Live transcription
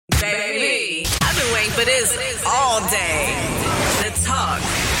Baby, I've been waiting for this all day. The Talk,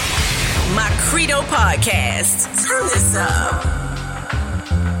 my Credo podcast. Turn this up.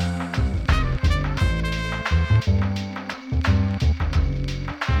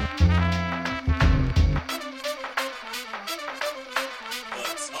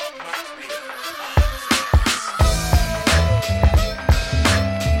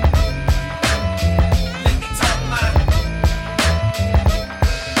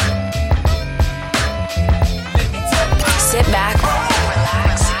 Sit back,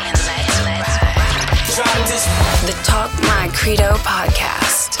 relax, and let's ride. The Talk My Credo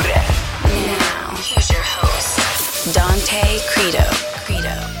podcast. Now, here's your host, Dante Credo.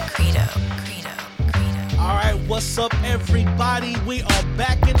 All right, what's up, everybody? We are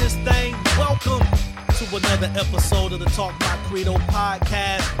back in this thing. Welcome to another episode of the Talk My Credo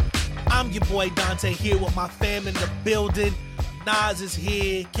podcast. I'm your boy Dante here with my fam in the building. Nas is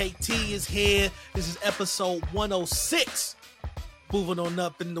here, KT is here. This is episode 106. Moving on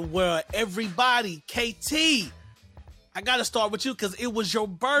up in the world. Everybody, KT, I got to start with you because it was your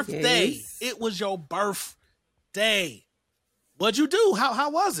birthday. Yes. It was your birthday. What'd you do?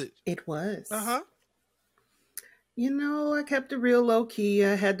 How was it? It was. Uh-huh. You know, I kept it real low key.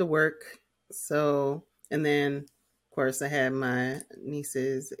 I had to work. So, and then, of course, I had my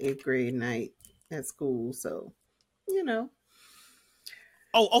niece's 8th grade night at school. So, you know.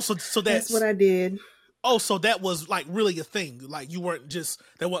 So That's what I did. Oh, so that was like really a thing. Like you weren't just,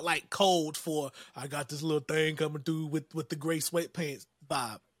 there weren't like codes for, I got this little thing coming through with the gray sweatpants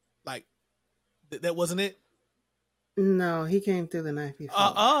vibe. Like that wasn't it? No, he came through the night before.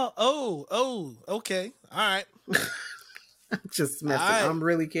 Okay. All right. I'm just messing. All right. I'm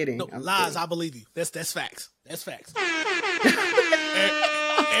really kidding. No, I'm lies, kidding. I believe you. That's facts. That's facts.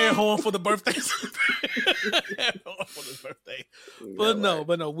 Air horn for the birthday. Air horn for the birthday. But no,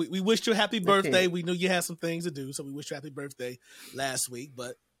 we wished you a happy birthday. Okay. We knew you had some things to do, so we wished you a happy birthday last week,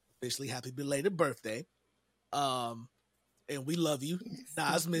 but officially happy belated birthday. And we love you.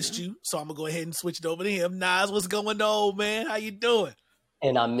 Nas missed you, so I'm gonna go ahead and switch it over to him. Nas, what's going on, man? How you doing?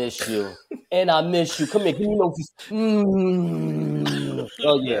 And I miss you. Come here. Give me no.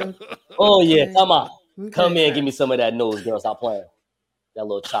 Oh yeah. Come on. Okay. Come here and give me some of that nose, girl. Stop playing. That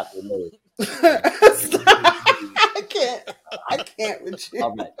little chocolate nose. I can't with you.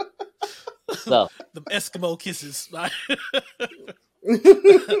 All right. So, The Eskimo kisses. Right?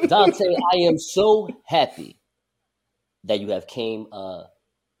 Dante, I am so happy that you have came, to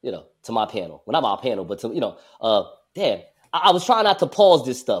my panel. Well, not my panel, but to, damn. I was trying not to pause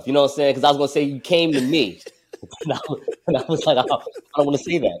this stuff, you know what I'm saying? Because I was going to say you came to me. And I was like, I don't want to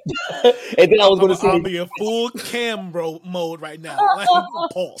say that. And then I was going to say... I'll be in full cam mode right now. Like,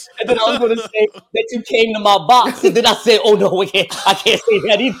 pause. And then I was going to say that you came to my box. And then I said, oh, no, I can't say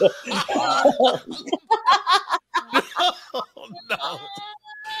that either.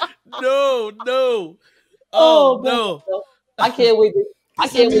 No. Oh, no. I can't wait to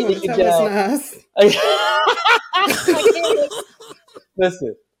get down.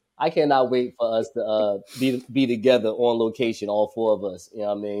 Listen, I cannot wait for us to be together on location, all four of us. You know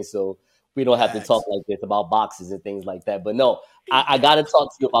what I mean? So we don't have to talk like this about boxes and things like that. But no, I got to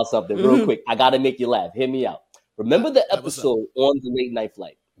talk to you about something real quick. I got to make you laugh. Hear me out. Remember the episode on the late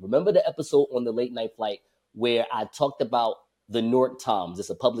night flight? Where I talked about the Newark Times?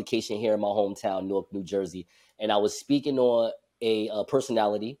 It's a publication here in my hometown, Newark, New Jersey. And I was speaking on a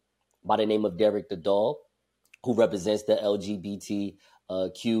personality by the name of Derek the Dog, who represents the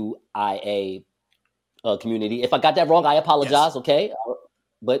LGBTQIA community. If I got that wrong, I apologize. Yes. Okay,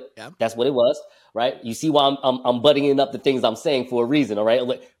 but That's what it was, right? You see why I'm butting up the things I'm saying for a reason. All right,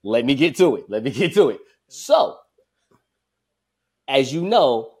 let me get to it. So, as you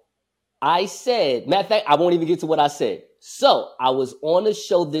know, I said, matter of fact, I won't even get to what I said. So I was on a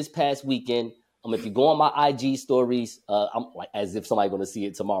show this past weekend. If you go on my IG stories, I'm like as if somebody's going to see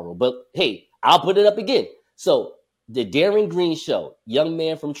it tomorrow. But hey, I'll put it up again. So the Darren Green Show, young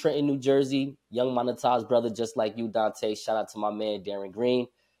man from Trenton, New Jersey, young monetized brother just like you, Dante. Shout out to my man, Darren Green.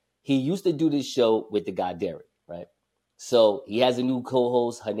 He used to do this show with the guy, Derek, right? So he has a new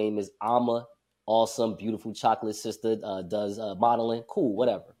co-host. Her name is Amma. Awesome, beautiful chocolate sister, does modeling. Cool,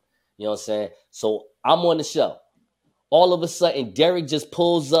 whatever. You know what I'm saying? So I'm on the show. All of a sudden, Derek just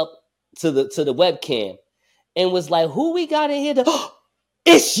pulls up to the webcam and was like, who we got in here?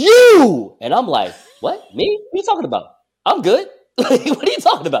 It's you! And I'm like, what? Me? What are you talking about? I'm good. What are you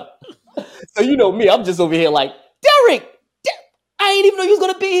talking about? So you know me, I'm just over here like, Derek, I ain't even know you was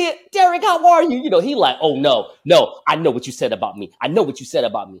going to be here. Derek, how are you? You know, he like, oh, no, I know what you said about me. I'm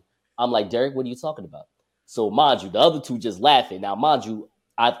like, Derek, what are you talking about? So mind you, the other two just laughing. Now, mind you,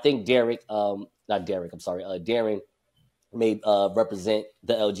 I think Darren may represent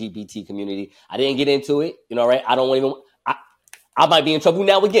the LGBT community. I didn't get into it, right? I don't even. I might be in trouble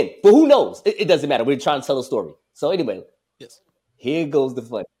now again, but who knows? It doesn't matter. We're trying to tell a story. So anyway, yes. Here goes the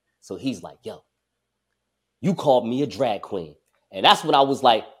fun. So he's like, yo, you called me a drag queen. And that's when I was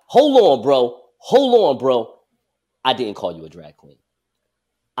like, hold on, bro. I didn't call you a drag queen.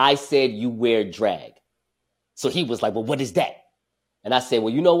 I said you wear drag. So he was like, well, what is that? And I said,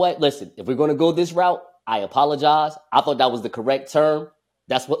 well, you know what? Listen, if we're going to go this route, I apologize. I thought that was the correct term.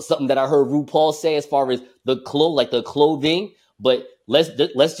 That's something that I heard RuPaul say as far as the clothing. But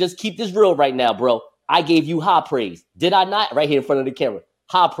let's just keep this real right now, bro. I gave you high praise. Did I not? Right here in front of the camera.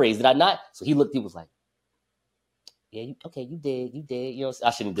 High praise. Did I not? So he was like, yeah, you did. I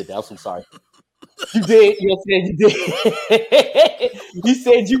shouldn't have did that. I'm so sorry. You did. You know what I'm saying? You did. He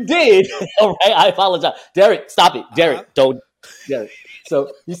said you did. All right. I apologize. Derek, stop it. Derek, don't. Derek.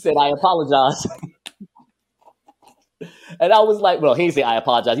 So he said, I apologize. And I was like, well, he didn't say I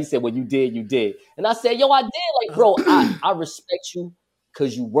apologize. He said, well, you did. And I said, yo, I did. Like, bro, I respect you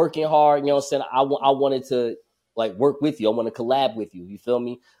because you working hard. You know what I'm saying? I wanted to like work with you. I want to collab with you. You feel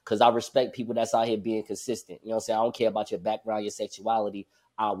me? Because I respect people that's out here being consistent. You know what I'm saying? I don't care about your background, your sexuality.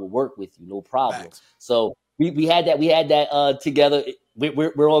 I will work with you. No problem. Thanks. So we had that together.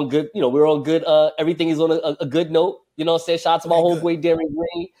 We're on good, we're on good. Everything is on a good note. You know what I'm saying? Shout out to my homeboy, Darren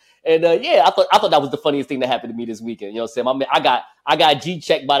Green. And I thought that was the funniest thing that happened to me this weekend. You know what I'm saying? I got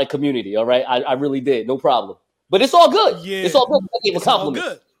G-checked by the community. All right. I really did. No problem. But it's all good. Yeah. It's all good. I gave a compliment. All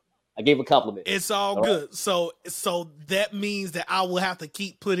good. I gave a compliment. It's all good. Right? So that means that I will have to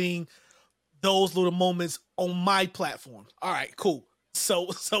keep putting those little moments on my platform. All right, cool.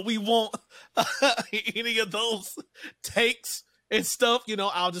 So we won't any of those takes and stuff.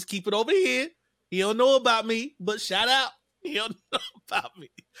 I'll just keep it over here. He don't know about me, but shout out. He don't know about me.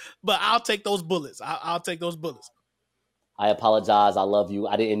 But I'll take those bullets. I'll take those bullets. I apologize. I love you.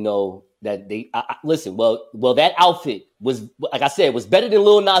 I didn't know that they listen. Well, that outfit was, like I said, was better than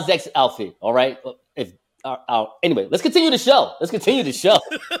Lil Nas X's outfit. All right. Anyway, let's continue the show.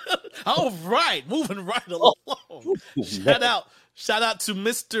 All right, moving right along. Shout out to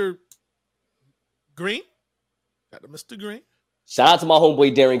Mr. Green. Shout out to my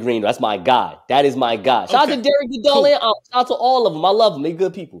homeboy Darren Green. That's my guy. That is my guy. Shout out to Derek Goodall and shout out to all of them. I love them. They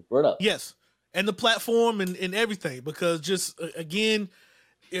good people. Word up. Yes. And the platform and everything, because just again,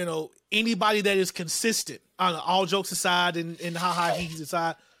 anybody that is consistent, all jokes aside and how high he's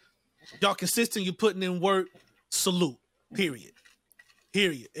aside, y'all consistent, you're putting in work, salute, period.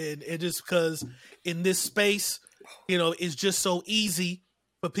 And just because in this space, it's just so easy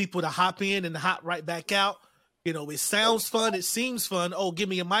for people to hop in and hop right back out. It sounds fun. It seems fun. Oh, give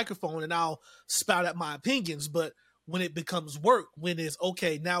me a microphone and I'll spout out my opinions. But when it becomes work, when it's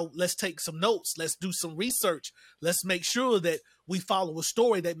okay, now let's take some notes. Let's do some research. Let's make sure that we follow a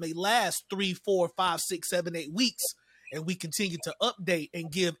story that may last 3, 4, 5, 6, 7, 8 weeks. And we continue to update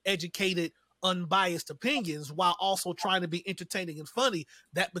and give educated, unbiased opinions while also trying to be entertaining and funny.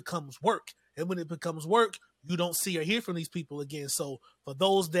 That becomes work. And when it becomes work, you don't see or hear from these people again. So for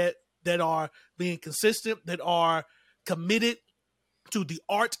those that are being consistent, that are committed to the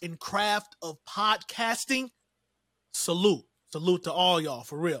art and craft of podcasting, salute to all y'all,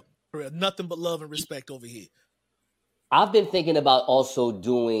 for real. Nothing but love and respect over here. I've been thinking about also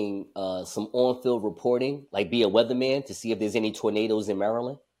doing some on-field reporting, like be a weatherman to see if there's any tornadoes in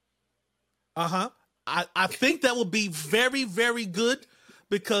Maryland. I think that would be very, very good,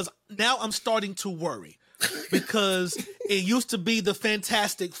 because now I'm starting to worry. Because it used to be the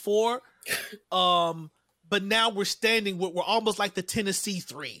Fantastic Four, but now we're almost like the Tennessee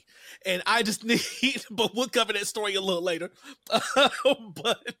Three, and I just need. But we'll cover that story a little later.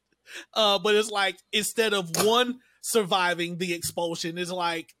 But it's like, instead of one surviving the expulsion, it's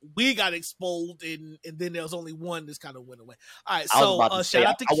like we got exposed, and then there was only one that's kind of went away. All right, so shout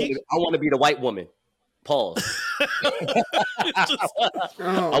out to Keith. I want to be the white woman. Pause.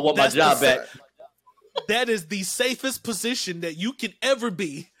 I want my job back. That is the safest position that you can ever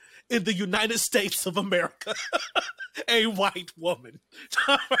be in the United States of America. A white woman.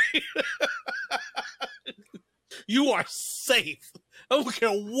 You are safe. I don't care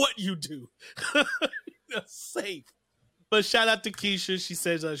what you do. You're safe. But shout out to Keisha. She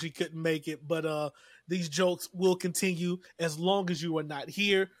says she couldn't make it, but these jokes will continue as long as you are not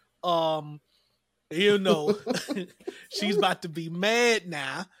here. She's about to be mad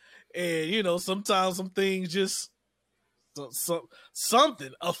now. And, sometimes some things just,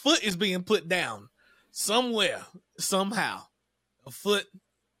 something, a foot is being put down somewhere, somehow. A foot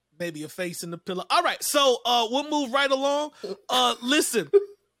Maybe a face in the pillow. All right, so we'll move right along. Listen,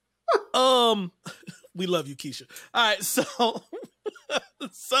 we love you, Keisha. All right,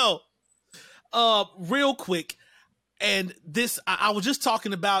 so real quick, and this I was just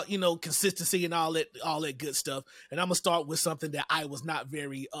talking about, consistency and all that good stuff, and I'm gonna start with something that I was not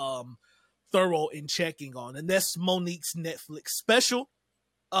very thorough in checking on, and that's Monique's Netflix special,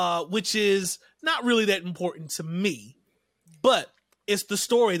 which is not really that important to me, but it's the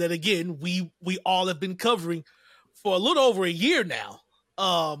story that, again, we all have been covering for a little over a year now,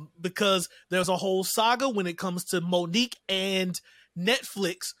 because there's a whole saga when it comes to Monique and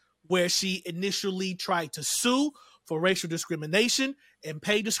Netflix, where she initially tried to sue for racial discrimination and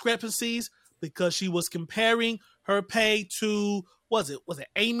pay discrepancies because she was comparing her pay to, was it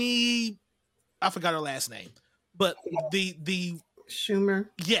Amy? I forgot her last name, but the Schumer.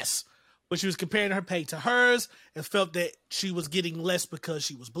 Yes. But she was comparing her pay to hers and felt that she was getting less because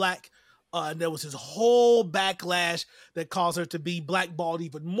she was black. And there was this whole backlash that caused her to be blackballed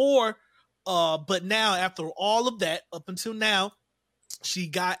even more. But now, after all of that, up until now, she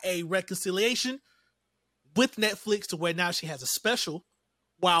got a reconciliation with Netflix to where now she has a special.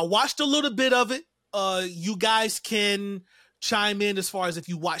 While I watched a little bit of it, you guys can chime in as far as if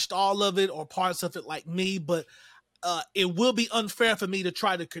you watched all of it or parts of it like me, but it will be unfair for me to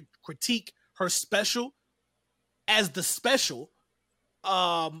try to critique her special as the special.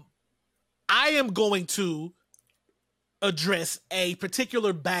 I am going to address a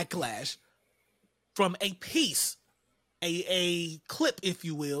particular backlash from a piece, a clip, if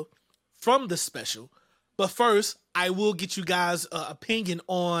you will, from the special. But first, I will get you guys' opinion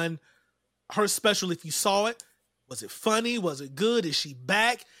on her special if you saw it. Was it funny? Was it good? Is she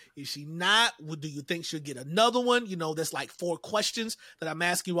back? Is she not? Do you think she'll get another one? That's like 4 questions that I'm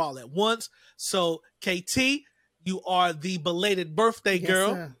asking you all at once. So, KT, you are the belated birthday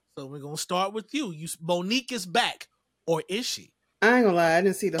girl. Yes, so we're going to start with you. Monique is back, or is she? I ain't gonna lie, I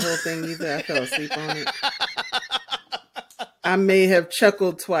didn't see the whole thing either. I fell asleep on it. I may have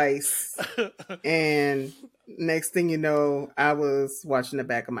chuckled twice, and next thing you know, I was watching the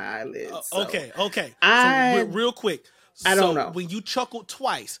back of my eyelids. So. Okay. So real quick. I don't know. When you chuckled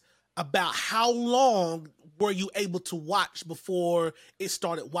twice, about how long were you able to watch before it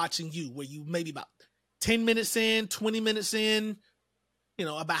started watching you? Were you maybe about 10 minutes in, 20 minutes in?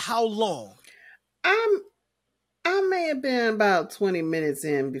 About how long? I may have been about 20 minutes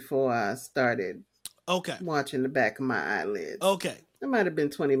in before I started watching the back of my eyelids. Okay. It might have been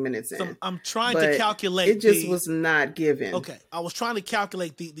 20 minutes in. So I'm trying to calculate. It just was not given. Okay. I was trying to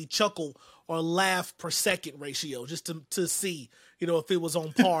calculate the chuckle or laugh per second ratio just to see, if it was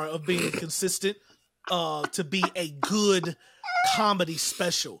on par of being consistent to be a good comedy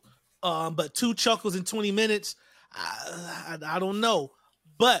special. But 2 chuckles in 20 minutes, I don't know.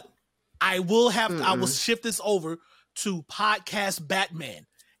 But I will have to, I will shift this over to Podcast Batman.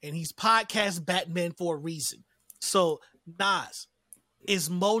 And he's Podcast Batman for a reason. So, Nas,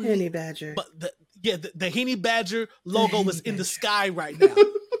 is Monique... Henny Badger. But the Henny Badger logo is in the sky right now.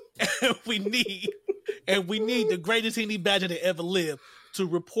 And we need the greatest Henny Badger to ever live to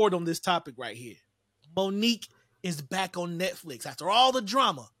report on this topic right here. Monique is back on Netflix. After all the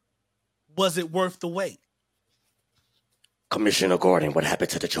drama, was it worth the wait? Commissioner Gordon, what happened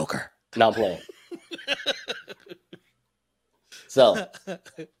to the Joker? No, I'm playing. So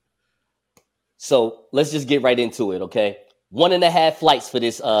let's just get right into it, okay? 1.5 flights for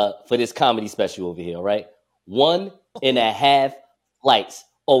this comedy special over here, all right? 1.5 flights.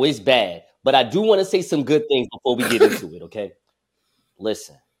 Oh, it's bad. But I do want to say some good things before we get into it, okay?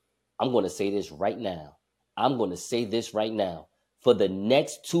 Listen, I'm going to say this right now. For the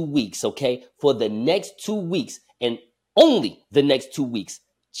next 2 weeks, okay? For the next 2 weeks, and only the next 2 weeks,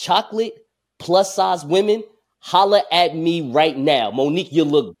 chocolate plus size women, holla at me right now. Monique, you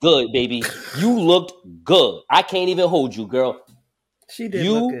look good, baby. You looked good. I can't even hold you, girl. She did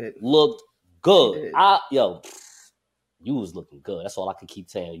look good. You looked good. You was looking good. That's all I could keep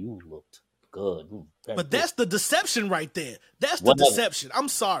saying. You looked good. But that's the deception right there. That's the deception. I'm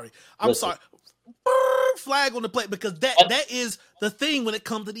sorry. Sorry. Flag on the plate, because that is the thing when it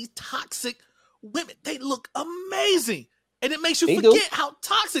comes to these toxic women. They look amazing. And it makes you forget how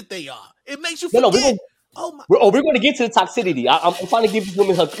toxic they are. It makes you forget. We're going to get to the toxicity. I'm trying to give these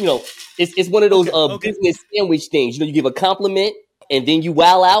women her, it's one of those business sandwich things. You give a compliment and then you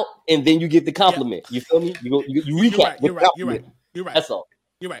wow out and then you get the compliment. Yeah. You feel me? You recap. You're right. That's all.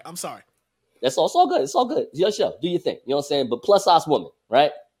 You're right. I'm sorry. That's all. It's all good. Your show. Do your thing. You know what I'm saying? But plus size woman,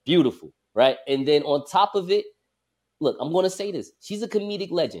 right? Beautiful, right? And then on top of it, look, I'm going to say this. She's a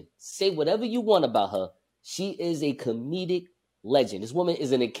comedic legend. Say whatever you want about her. She is a comedic legend. This woman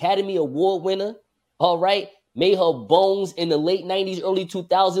is an Academy Award winner. All right. Made her bones in the late 90s, early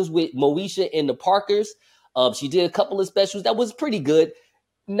 2000s with Moesha and the Parkers. She did a couple of specials that was pretty good.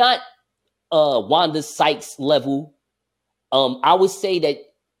 Not Wanda Sykes level. I would say that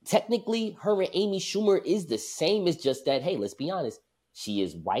technically her and Amy Schumer is the same. It's just that, hey, let's be honest. She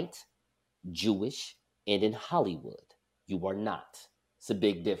is white, Jewish, and in Hollywood. You are not. It's a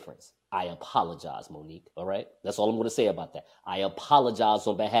big difference. I apologize, Monique. All right. That's all I'm going to say about that. I apologize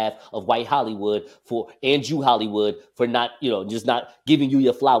on behalf of white Hollywood and Jew Hollywood for not, just not giving you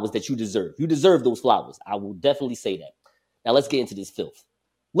your flowers that you deserve. You deserve those flowers. I will definitely say that. Now let's get into this filth.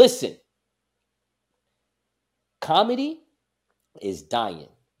 Listen, comedy is dying.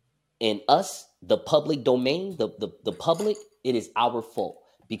 And us, the public domain, the public, it is our fault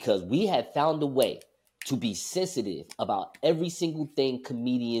because we have found a way to be sensitive about every single thing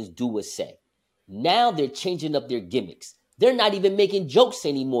comedians do or say. Now they're changing up their gimmicks. They're not even making jokes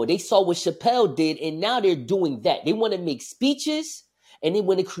anymore. They saw what Chappelle did, and now they're doing that. They want to make speeches, and they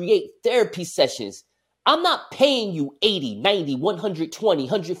want to create therapy sessions. I'm not paying you $80, $90, $120,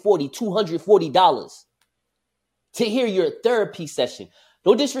 $140, $240 to hear your therapy session.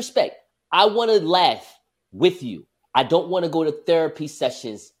 No disrespect. I want to laugh with you. I don't want to go to therapy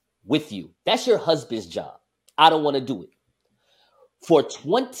sessions with you. That's your husband's job. I don't want to do it. For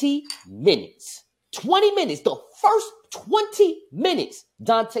 20 minutes, the first 20 minutes,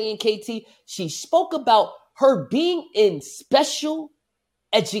 Dante and KT, she spoke about her being in special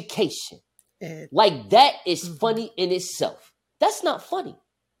education. Like that is funny in itself. That's not funny.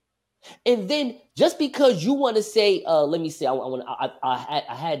 And then just because you want to say, let me say, I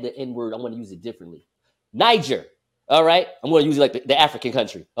had the N word. I want to use it differently. Niger. All right. I'm going to use it like the African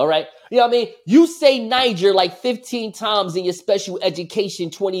country. All right. You know what I mean? You say Niger like 15 times in your special education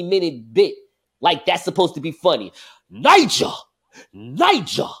 20-minute bit. Like that's supposed to be funny. Niger.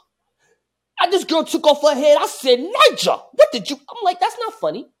 This girl took off her head. I said, Niger. What did you? I'm like, that's not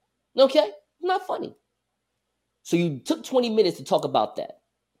funny. Okay. Not funny. So you took 20 minutes to talk about that.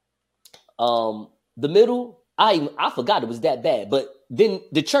 The middle, I forgot it was that bad. But then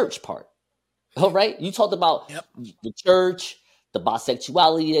the church part. All right. You talked about the church, the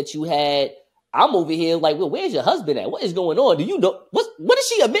bisexuality that you had. I'm over here like, well, where's your husband at? What is going on? Do you know what is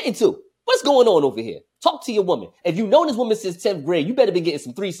she admitting to? What's going on over here? Talk to your woman. If you know this woman since 10th grade, you better be getting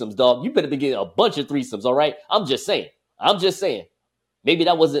some threesomes, dog. You better be getting a bunch of threesomes. All right. I'm just saying. Maybe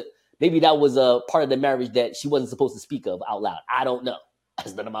that was a part of the marriage that she wasn't supposed to speak of out loud. I don't know.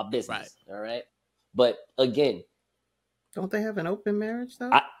 That's none of my business. Right. All right. But again, don't they have an open marriage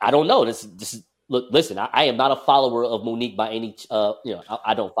though? I don't know. This is look. Listen, I am not a follower of Monique by any.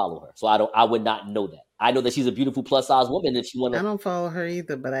 I don't follow her, so I would not know that. I know that she's a beautiful plus size woman. If she want, I don't follow her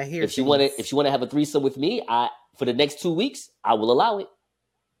either, but I hear if she want to have a threesome with me, for the next 2 weeks, I will allow it.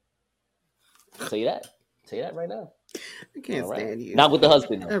 I'll tell you that right now. I can't stand you. Not with the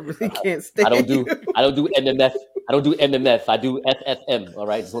husband. I really can't stand. I don't do MMF. I don't do MMF. I do FFM. All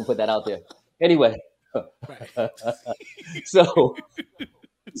right, just want to put that out there. Anyway. So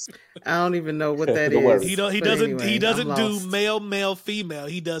I don't even know what that is. He doesn't do male female.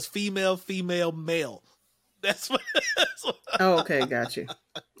 He does female male. That's what. Oh, okay, got you.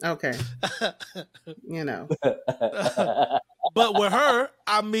 Okay, But with her,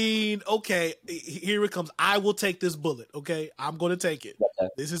 I mean, okay, here it comes. I will take this bullet. Okay, I'm going to take it.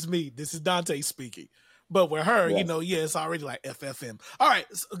 This is me. This is Dante speaking. But with her, it's already like FFM. All right,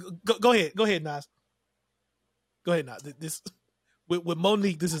 so go ahead. Go ahead, Nas. Go ahead, Nas. This with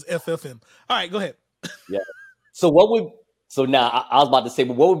Monique, this is FFM. All right, go ahead. Yeah. So now I was about to say,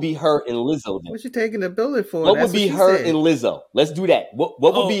 but what would be her and Lizzo then? What you taking the bullet for? What would be her and Lizzo? Let's do that. What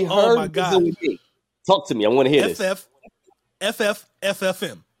would be her and Lizzo with me? Talk to me. I want to hear this.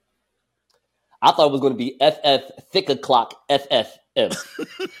 FFM. I thought it was going to be FF thick o'clock FFM.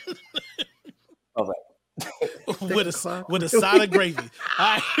 All right. with a side of gravy.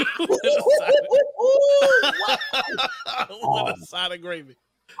 Right. With a side of gravy.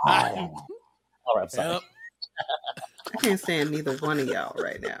 All right, I'm sorry. Yep. I can't stand neither one of y'all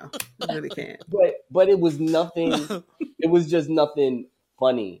right now. I really can't. But it was nothing. It was just nothing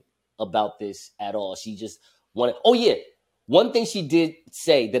funny about this at all. She just wanted. Oh yeah, one thing she did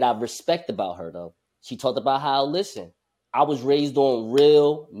say that I respect about her though. She talked about how, listen, I was raised on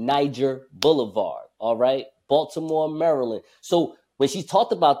real Niger Boulevard. All right, Baltimore, Maryland. So when she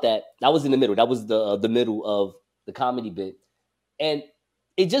talked about that, that was in the middle. That was the middle of the comedy bit, and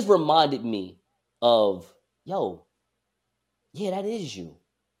it just reminded me of, yo, yeah, that is you.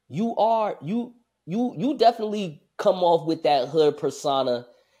 You are you definitely come off with that hood persona,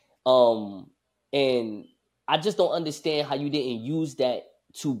 and I just don't understand how you didn't use that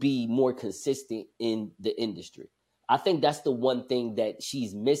to be more consistent in the industry. I think that's the one thing that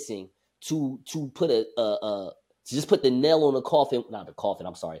she's missing to put to just put the nail on the coffin, not the coffin,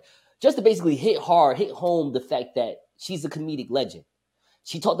 I'm sorry, just to basically hit home the fact that she's a comedic legend.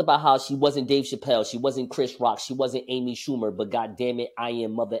 She talked about how she wasn't Dave Chappelle, she wasn't Chris Rock, she wasn't Amy Schumer, but God damn it, I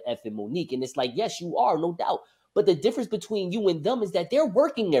am Mother effing Monique. And it's like, yes, you are, no doubt. But the difference between you and them is that they're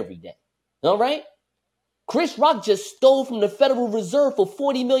working every day. All right? Chris Rock just stole from the Federal Reserve for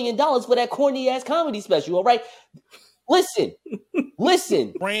 $40 million for that corny ass comedy special. All right? Listen.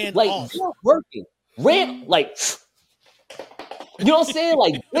 Ran like, off. You're working. Like, you know what I'm saying?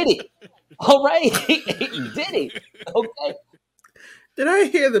 Like, did it. All right? He did it. Okay? Did I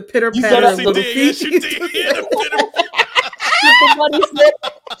hear the pitter patter of little feet? Yes, you did. Hear the pitter the money slip.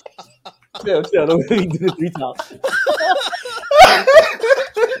 Chill. Don't let me do it 3 times.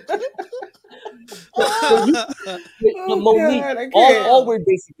 Monique, all we're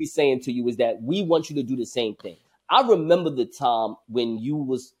basically saying to you is that we want you to do the same thing. I remember the time when you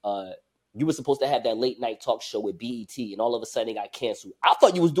were supposed to have that late night talk show with BET, and all of a sudden it got canceled. I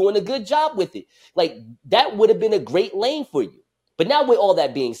thought you was doing a good job with it. Like, that would have been a great lane for you. But now with all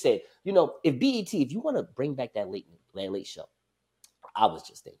that being said, if BET, if you want to bring back that late show, I was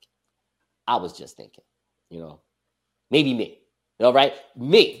just thinking, maybe me, all right?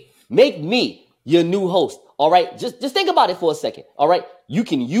 Make me your new host, all right? Just think about it for a second, all right? You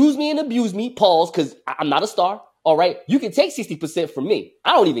can use me and abuse me, pause, because I'm not a star, all right? You can take 60% from me.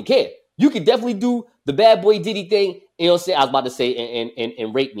 I don't even care. You could definitely do the bad boy Diddy thing, you know what I'm saying? I was about to say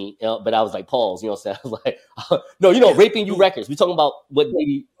and rape me, but I was like, pause, you know what I'm saying? I was like, no, raping you records. We're talking about what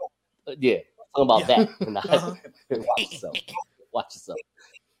Diddy, talking about that. Watch yourself.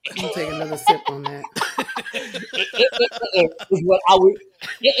 You take another sip on that. Is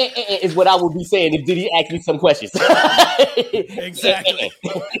what I would be saying if Diddy asked me some questions. Exactly.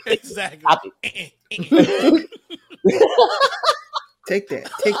 Take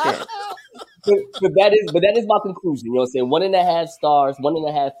that. But that is my conclusion. You know what I'm saying? 1.5 stars,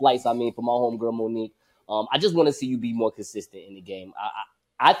 1.5 flights. I mean, for my homegirl Monique. I just want to see you be more consistent in the game.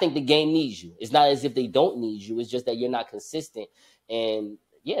 I think the game needs you. It's not as if they don't need you. It's just that you're not consistent. And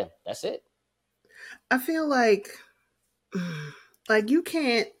yeah, that's it. I feel like you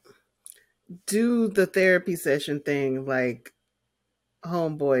can't do the therapy session thing like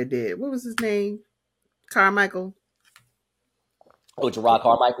homeboy did. What was his name? Carmichael. Oh, Gerard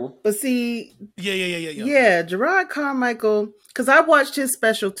Carmichael. But see, yeah, Gerard Carmichael, because I watched his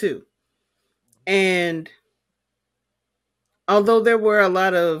special too, and although there were a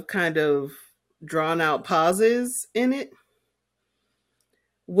lot of kind of drawn out pauses in it,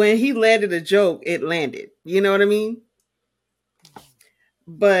 when he landed a joke, it landed. You know what I mean?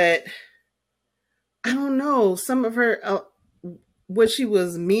 But I don't know. Some of her, what she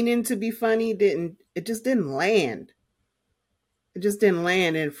was meaning to be funny, just didn't land. It just didn't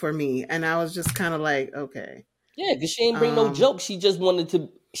land in for me. And I was just kind of like, okay. Yeah, because she ain't bring no joke. She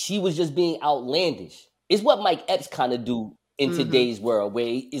was just being outlandish. It's what Mike Epps kind of do in today's world, where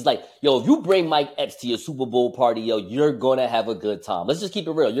it's like, yo, if you bring Mike Epps to your Super Bowl party, yo, you're going to have a good time. Let's just keep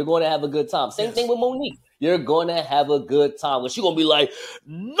it real. You're going to have a good time. Same thing with Monique. You're going to have a good time. When she's going to be like,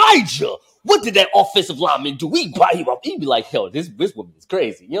 Nigel, what did that offensive lineman do? We buy him up. He'd be like, yo, this woman is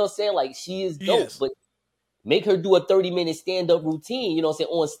crazy. You know what I'm saying? Like, she is dope, but make her do a 30-minute stand-up routine, you know what I'm saying,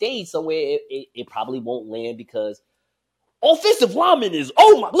 on stage somewhere, it probably won't land because offensive lineman is,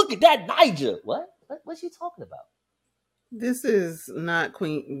 look at that Niger. What's she talking about? This is not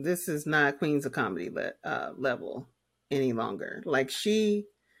Queens of Comedy level any longer. Like, she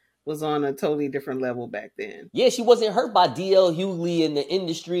was on a totally different level back then. Yeah, she wasn't hurt by D.L. Hughley in the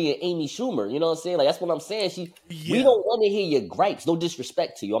industry and Amy Schumer. You know what I'm saying? Like, that's what I'm saying. We don't want to hear your gripes. No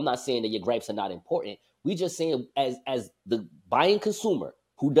disrespect to you. I'm not saying that your gripes are not important. We just saying as the buying consumer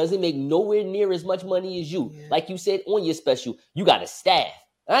who doesn't make nowhere near as much money as you, like you said on your special, you got a staff.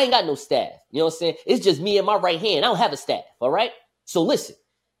 I ain't got no staff. You know what I'm saying? It's just me and my right hand. I don't have a staff. All right? So listen,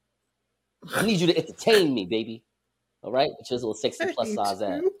 I need you to entertain me, baby. All right? With your little sexy plus size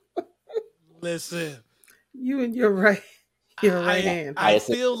ass. Listen. You and your right hand. I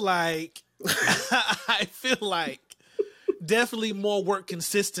feel like definitely more work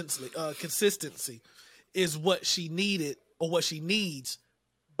consistency is what she needed or what she needs.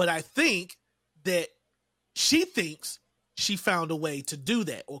 But I think that she thinks she found a way to do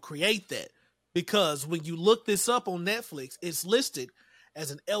that or create that, because when you look this up on Netflix, it's listed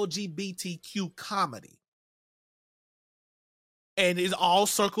as an LGBTQ comedy. And it all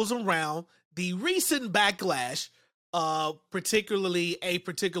circles around the recent backlash particularly a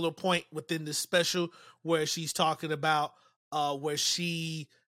particular point within this special where she's talking about where she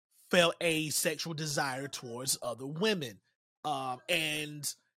felt a sexual desire towards other women.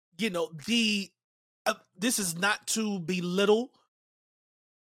 And, you know, this is not to belittle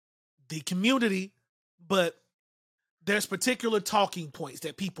the community, but there's particular talking points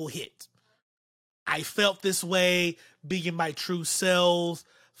that people hit. I felt this way, being my true self,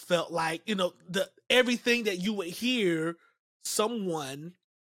 felt like, you know, everything that you would hear someone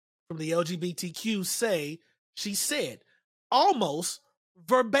from the LGBTQ say, she said, almost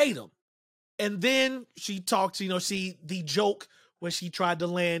verbatim. And then she talked, you know, the joke when she tried to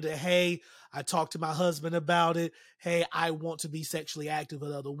land a, hey, I talked to my husband about it. Hey, I want to be sexually active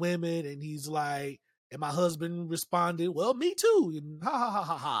with other women. And he's like, and my husband responded, well, me too. And ha ha ha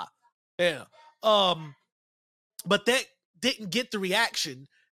ha ha. Yeah. But that didn't get the reaction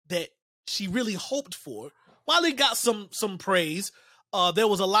that she really hoped for. While it got some praise, there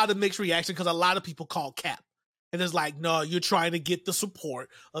was a lot of mixed reaction because a lot of people called cap. And it's like, no, you're trying to get the support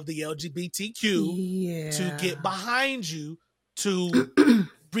of the LGBTQ to get behind you to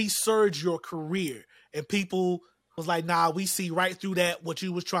resurge your career. And people was like, nah, we see right through that, what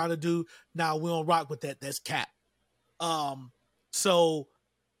you was trying to do. Nah, we don't rock with that. That's cap. So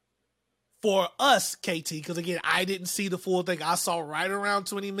for us, KT, because again, I didn't see the full thing. I saw right around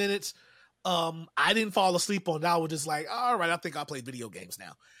 20 minutes. I didn't fall asleep on that. I was just like, all right, I think I'll play video games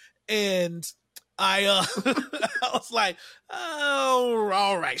now. And I I was like, oh,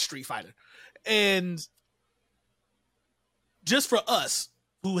 all right, Street Fighter. And just for us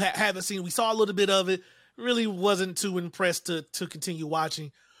who haven't seen it, we saw a little bit of it, really wasn't too impressed to continue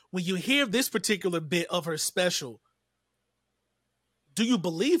watching. When you hear this particular bit of her special, do you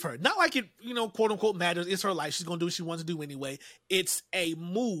believe her? Not like it, you know, quote unquote matters. It's her life. She's going to do what she wants to do anyway. It's a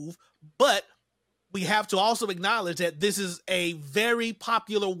move, but we have to also acknowledge that this is a very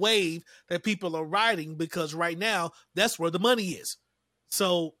popular wave that people are riding because right now that's where the money is.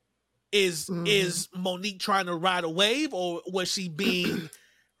 So is Monique trying to ride a wave, or was she being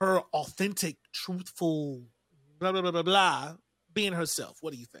her authentic, truthful, blah, blah, blah, blah, blah, being herself?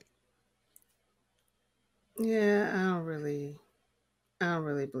 What do you think? Yeah, I don't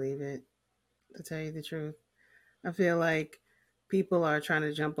really believe it, to tell you the truth. I feel like people are trying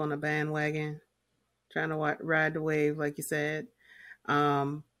to jump on a bandwagon, trying to ride the wave, like you said.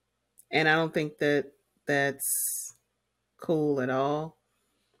 And I don't think that that's cool at all,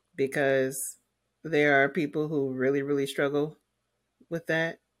 because there are people who really, really struggle with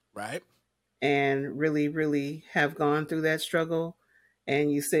that. Right. And really, really have gone through that struggle.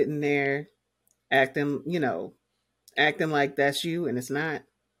 And you sitting there acting like that's you, and it's not.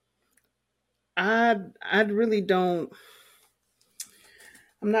 I really don't.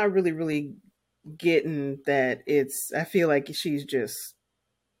 I'm not really getting that. I feel like she's just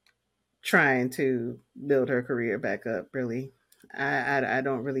trying to build her career back up. Really, I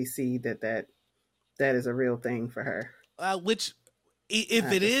don't really see that is a real thing for her. Which,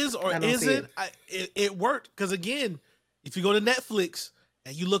 if it is or isn't, it worked. Because again, if you go to Netflix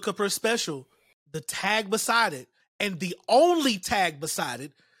and you look up her special, the tag beside it, and the only tag beside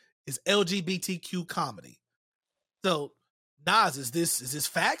it, is LGBTQ comedy. So, Nas, is this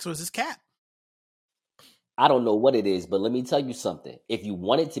facts or is this cap? I don't know what it is, but let me tell you something. If you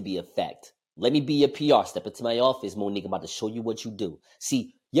want it to be a fact, let me be your PR. Step into my office, Monique. I'm about to show you what you do.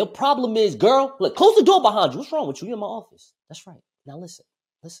 See, your problem is, girl, look, close the door behind you. What's wrong with you? You're in my office. That's right. Now listen.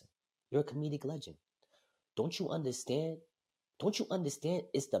 You're a comedic legend. Don't you understand?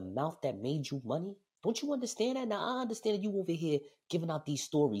 It's the mouth that made you money? Don't you understand that? Now, I understand that you over here giving out these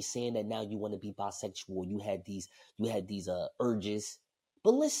stories saying that now you want to be bisexual. You had these urges.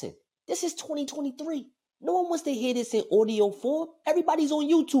 But listen, this is 2023. No one wants to hear this in audio form. Everybody's on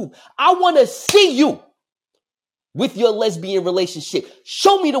YouTube. I want to see you with your lesbian relationship.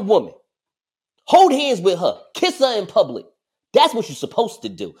 Show me the woman. Hold hands with her. Kiss her in public. That's what you're supposed to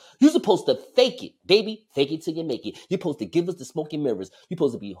do. You're supposed to fake it, baby. Fake it till you make it. You're supposed to give us the smoke and mirrors. You're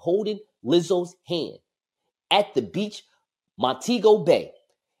supposed to be holding Lizzo's hand at the beach, Montego Bay.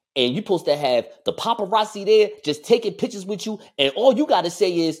 And you're supposed to have the paparazzi there just taking pictures with you. And all you got to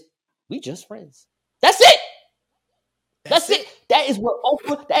say is, we just friends. That's it. That's it. That is what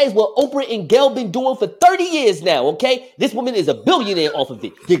Oprah and Gayle been doing for 30 years now, okay? This woman is a billionaire off of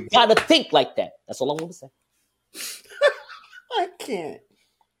it. You got to think like that. That's all I want to say. I can't.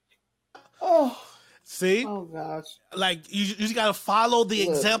 Oh. See? Oh, gosh. Like, you just got to follow the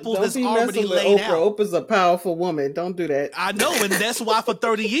example that's already laid Oprah. out. Oprah's a powerful woman. Don't do that. I know, and that's why for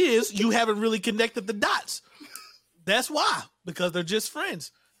 30 years, you haven't really connected the dots. That's why, because they're just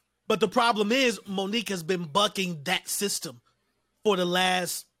friends. But the problem is Monique has been bucking that system for the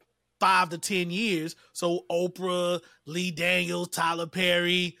last 5 to 10 years. So Oprah, Lee Daniels, Tyler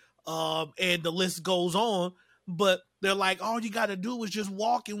Perry, and the list goes on. But they're like, all you got to do is just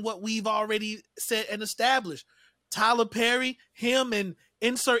walk in what we've already said and established. Tyler Perry, him, and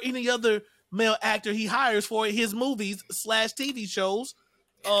insert any other male actor he hires for his movies / TV shows.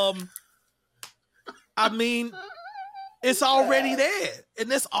 I mean, it's already there, and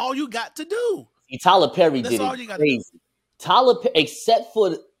that's all you got to do. See, Tyler Perry did it crazy. Tyler, except for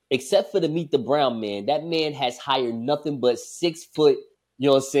the Meet the Brown Man, that man has hired nothing but 6 foot, you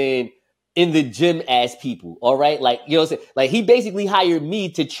know what I'm saying, in the gym ass people. All right, like, you know what I'm saying, like he basically hired me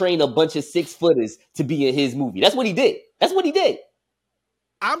to train a bunch of 6-footers to be in his movie. That's what he did.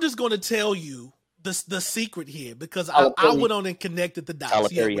 I'm just going to tell you the secret here because I went on and connected the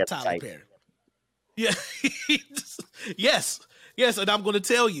dots. With Tyler Perry. Yeah. Yes. And I'm going to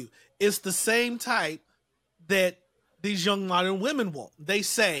tell you, it's the same type that these young modern women want. They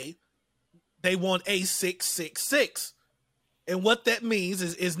say they want a 666. And what that means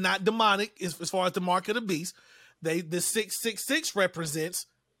is not demonic as far as the mark of the beast. The 666 represents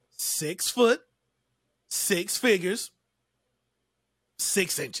 6 foot, 6 figures,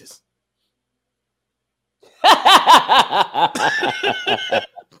 6 inches.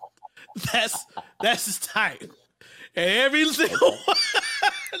 That's his type. And every single one.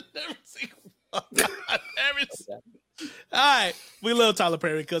 All right. We love Tyler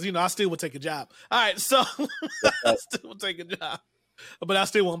Perry because, I still would take a job. All right. So I still would take a job. But I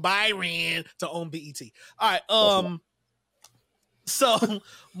still want Byron to own BET. All right. So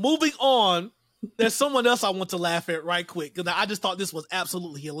moving on, there's someone else I want to laugh at right quick because I just thought this was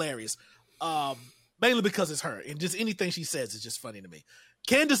absolutely hilarious. Mainly because it's her and just anything she says is just funny to me.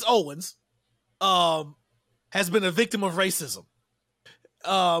 Candace Owens has been a victim of racism.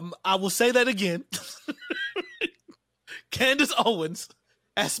 I will say that again. Candace Owens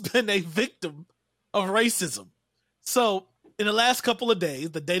has been a victim of racism. So in the last couple of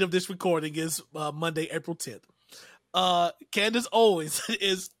days, the date of this recording is Monday, April 10th. Candace Owens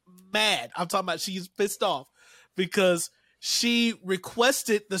is mad. I'm talking about she's pissed off because she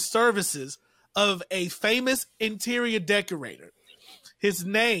requested the services of a famous interior decorator. His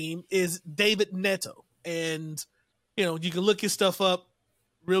name is David Neto. And, you can look his stuff up.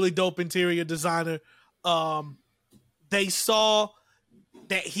 Really dope interior designer. They saw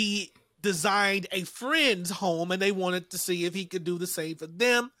that he designed a friend's home and they wanted to see if he could do the same for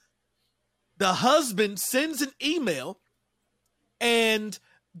them. The husband sends an email and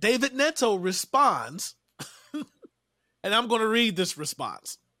David Neto responds. And I'm going to read this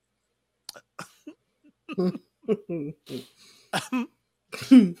response.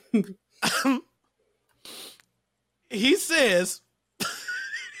 He says,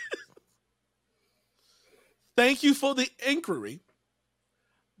 "Thank you for the inquiry,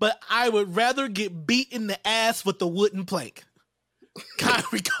 but I would rather get beat in the ass with a wooden plank. Kind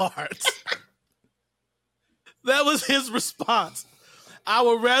regards." That was his response. I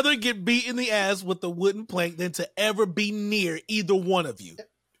would rather get beat in the ass with a wooden plank than to ever be near either one of you.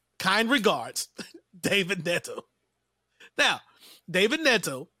 Kind regards, David Neto. Now, David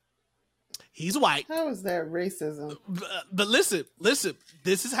Neto, he's white. How is that racism? But listen. This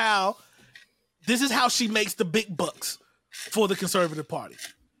is how she makes the big bucks for the Conservative Party.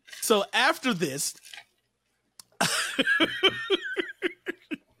 So after this,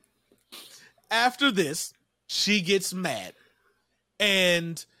 she gets mad.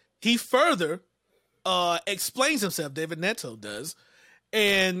 And he further explains himself, David Neto does.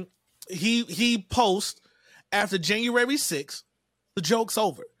 And he posts, after January 6th, the joke's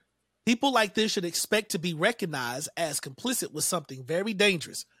over. People like this should expect to be recognized as complicit with something very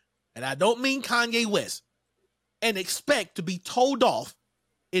dangerous. And I don't mean Kanye West. And expect to be told off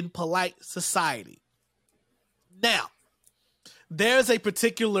in polite society. Now, there's a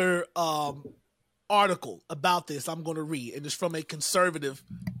particular article about this I'm going to read, and it's from a conservative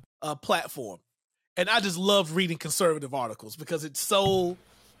platform. And I just love reading conservative articles because it's so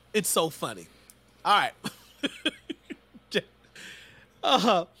funny. All right.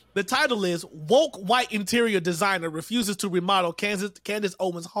 The title is "Woke White Interior Designer Refuses to Remodel Candace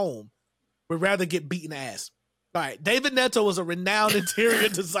Owens' Home, Would Rather Get Beaten Ass." All right. David Neto is a renowned interior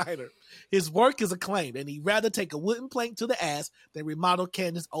designer. His work is acclaimed, and he'd rather take a wooden plank to the ass than remodel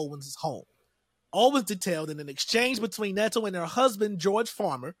Candace Owens' home. Owens detailed in an exchange between Neto and her husband, George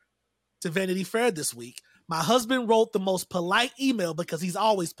Farmer, to Vanity Fair this week, "My husband wrote the most polite email because he's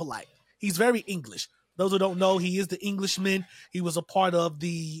always polite. He's very English. Those who don't know, he is the Englishman. He was a part of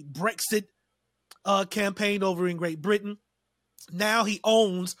the Brexit campaign over in Great Britain. Now he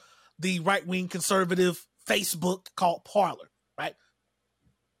owns the right-wing conservative Facebook called Parler, right?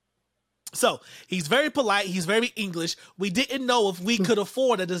 So he's very polite. He's very English. We didn't know if we could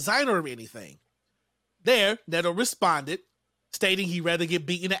afford a designer or anything. There, Neto responded, stating he'd rather get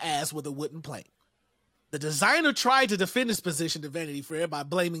beaten in the ass with a wooden plank. The designer tried to defend his position to Vanity Fair by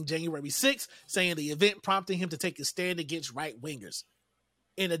blaming January 6th, saying the event prompted him to take a stand against right-wingers.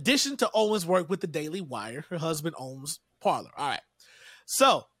 In addition to Owens' work with the Daily Wire, her husband owns Parler. All right.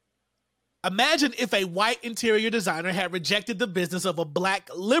 So, imagine if a white interior designer had rejected the business of a black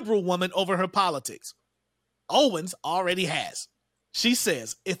liberal woman over her politics. Owens already has. She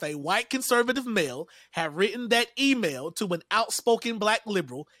says if a white conservative male had written that email to an outspoken black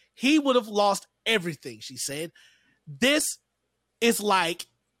liberal, he would have lost everything, she said. This is like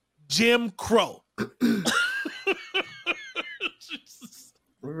Jim Crow.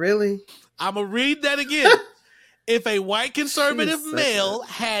 Really? I'm going to read that again. If a white conservative male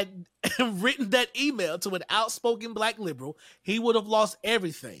had written that email to an outspoken black liberal, he would have lost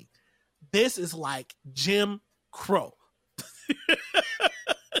everything. This is like Jim Crow.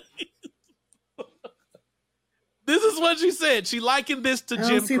 This is what she said. She likened this to Jim Crow.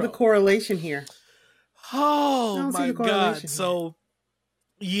 I don't see the correlation here. Oh my God. So,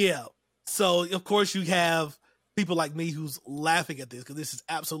 yeah. So, of course, you have people like me who's laughing at this because this is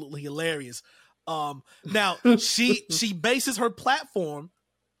absolutely hilarious. Now, she bases her platform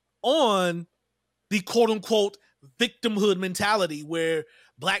on the quote-unquote victimhood mentality where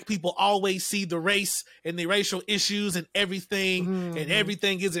black people always see the race and the racial issues and everything, and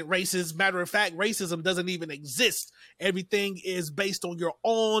everything isn't racist. Matter of fact, racism doesn't even exist. Everything is based on your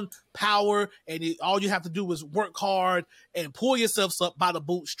own power, and all you have to do is work hard and pull yourselves up by the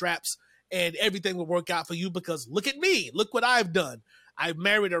bootstraps, and everything will work out for you because look at me. Look what I've done. I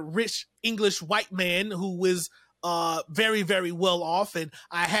married a rich English white man who was very, very well off, and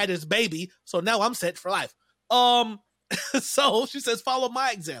I had his baby, so now I'm set for life. So she says, follow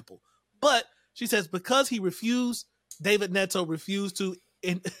my example. But she says, because David Neto refused to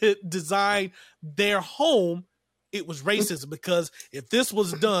design their home, it was racism. Because if this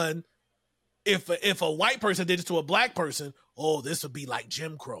was done, if a white person did it to a black person, this would be like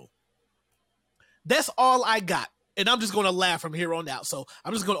Jim Crow. That's all I got. And I'm just going to laugh from here on out. So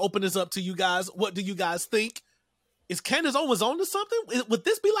I'm just going to open this up to you guys. What do you guys think? Is Candace Owens on to something? Would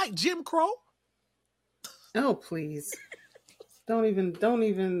this be like Jim Crow? Oh, please. Don't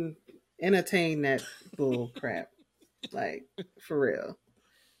even entertain that bull crap. Like, for real.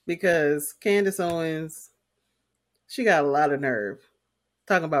 Because Candace Owens, she got a lot of nerve.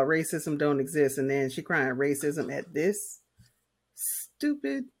 Talking about racism don't exist, and then she crying racism at this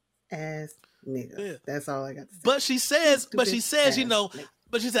stupid ass nigga. Yeah. That's all I got to say. But she says, but she said,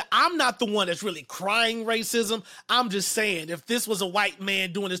 I'm not the one that's really crying racism. I'm just saying, if this was a white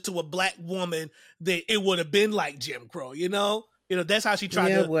man doing this to a black woman, then it would have been like Jim Crow, you know? That's how she tried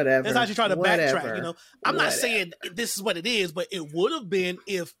to whatever. That's how she tried to backtrack, I'm not saying this is what it is, but it would have been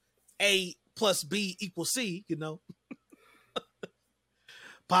if A plus B equals C,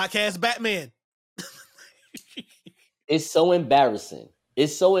 Podcast Batman. It's so embarrassing.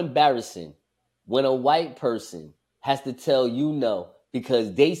 It's so embarrassing when a white person has to tell you no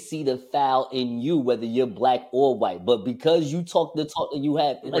because they see the foul in you, whether you're black or white. But because you talk the talk that you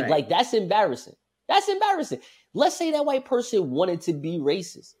have, like that's embarrassing. That's embarrassing. Let's say that white person wanted to be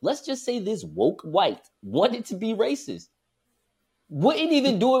racist. Let's just say this woke white wanted to be racist. Wouldn't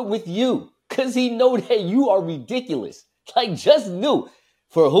even do it with you because he know that you are ridiculous. Like, just knew.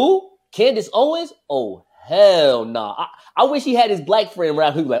 For who? Candace Owens? Oh, hell nah. I wish he had his black friend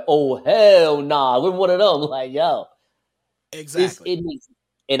around who like, oh, hell nah. We're one of them. Like, yo. Exactly.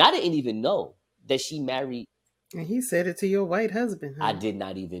 And I didn't even know that she married. And he said it to your white husband. Huh? I did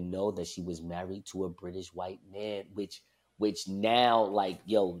not even know that she was married to a British white man, which now, like,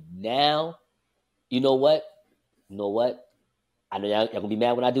 yo, now, you know what? I know y'all gonna be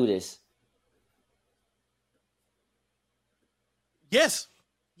mad when I do this. Yes.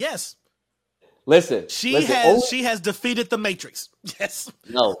 Listen, she has defeated the Matrix. Yes.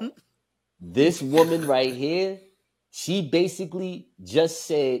 No, this woman right here, she basically just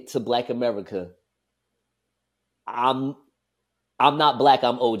said to Black America, I'm not black,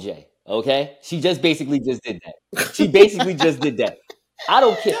 I'm OJ. Okay? She just basically just did that. She basically just did that. I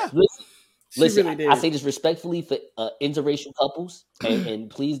don't care. Yeah. Listen, really I say this respectfully for interracial couples, and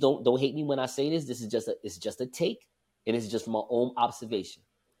please don't hate me when I say this. This is just a take, and it's just from my own observation.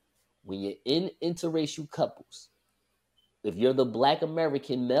 When you're in interracial couples, if you're the Black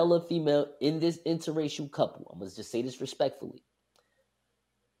American, male or female, in this interracial couple, I'm going to just say this respectfully.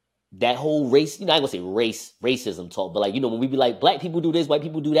 That whole race, I ain't going to say racism talk, but like, when we be like, black people do this, white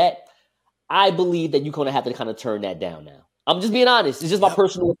people do that, I believe that you're going to have to kind of turn that down now. I'm just being honest. It's just my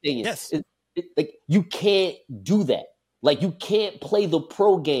personal opinion. Yes. Like, you can't do that. Like, you can't play the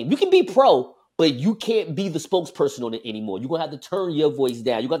pro game. You can be pro, but you can't be the spokesperson on it anymore. You're going to have to turn your voice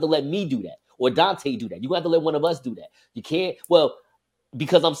down. You're going to have to let me do that or Dante do that. You're going to have to let one of us do that. You can't, well,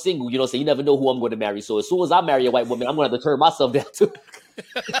 because I'm single, so you never know who I'm going to marry. So as soon as I marry a white woman, I'm going to have to turn myself down too.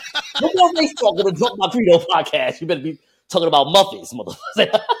 No more race talk on the Drunk My Credo podcast. You better be talking about muffins,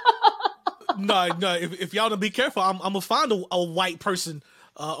 motherfucker. No. If y'all don't be careful, I'm gonna find a white person,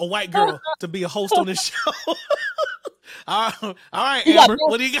 a white girl, to be a host on this show. All right, Amber,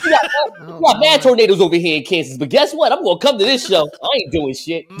 what do you got? You got mad tornadoes over here in Kansas, but guess what? I'm gonna come to this show. I ain't doing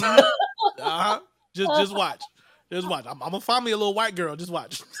shit. Just watch. I'm gonna find me a little white girl. Just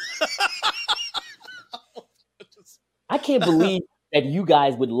watch. I can't believe that you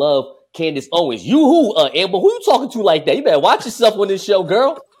guys would love Candace Owens. You who, Amber? Who you talking to like that? You better watch yourself on this show,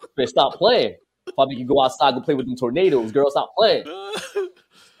 girl. You better stop playing. Probably you can go outside and play with them tornadoes, girl. Stop playing.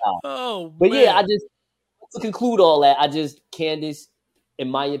 But yeah, to conclude all that, Candace, in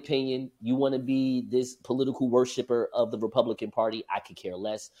my opinion, you want to be this political worshiper of the Republican Party, I could care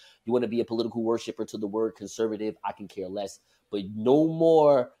less. You want to be a political worshiper to the word conservative, I can care less. But no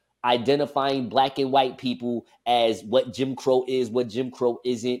more identifying black and white people as what Jim Crow is, what Jim Crow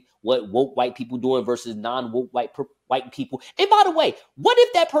isn't, what woke white people doing versus non-woke white people. And by the way, what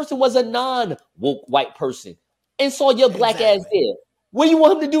if that person was a non-woke white person and saw your black ass there? What do you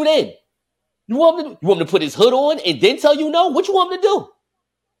want him to do then? You want him to put his hood on and then tell you no? What you want him to do?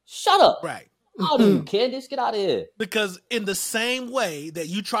 Shut up. Right. How do you, Candace? Get out of here. Because in the same way that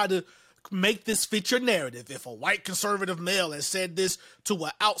you try to make this fit your narrative, if a white conservative male has said this to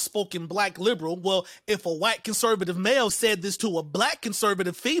an outspoken black liberal, well, if a white conservative male said this to a black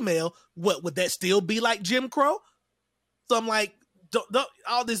conservative female, what would that still be like Jim Crow? So I'm like, don't,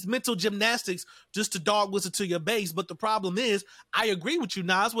 all this mental gymnastics just to dog whistle to your base. But the problem is, I agree with you,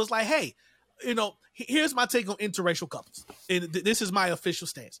 Nas, was like, hey, here's my take on interracial couples. And this is my official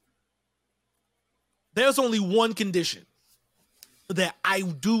stance. There's only one condition that I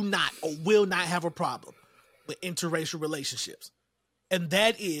do not or will not have a problem with interracial relationships. And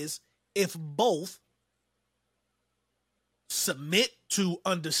that is if both submit to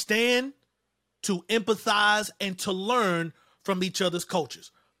understand, to empathize, and to learn from each other's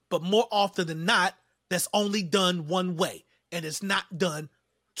cultures. But more often than not, that's only done one way. And it's not done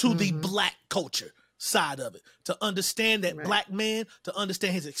to the black culture side of it, to understand that black man, to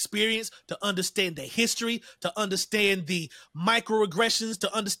understand his experience, to understand the history, to understand the microaggressions,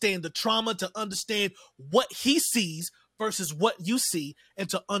 to understand the trauma, to understand what he sees versus what you see, and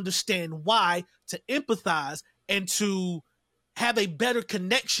to understand why, to empathize, and to have a better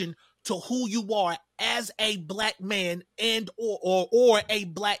connection to who you are as a black man and or a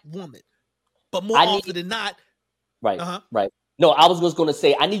black woman. But more often than not, right. No, I was just going to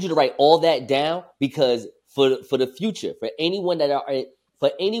say, I need you to write all that down because for the future, for anyone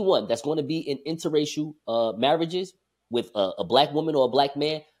that's going to be in interracial marriages with a black woman or a black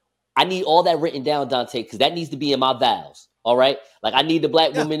man, I need all that written down, Dante, because that needs to be in my vows. All right, like I need the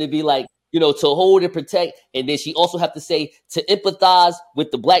black woman to be like, to hold and protect, and then she also have to say to empathize with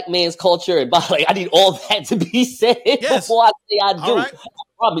the black man's culture, and like I need all that to be said before I say I do. Right. I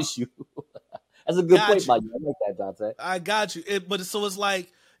promise you. That's a good point by you. I like that, Dante. I got you. But so it's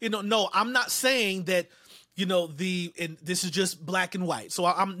like, no, I'm not saying that, and this is just black and white. So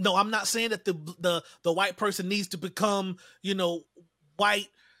I'm not saying that the white person needs to become, white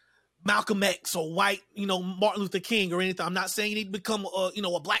Malcolm X or white, Martin Luther King or anything. I'm not saying you need to become,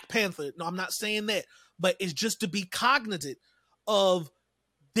 a Black Panther. No, I'm not saying that. But it's just to be cognizant of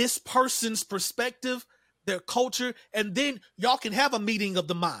this person's perspective, their culture, and then y'all can have a meeting of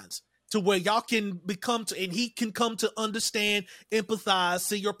the minds to where y'all can and he can come to understand, empathize,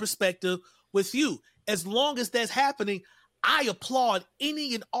 see your perspective with you. As long as that's happening, I applaud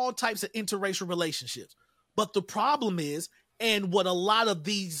any and all types of interracial relationships. But the problem is, and what a lot of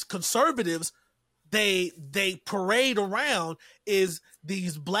these conservatives, they parade around is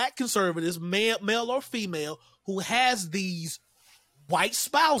these black conservatives, male or female, who has these white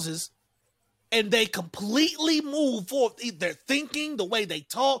spouses, and they completely move forward. Their thinking, the way they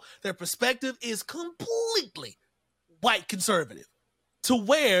talk, their perspective is completely white conservative, to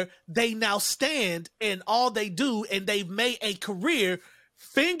where they now stand and all they do, and they've made a career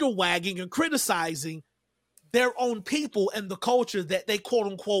finger wagging and criticizing their own people and the culture that they quote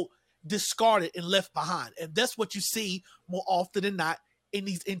unquote discarded and left behind. And that's what you see more often than not in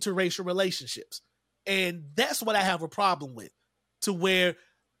these interracial relationships. And that's what I have a problem with, to where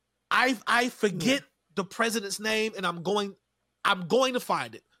I forget the president's name, and I'm going to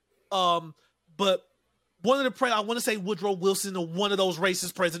find it. But one of the I want to say Woodrow Wilson or one of those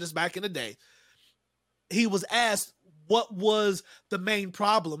racist presidents back in the day, he was asked what was the main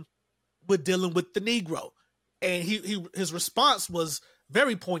problem with dealing with the Negro. And his response was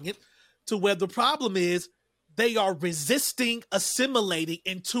very poignant to where the problem is they are resisting assimilating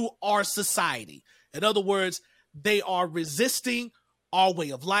into our society. In other words, they are resisting our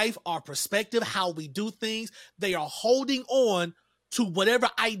way of life, our perspective, how we do things. They are holding on to whatever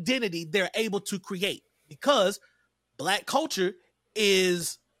identity they're able to create, because Black culture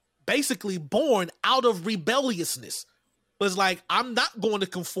is basically born out of rebelliousness. It's like, I'm not going to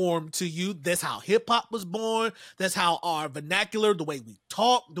conform to you. That's how hip hop was born. That's how our vernacular, the way we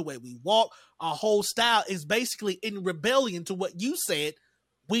talk, the way we walk, our whole style is basically in rebellion to what you said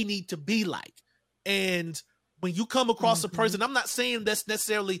we need to be like. And when you come across a person, I'm not saying that's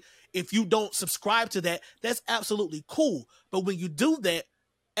necessarily, if you don't subscribe to that, that's absolutely cool. But when you do that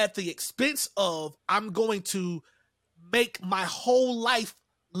at the expense of, I'm going to make my whole life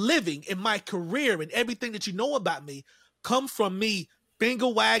living in my career and everything that you know about me come from me finger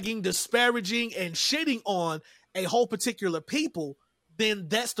wagging, disparaging, and shitting on a whole particular people, then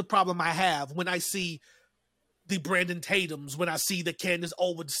that's the problem I have when I see the Brandon Tatums, when I see the Candace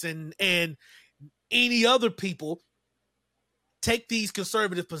Owens and any other people take these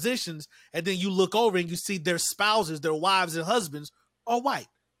conservative positions, and then you look over and you see their spouses, their wives and husbands are white.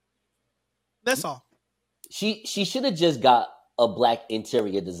 That's all. She should have just got a Black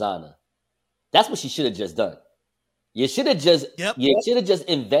interior designer. That's what she should have just done. You should have just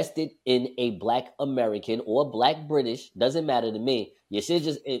invested in a Black American or Black British, doesn't matter to me. You should have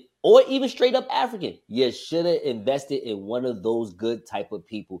just, or even straight up African. You should have invested in one of those good type of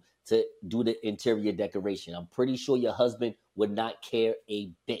people to do the interior decoration. I'm pretty sure your husband would not care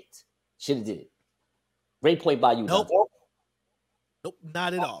a bit. Should have did it. Great point by you. Nope,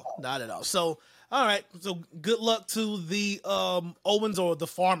 not at all. Not at all. So, all right. So good luck to the Owens, or the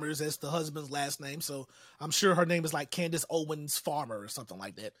Farmers. That's the husband's last name. So I'm sure her name is like Candace Owens Farmer or something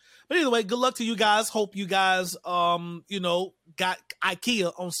like that. But either way, good luck to you guys. Hope you guys, got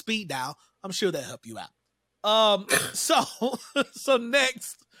IKEA on speed dial. I'm sure that'll help you out. So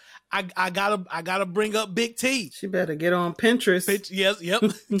next, I gotta bring up Big T. She better get on Pinterest. Yep.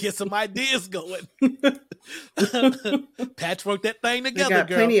 Get some ideas going. Patchwork that thing together, they got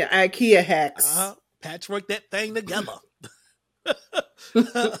girl. Plenty of IKEA hacks. Patchwork that thing together. All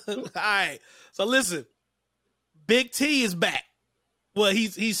right. So listen, Big T is back. Well,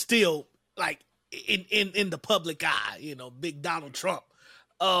 he's still like in the public eye, Big Donald Trump.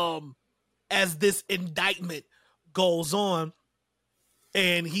 As this indictment goes on,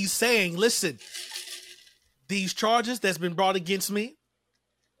 and he's saying, listen, these charges that's been brought against me,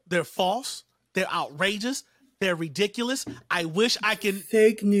 they're false, they're outrageous, they're ridiculous. I wish I can...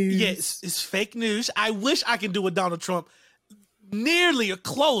 Fake news. Yes, it's fake news. I wish I can do a Donald Trump nearly or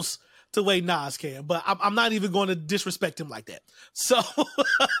close to the way Nas can, but I'm not even going to disrespect him like that. So,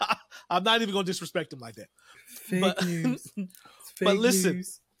 I'm not even going to disrespect him like that. Fake news. But listen...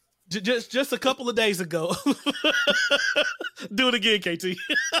 News. Just a couple of days ago. Do it again, KT.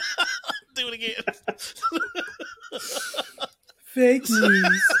 Do it again. Fake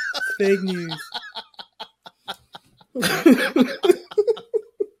news. Fake news.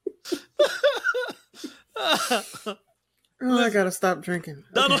 I gotta stop drinking.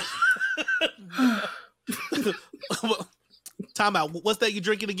 Okay. Time out. What's that you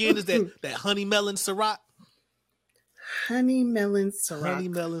drinking again? Is that honey melon Ciroc? Honey melon Ciroc. Honey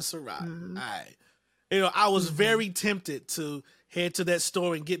melon Ciroc. Mm-hmm. All right. I was very tempted to head to that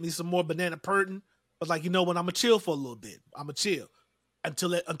store and get me some more banana Purton. But like, what? I'm gonna chill for a little bit. I'm gonna chill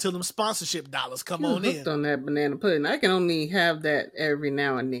until them sponsorship dollars come on in. On that banana pudding, I can only have that every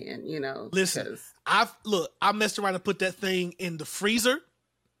now and then. Listen, I messed around and put that thing in the freezer,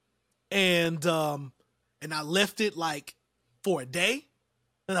 and I left it like for a day,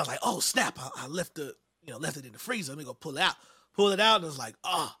 and I was like, oh snap! I left it in the freezer. Let me go pull it out. Pull it out, and it's like,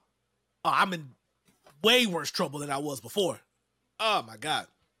 I'm in way worse trouble than I was before. Oh my God.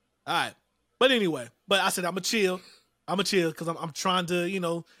 All right. But anyway, I said, I'm gonna chill because I'm trying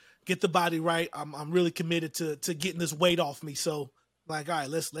to, get the body right. I'm really committed to getting this weight off me. So like, all right,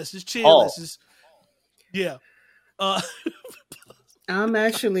 let's just chill. Let's just, yeah. I'm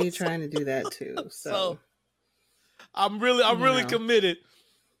actually trying to do that too. So I'm really committed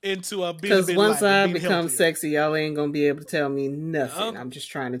into being, because once I become healthier. Sexy, y'all ain't gonna be able to tell me nothing. I'm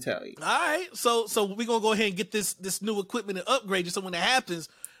just trying to tell you. All right, so we're gonna go ahead and get this new equipment and upgrade it, so when it happens,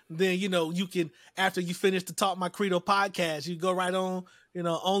 then you can, after you finish the Talk My Credo podcast, you go right on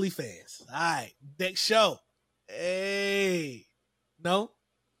OnlyFans. All right, next show. Hey, no,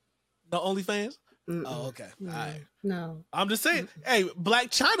 No OnlyFans? Mm-mm. Oh, okay. No. All right. No. I'm just saying, hey, Black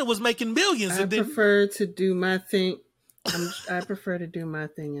China was making millions. I prefer to do my thing. I prefer to do my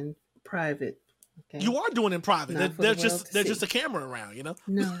thing in private. Okay. You are doing it in private. Not for There's the world to just see. a camera around, you know?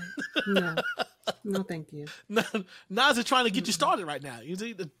 No, thank you. Nas is trying to get you started right now. You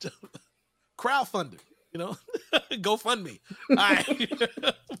see the crowdfunding, you know? GoFundMe. All right.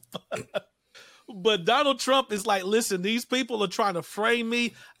 But Donald Trump is like, listen, these people are trying to frame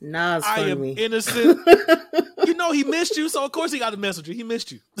me. Nas I am me. innocent. You know he missed you, so of course he got a message. He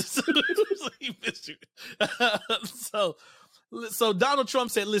missed you. He missed you. So Donald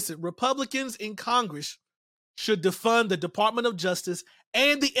Trump said, listen, Republicans in Congress should defund the Department of Justice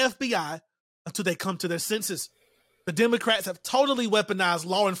and the FBI until they come to their senses. The Democrats have totally weaponized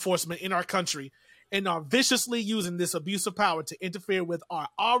law enforcement in our country and are viciously using this abuse of power to interfere with our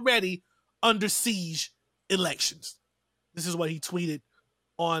already under siege elections. This is what he tweeted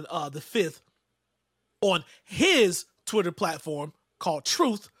on the 5th on his Twitter platform called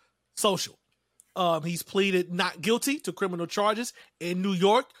Truth Social. He's pleaded not guilty to criminal charges in New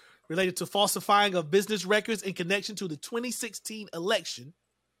York related to falsifying of business records in connection to the 2016 election.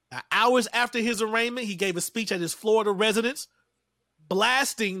 Now, hours after his arraignment, he gave a speech at his Florida residence,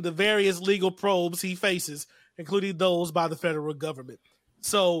 blasting the various legal probes he faces, including those by the federal government.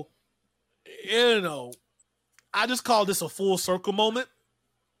 So, you know, I just call this a full circle moment.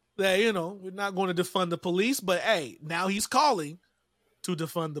 That, you know, we're not going to defund the police, but hey, now he's calling to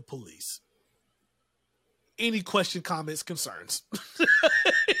defund the police. Any question, comments, concerns?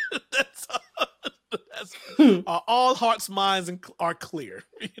 All hearts, minds are clear.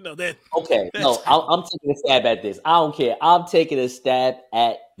 You know that. Okay, no, I'm taking a stab at this. I don't care. I'm taking a stab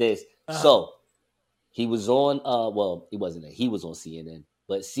at this. So he was on. Well, he wasn't. He was on CNN,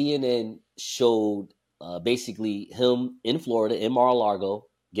 but CNN showed basically him in Florida, in Mar-a-Lago,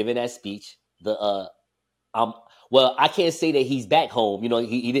 giving that speech. Well, I can't say that he's back home. You know,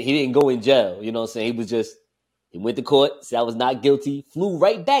 he didn't go in jail. You know what I'm saying? He went to court, said I was not guilty, flew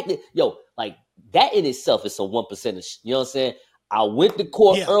right back. Yo, like that in itself is some 1%. You know what I'm saying? I went to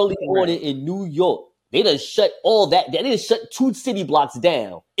court early morning in New York. They done shut all that. They done shut 2 city blocks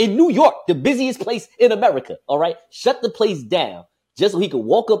down in New York, the busiest place in America. All right, shut the place down just so he could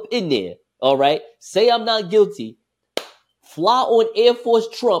walk up in there. All right, say I'm not guilty, fly on Air Force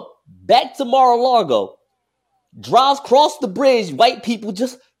Trump back to Mar-a-Lago, drives across the bridge, white people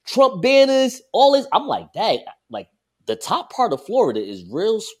just Trump banners, all this. I'm like, dang, like the top part of Florida is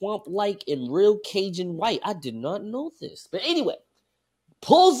real swamp-like and real Cajun white. I did not know this. But anyway,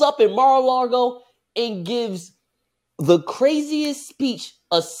 pulls up in Mar-a-Lago and gives the craziest speech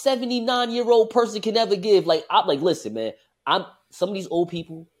a 79-year-old person can ever give. Like, I'm like, listen, man, some of these old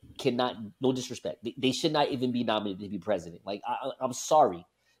people cannot, no disrespect, they should not even be nominated to be president. Like, I'm sorry.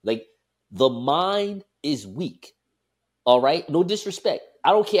 Like, the mind is weak. All right? No disrespect. I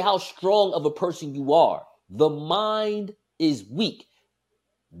don't care how strong of a person you are. The mind is weak.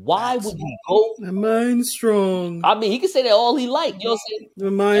 Why would you go? The mind's strong. I mean, he can say that all he like. You know what I'm saying?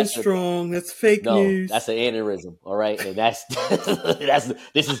 The mind's strong. That's fake news. That's an aneurysm. All right, and that's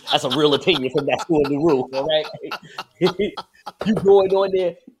a real opinion from that school in the room. All right, you going on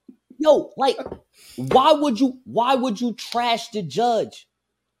there, yo? Like, why would you trash the judge?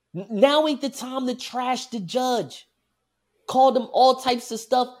 Now ain't the time to trash the judge. Called him all types of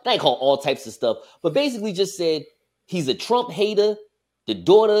stuff. They ain't called all types of stuff, but basically just said he's a Trump hater. The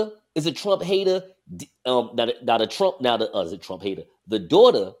daughter is a Trump hater. Is a Trump hater. The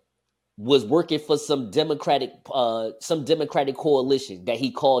daughter was working for some Democratic coalition that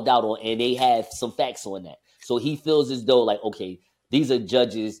he called out on, and they have some facts on that. So he feels as though, like, okay, these are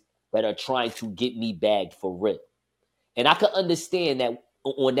judges that are trying to get me bagged for real. And I could understand that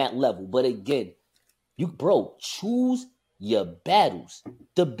on that level. But again, choose your battles.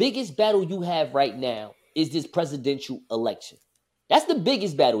 The biggest battle you have right now is this presidential election. That's the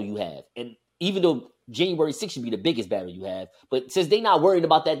biggest battle you have. And even though January 6th should be the biggest battle you have, but since they're not worried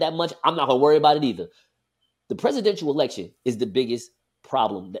about that much, I'm not going to worry about it either. The presidential election is the biggest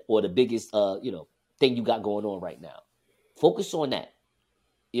problem or the biggest thing you got going on right now. Focus on that.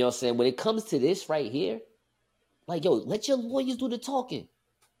 You know what I'm saying? When it comes to this right here, like, yo, let your lawyers do the talking.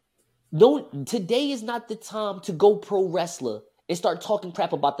 No, today is not the time to go pro wrestler and start talking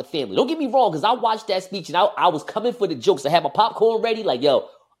crap about the family. Don't get me wrong, because I watched that speech and I was coming for the jokes. I had my popcorn ready. Like, yo,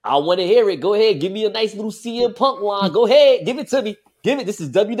 I want to hear it. Go ahead. Give me a nice little CM Punk line. Go ahead. Give it to me. Give it. This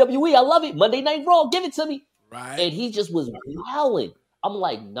is WWE. I love it. Monday Night Raw. Give it to me. Right. And he just was howling. I'm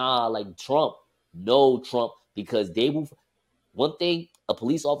like, nah, like Trump. No, Trump. Because they will. One thing a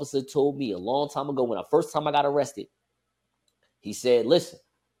police officer told me a long time ago when first time I got arrested, he said, listen,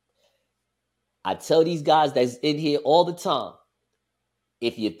 I tell these guys that's in here all the time,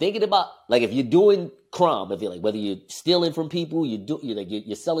 if you're thinking about, like, if you're doing crime, if you're like, whether you're stealing from people,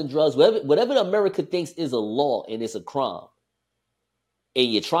 you're selling drugs, whatever America thinks is a law and it's a crime,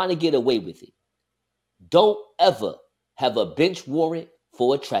 and you're trying to get away with it, don't ever have a bench warrant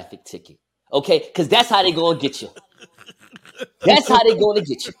for a traffic ticket. Okay? Because that's how they're going to get you. That's how they're going to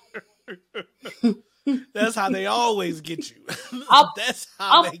get you. That's how they always get you. That's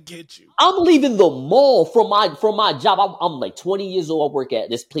how they get you. I'm leaving the mall from my job. I'm like 20 years old. I work at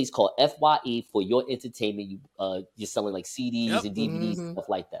this place called FYE, for your entertainment. You're selling like CDs and DVDs and stuff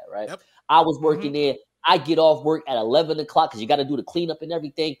like that, right? Yep. I was working there. I get off work at 11 o'clock because you got to do the cleanup and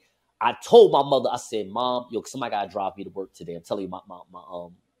everything. I told my mother, I said, Mom, somebody got to drive me to work today. I'm telling you, my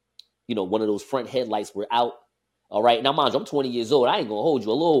one of those front headlights were out. All right. Now, mind you, I'm 20 years old. I ain't going to hold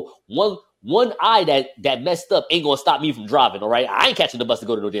you. A little one eye that messed up ain't going to stop me from driving. All right. I ain't catching the bus to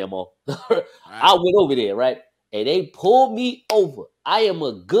go to no damn mall. Right. I went over there. Right. And they pulled me over. I am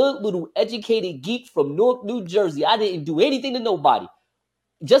a good little educated geek from Newark, New Jersey. I didn't do anything to nobody.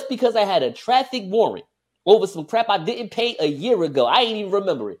 Just because I had a traffic warrant over some crap I didn't pay a year ago. I ain't even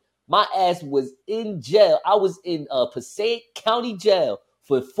remember it. My ass was in jail. I was in Passaic County Jail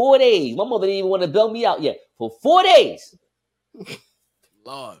for 4 days. My mother didn't even want to bail me out yet. For 4 days.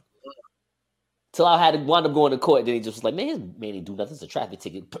 Lord. Till I had to wind up going to court. Then he just was like, man didn't do nothing. It's a traffic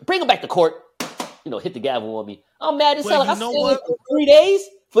ticket. Bring him back to court. Hit the gavel on me. I'm mad as hell. Like, I stayed for 3 days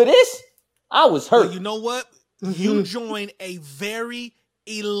for this? I was hurt. Well, you know what? You joined a very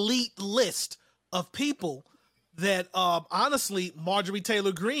elite list of people that honestly Marjorie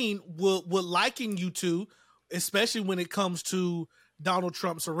Taylor Greene would liken you to, especially when it comes to Donald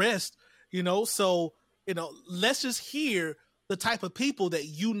Trump's arrest. So let's just hear the type of people that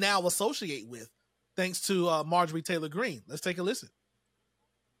you now associate with, thanks to Marjorie Taylor Greene. Let's take a listen.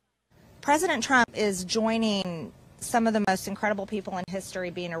 President Trump is joining some of the most incredible people in history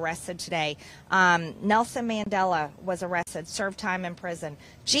being arrested today. Nelson Mandela was arrested, served time in prison.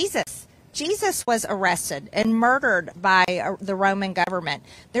 Jesus was arrested and murdered by the Roman government.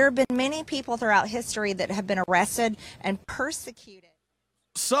 There have been many people throughout history that have been arrested and persecuted.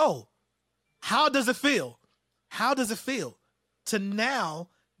 So, how does it feel? How does it feel to now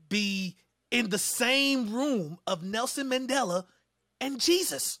be in the same room of Nelson Mandela and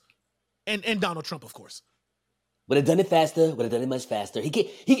Jesus and Donald Trump, of course? Would have done it faster. Would have done it much faster.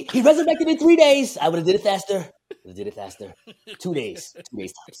 He resurrected in 3 days. I would have did it faster. Would have did it faster. 2 days. 2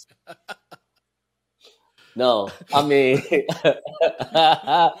 days tops. No, I mean,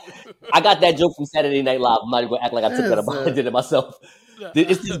 I got that joke from Saturday Night Live. I'm not even going to act like I took that about. I did it myself.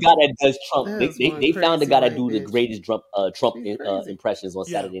 It's this guy that does Trump. They found the guy that do the greatest Trump impressions on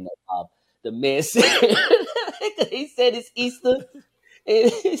Saturday Night Live. The man said, he said it's Easter,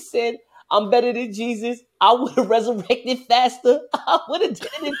 and he said, I'm better than Jesus. I would have resurrected faster. I would have did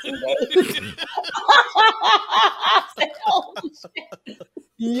it in 2 days. I said, oh, shit.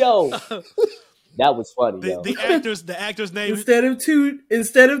 Yo, that was funny. The actor's name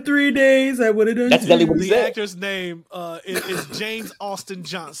instead of 3 days, I would have done. That's exactly what he said. The actor's name is James Austin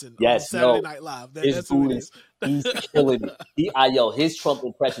Johnson. Yes, on Saturday Night Live. That's who it is. He's killing it. His Trump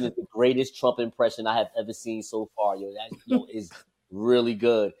impression is the greatest Trump impression I have ever seen so far. That is really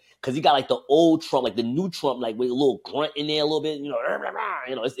good. Because he got like the old Trump, like the new Trump, like with a little grunt in there a little bit,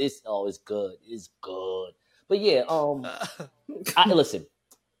 it's good. It's good. But yeah, listen,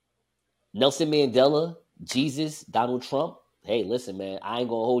 Nelson Mandela, Jesus, Donald Trump. Hey, listen, man, I ain't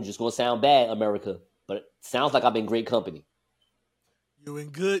gonna hold you. It's gonna sound bad, America, but it sounds like I'm in great company. You're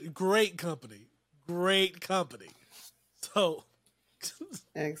in great company. Great company. So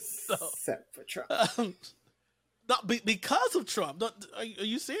except for Trump. Not because of Trump. Are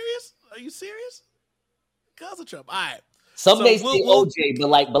you serious? Are you serious? Because of Trump. All right. Some may say OJ, but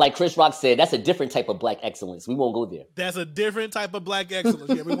like Chris Rock said, that's a different type of black excellence. We won't go there. That's a different type of black excellence.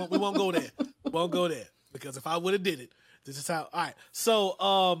 Yeah, we won't go there. We won't go there. Because if I would have did it, this is how. All right.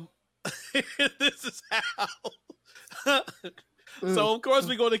 So this is how. So of course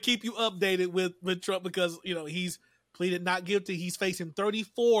we're going to keep you updated with Trump because he's pleaded not guilty. He's facing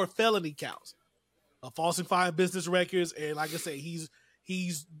 34 felony counts. Falsifying business records, and like I say,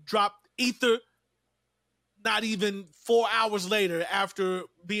 he's dropped ether. Not even 4 hours later, after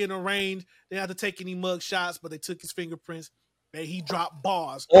being arraigned, they had to take any mug shots, but they took his fingerprints, and he dropped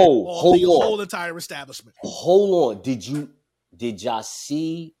bars. On the whole entire establishment. Hold on, did y'all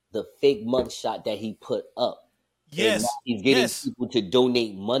see the fake mug shot that he put up? Yes, he's getting people to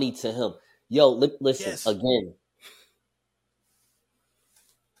donate money to him. Yo, listen again.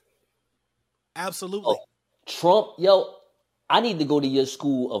 Absolutely. Trump, I need to go to your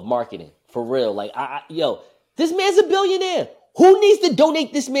school of marketing For real. Like, yo, this man's a billionaire. Who needs to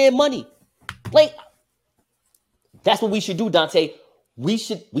donate this man money? Like, that's what we should do, Dante. We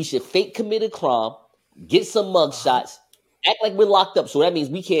should fake commit a crime, get some mug shots, act like we're locked up. So that means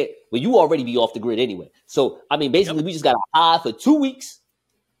we can't. Well, you already be off the grid anyway. So I mean, basically, we just got to hide for 2 weeks,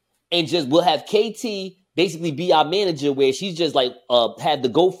 and we'll have KT basically be our manager, where she's just like have the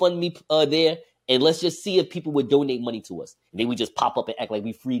GoFundMe there, and let's just see if people would donate money to us. And then we just pop up and act like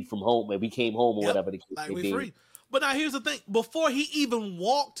we freed from home, or we came home, or whatever the case like may we be. free. But now here's the thing: before he even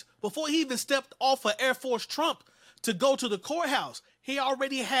stepped off of Air Force Trump to go to the courthouse, he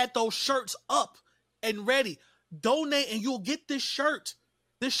already had those shirts up and ready. Donate and you'll get this shirt.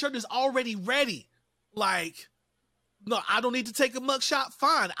 This shirt is already ready. Like, no, I don't need to take a mugshot.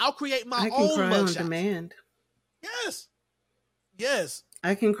 Fine, I'll create my own mugshot. I can cry on demand. Yes.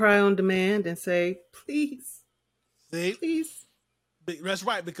 I can cry on demand and say, please. See? Please. That's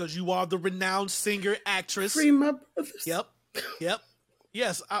right, because you are the renowned singer, actress. Free my brothers. Yep.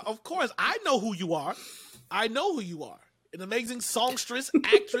 Yes, of course. I know who you are. An amazing songstress,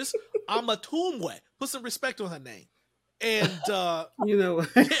 actress, Amatumwe. Put some respect on her name. And, you know what?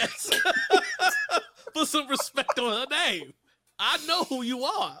 Yes. Put some respect on her name. I know who you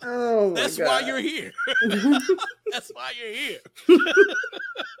are. Oh, That's God. why you're here. That's why you're here.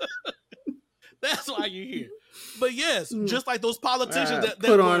 That's why you're here. But yes, just like those politicians that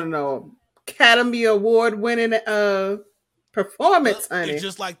put on an Academy Award winning performance, honey. It's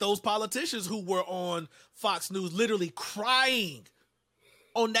just like those politicians who were on Fox News literally crying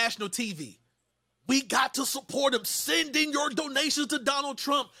on national TV. We got to support him. Send in your donations to Donald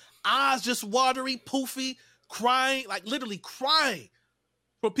Trump. Eyes just watery, poofy, crying, like literally crying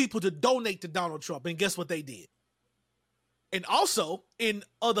for people to donate to Donald Trump. And guess what they did? And also, in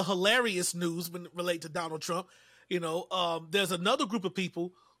other hilarious news when it relates to Donald Trump, there's another group of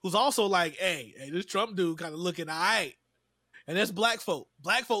people who's also like, hey, this Trump dude kind of looking all right. And that's black folk.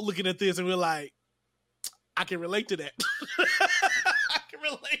 Black folk looking at this and we're like, I can relate to that. I can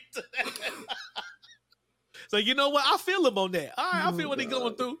relate to that. So you know what? I feel him on that. All right, I feel what he's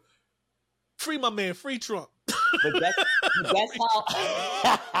going through. Free my man, free Trump. But that's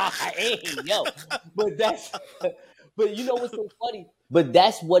how. Hey, yo. But you know what's so funny? But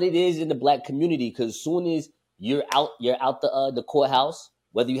that's what it is in the black community. Because as soon as you're out the courthouse,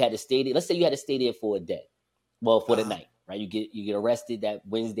 whether you had to stay there, let's say you had to stay there for a day, for the night, right? You get arrested that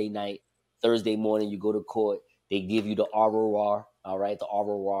Wednesday night, Thursday morning, you go to court. They give you the ROR, all right, the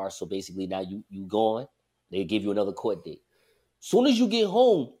ROR. So basically now you gone. They give you another court date. Soon as you get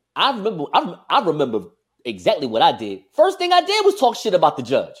home, I remember exactly what I did. First thing I did was talk shit about the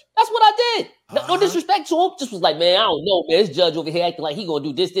judge. That's what I did. No disrespect to him. Just was like, man, I don't know, man. This judge over here acting like he gonna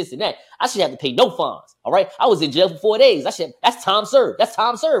do this, and that. I should have to pay no fines. All right. I was in jail for 4 days. That's time served. That's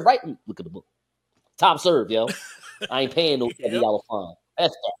time served, right? Look at the book. Time served, yo. I ain't paying no $70 fine.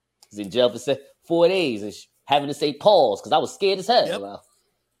 That's that. I was in jail for 4 days and having to say pause because I was scared as hell. Yep.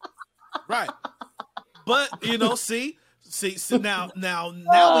 Right. But see now we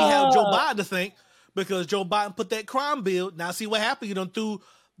have Joe Biden to thank because Joe Biden put that crime bill. Now see what happened. Threw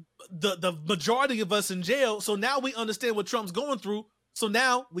the majority of us in jail. So now we understand what Trump's going through. So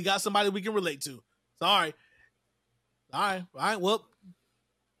now we got somebody we can relate to. So, all right. Well,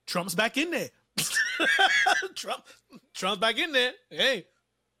 Trump's back in there. Trump's back in there. Hey,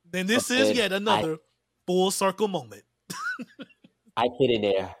 then this is yet another full circle moment. I fit in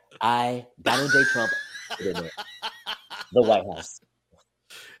there. Donald J. Trump fit in there. The White House.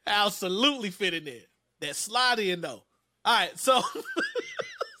 Absolutely fit in there. That slide in though. All right, so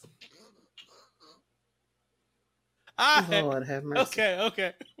Lord have mercy.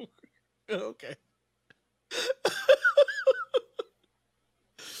 Okay. All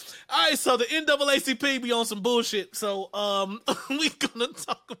right, so the NAACP be on some bullshit. So we gonna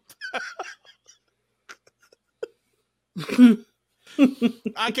talk about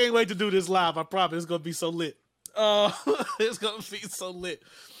I can't wait to do this live. I promise it's gonna be so lit. It's gonna be so lit.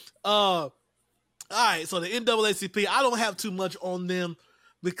 All right, so the NAACP, I don't have too much on them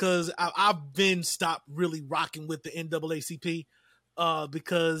because I've been stopped really rocking with the NAACP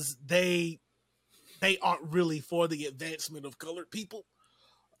because they aren't really for the advancement of colored people.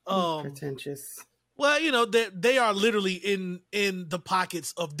 Pretentious. Well, they are literally in the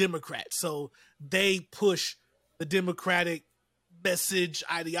pockets of Democrats, so they push the Democratic message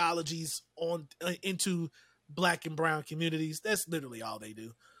ideologies into Black and brown communities. That's literally all they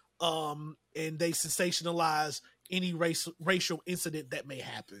do. And they sensationalize any racial incident that may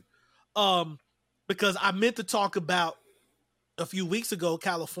happen. Because I meant to talk about a few weeks ago,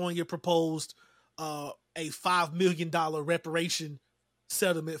 California proposed a $5 million reparation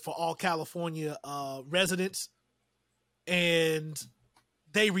settlement for all California residents, and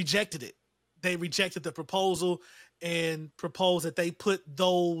they rejected it. They rejected the proposal and proposed that they put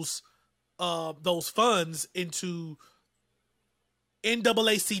those funds into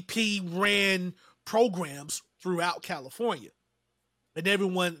NAACP ran programs throughout California,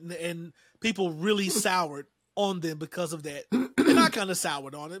 and people really soured on them because of that. And I kind of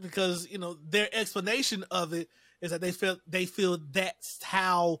soured on it because, you know, their explanation of it is that they feel that's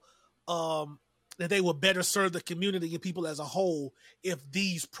how that they will better serve the community and people as a whole if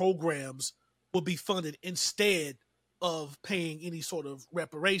these programs would be funded instead of paying any sort of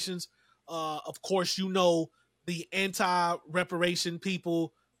reparations. Of course, you know, the anti-reparation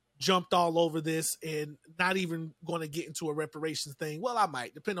people jumped all over this and not even going to get into a reparations thing. Well, I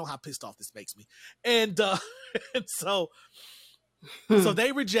might, depending on how pissed off this makes me. And, and so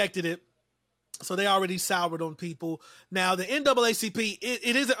they rejected it. So they already soured on people. Now, the NAACP,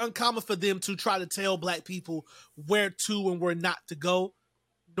 it isn't uncommon for them to try to tell Black people where to and where not to go.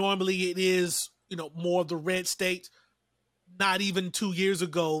 Normally it is, you know, more of the red states. Not even 2 years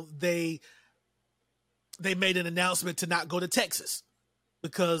ago, they made an announcement to not go to Texas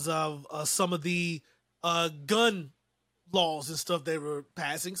because of some of the gun laws and stuff they were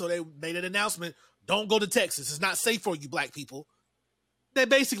passing. So they made an announcement, don't go to Texas. It's not safe for you, Black people. They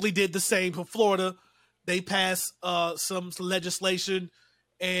basically did the same for Florida. They passed some legislation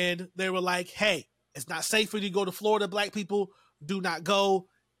and they were like, hey, it's not safe for you to go to Florida, Black people. Do not go.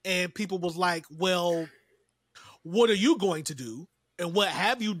 And people was like, well, what are you going to do? And what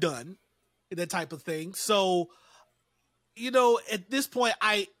have you done? That type of thing. So, you know, at this point,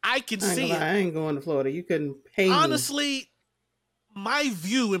 I can see it. I ain't going to Florida. You couldn't pay me. Honestly, my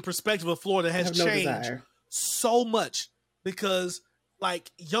view and perspective of Florida has changed so much because, like,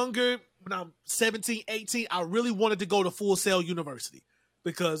 younger, when I'm 17, 18, I really wanted to go to Full Sail University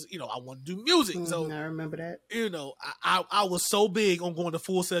because, you know, I want to do music. So I remember that. You know, I was so big on going to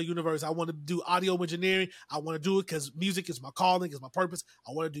Full Sail University. I want to do audio engineering. I want to do it because music is my calling, is my purpose.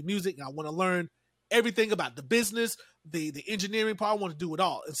 I want to do music and I want to learn everything about the business, the engineering part. I want to do it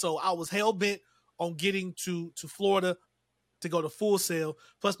all. And so I was hell bent on getting to Florida to go to Full Sail.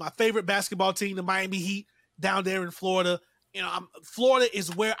 Plus my favorite basketball team, the Miami Heat, down there in Florida. You know, Florida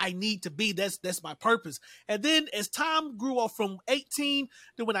is where I need to be. That's my purpose. And then as time grew up from 18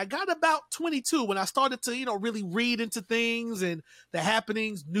 to when I got about 22, when I started to, you know, really read into things and the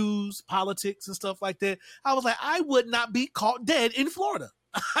happenings, news, politics and stuff like that, I was like, I would not be caught dead in Florida.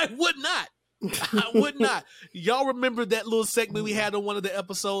 I would not. I would not. Y'all remember that little segment we had on one of the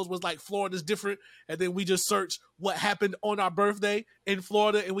episodes was like Florida's different, and then we just searched what happened on our birthday in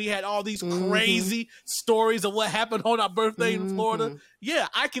Florida, and we had all these crazy stories of what happened on our birthday in Florida. Yeah,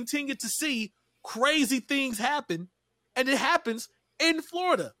 I continue to see crazy things happen, and it happens in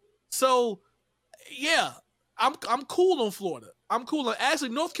Florida. So, yeah, I'm cool on Florida. I'm cool on actually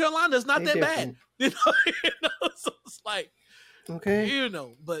North Carolina is not that bad. You know, so it's like, okay, you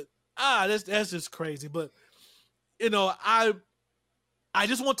know, but. That's just crazy. But, you know, I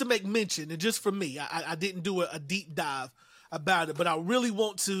just want to make mention, and just for me, I didn't do a deep dive about it, but I really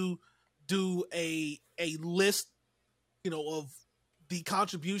want to do a list, you know, of the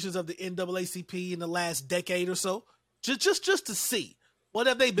contributions of the NAACP in the last decade or so, just to see what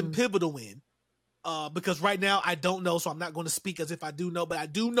have they been pivotal in. Because right now I don't know, so I'm not going to speak as if I do know, but I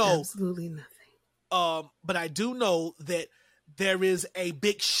do know absolutely nothing. But I do know that there is a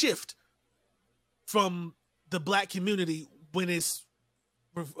big shift from the Black community when it's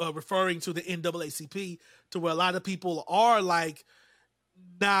referring to the NAACP, to where a lot of people are like,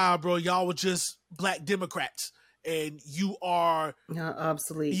 nah, bro, y'all were just Black Democrats and you are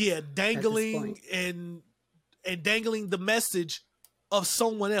obsolete. Yeah, dangling and dangling the message of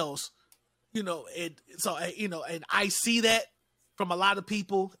someone else, you know. And I see that from a lot of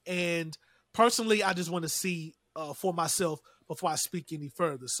people, and personally, I just want to see for myself before I speak any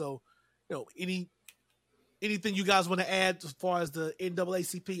further. So, you know, anything you guys want to add as far as the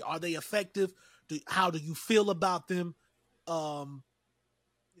NAACP? Are they effective? How do you feel about them? You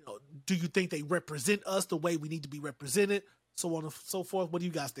know, do you think they represent us the way we need to be represented? So on and so forth. What do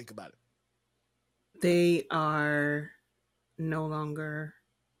you guys think about it? They are no longer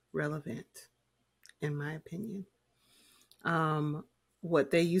relevant, in my opinion.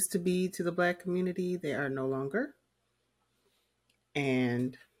 What they used to be to the Black community, they are no longer.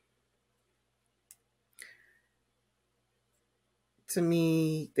 And to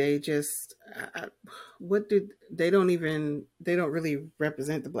me, they just, they don't really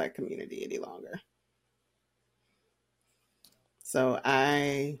represent the Black community any longer. So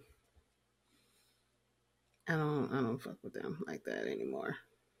I I don't fuck with them like that anymore.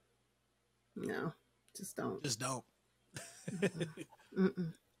 No, just don't. Just don't.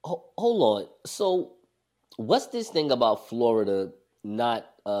 Hold on. So, what's this thing about Florida not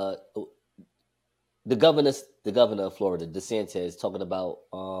the governor of Florida, DeSantis, talking about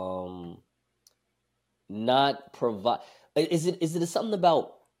not provide? Is it something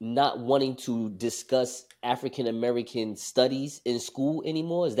about not wanting to discuss African American studies in school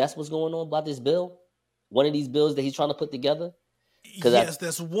anymore? Is that what's going on about this bill? One of these bills that he's trying to put together? Yes,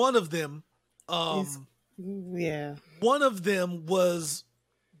 that's one of them. Yeah. One of them was,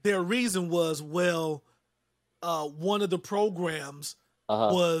 their reason was, well, one of the programs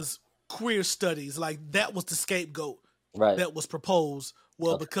was queer studies. Like, that was the scapegoat that was proposed.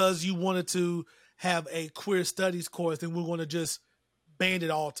 Well, because you wanted to have a queer studies course, then we're going to just band it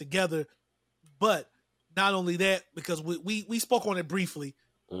all together. But not only that, because we spoke on it briefly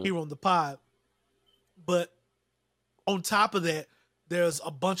here on the pod, but on top of that, there's a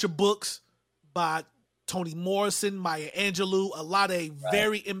bunch of books by Toni Morrison, Maya Angelou, a lot of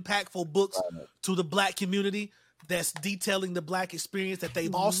very impactful books to the Black community that's detailing the Black experience that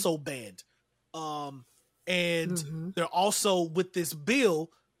they've also banned. And they're also, with this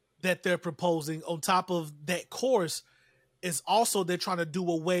bill that they're proposing on top of that course, is also they're trying to do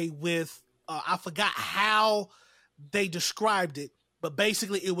away with, I forgot how they described it, but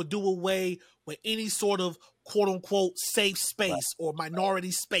basically it would do away with any sort of quote unquote safe space or minority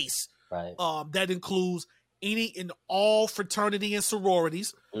space. That includes any and all fraternity and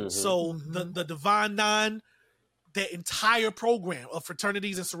sororities. So the Divine Nine, the entire program of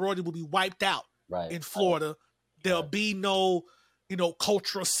fraternities and sororities will be wiped out in Florida. There'll be no,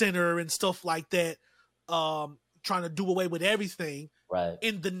 cultural center and stuff like that. Trying to do away with everything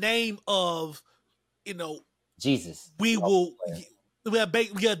in the name of, Jesus. We will,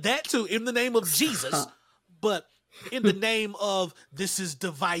 that too, in the name of Jesus, but in the name of this is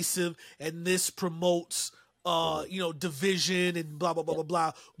divisive and this promotes, division and blah, blah, blah, blah,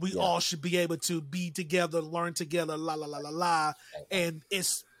 blah. We all should be able to be together, learn together, la, la, la, la, la. And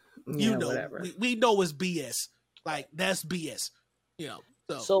it's, whatever. We know it's BS. Like, that's BS,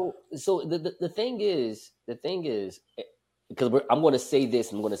 So the thing is, because I'm going to say this,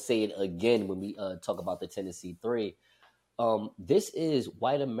 and I'm going to say it again when we talk about the Tennessee 3. This is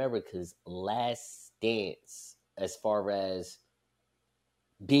white America's last stance as far as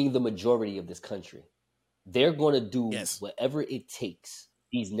being the majority of this country. They're going to do whatever it takes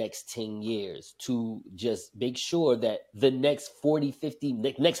these next 10 years to just make sure that the next 40, 50,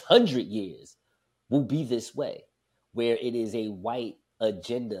 next 100 years will be this way, where it is a white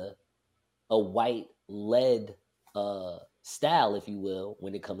agenda, a white-led style, if you will,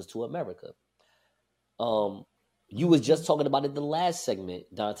 when it comes to America. You was just talking about it in the last segment,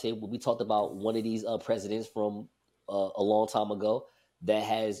 Dante, when we talked about one of these presidents from a long time ago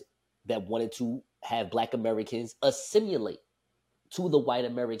that wanted to have Black Americans assimilate to the white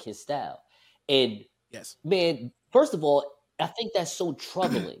American style. And man, first of all, I think that's so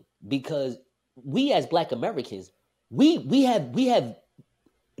troubling because we as Black Americans, we have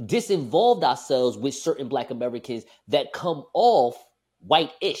disinvolved ourselves with certain Black Americans that come off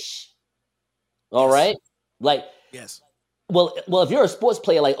white-ish. All right? Like, well, if you're a sports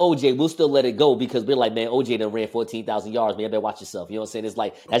player like OJ, we'll still let it go because we're like, man, OJ done ran 14,000 yards. Man, you better watch yourself. You know what I'm saying? It's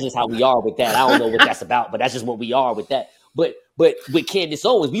like, that's just how we are with that. I don't know what that's about, but that's just what we are with that. But with Candace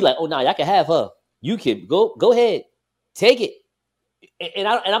Owens, we like, oh, y'all can have her. You can go ahead. Take it. And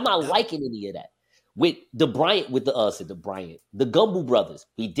I'm not liking any of that. With the Gumble brothers,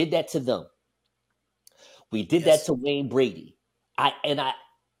 we did that to them. We did that to Wayne Brady.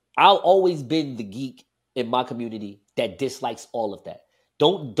 I'll always been the geek in my community that dislikes all of that.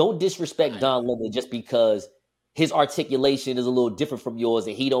 Don't disrespect Don Lemon just because his articulation is a little different from yours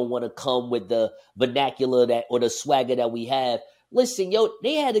and he don't want to come with the vernacular or the swagger that we have. Listen,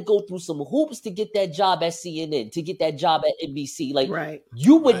 they had to go through some hoops to get that job at CNN, to get that job at NBC. Like,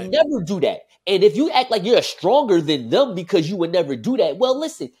 you would never do that. And if you act like you're stronger than them because you would never do that, well,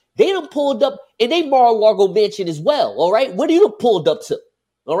 listen, they done pulled up in they Mar-a-Lago mansion as well, all right? What are you pulled up to?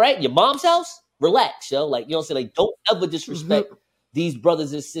 All right? Your mom's house? Relax, yo. Like, you know what I'm saying? Like, don't ever disrespect these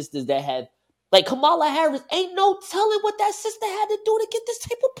brothers and sisters that have, like, Kamala Harris, ain't no telling what that sister had to do to get this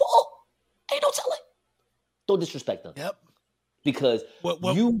type of pull. Ain't no telling. Don't disrespect them. Yep. Because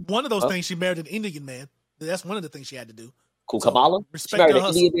one of those things, she married an Indian man. That's one of the things she had to do. Cool. So, Kamala? She married an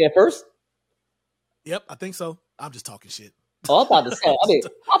Indian man first? Yep, I think so. I'm just talking shit. Oh, I'm about to say.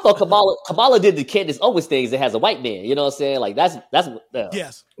 I thought Kamala did the Candace Owens things that has a white man. You know what I'm saying? Like that's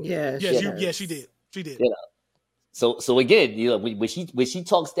yes. She did. She did. You know. So again, when she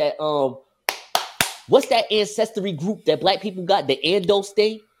talks that What's that ancestry group that black people got? The Andos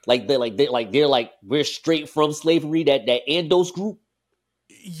thing? They're we're straight from slavery, that Andos group.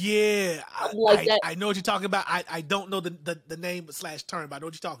 Yeah, I know what you're talking about. I don't know the name / term, but I know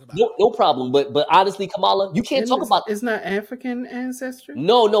what you're talking about. No problem. But honestly, Kamala, you can't talk about. It's not African ancestry.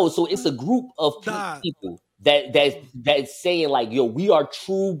 No. So it's a group of people that's saying like, yo, we are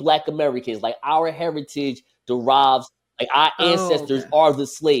true Black Americans. Like our heritage derives. Like our ancestors are the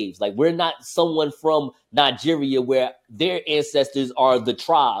slaves. Like we're not someone from Nigeria where their ancestors are the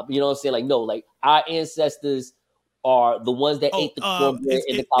tribe. You know what I'm saying? Like no, like our ancestors are the ones that ate the cornbread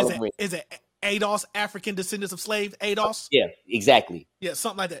in the collard green. Is it ADOS, African descendants of slaves? ADOS? Yeah, exactly. Yeah,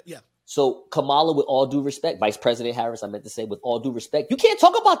 something like that. Yeah. So Kamala, with all due respect, Vice President Harris, I meant to say, with all due respect, you can't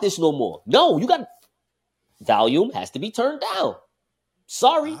talk about this no more. No, you got volume has to be turned down.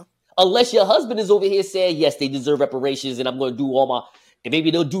 Sorry. Unless your husband is over here saying, yes, they deserve reparations and I'm going to do all my, and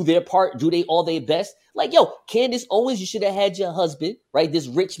maybe they'll do their part, do they all their best. Like, yo, Candace Owens, you should have had your husband, right? This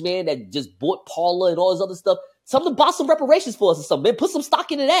rich man that just bought Paula and all this other stuff. Something to buy some reparations for us or something, man. Put some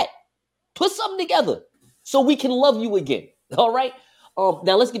stock into that. Put something together so we can love you again. All right?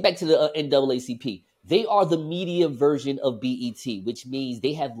 Now let's get back to the NAACP. They are the media version of BET, which means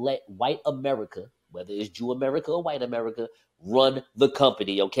they have let white America, whether it's Jew America or white America, run the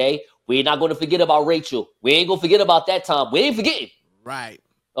company, okay? We're not going to forget about Rachel. We ain't going to forget about that time. We ain't forgetting. Right.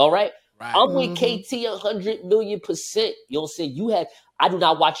 All right? I'm with KT 100 million %. You know what I'm saying? I do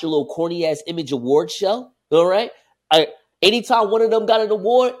not watch your little corny ass Image Award show. All right? Anytime one of them got an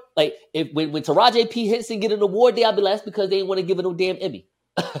award, like when Taraji P. Henson get an award day, I'll be like, that's because they ain't want to give it no damn Emmy.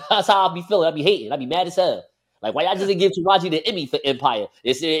 That's how I'll be feeling. I'll be hating. I'll be mad as hell. Like, why y'all just didn't give Taraji the Emmy for Empire?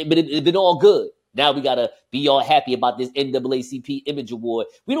 It's been all good. Now we gotta be all happy about this NAACP Image Award.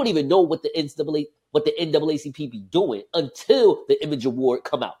 We don't even know what the NAACP be doing until the Image Award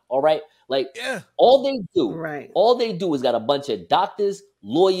come out. All right, like all they do is got a bunch of doctors,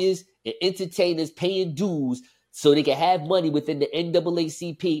 lawyers, and entertainers paying dues so they can have money within the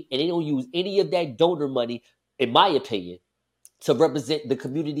NAACP, and they don't use any of that donor money, in my opinion, to represent the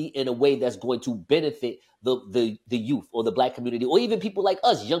community in a way that's going to benefit the youth or the Black community, or even people like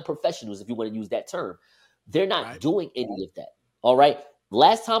us, young professionals, if you want to use that term. They're not doing any of that. All right.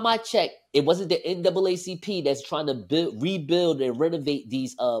 Last time I checked, it wasn't the NAACP that's trying to rebuild and renovate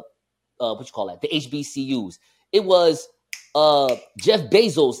these the HBCUs. It was Jeff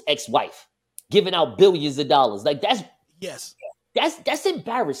Bezos' ex-wife giving out billions of dollars. Like that's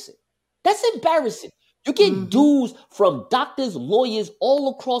embarrassing. That's embarrassing. You get dues from doctors, lawyers all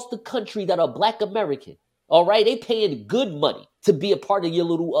across the country that are Black American. All right, they paying good money to be a part of your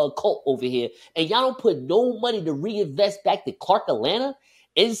little cult over here, and y'all don't put no money to reinvest back to Clark Atlanta,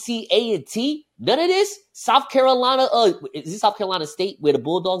 NCA&T, none of this. South Carolina, is this South Carolina State where the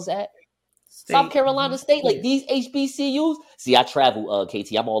Bulldogs at? South Carolina State, like these HBCUs. See, I travel,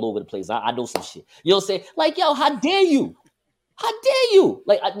 KT. I'm all over the place. I know some shit. You know what I'm saying? Like, yo, how dare you? How dare you?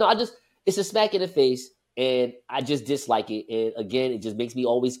 Like, it's a smack in the face. And I just dislike it. And again, it just makes me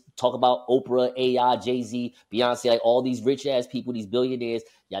always talk about Oprah, AI, Jay-Z, Beyonce, like all these rich ass people, these billionaires.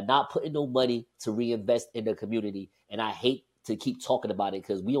 Y'all not putting no money to reinvest in the community. And I hate to keep talking about it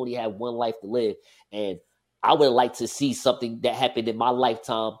because we only have one life to live. And I would like to see something that happened in my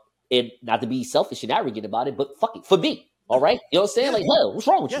lifetime, and not to be selfish and arrogant about it, but fuck it, for me. All right? You know what I'm saying? Like, hell, what's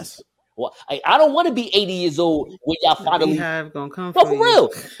wrong with you? Well, I don't want to be 80 years old when y'all finally. Gonna come no, for real.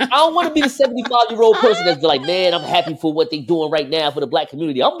 I don't want to be the 75-year-old person that's like, man, I'm happy for what they're doing right now for the Black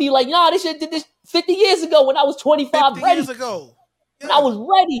community. I'm be like, nah, they should have did this 50 years ago when I was 25. 50 years ago. Yeah. When I was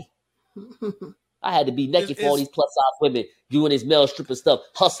ready. I had to be naked for all these plus size women doing this male stripper stuff,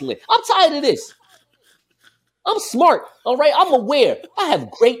 hustling. I'm tired of this. I'm smart. All right. I'm aware. I have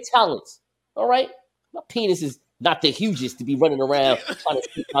great talents. All right. My penis is not the hugest to be running around trying to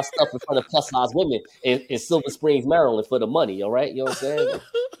keep my stuff in front of plus size women in Silver Springs, Maryland for the money. All right. You know what I'm saying?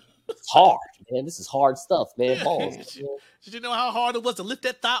 It's hard, man. This is hard stuff, man. Pause. Did you know how hard it was to lift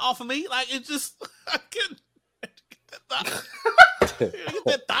that thigh off of me? Like, it just, I couldn't get that thigh. Get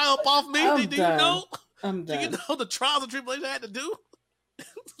that thigh up off me. Do you know? I'm done. Do you know the trials and tribulations I had to do?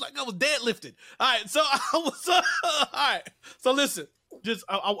 Like I was deadlifted. All right. So I was, all right. So listen. Just,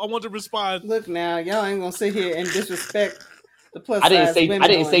 I want to respond. Look now, y'all ain't gonna sit here and disrespect the plus size women. I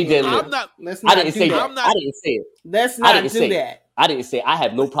didn't say that. I'm not. I didn't say that. I didn't say it. Let's not do that. I didn't say. I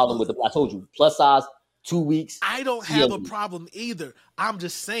have no problem with it. I told you, plus size, 2 weeks. I don't have a problem either. I'm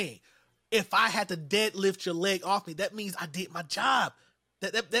just saying, if I had to deadlift your leg off me, that means I did my job.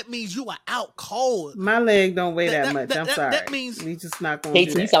 That means you are out cold. My leg don't weigh that much. I'm sorry. That means we just not gonna.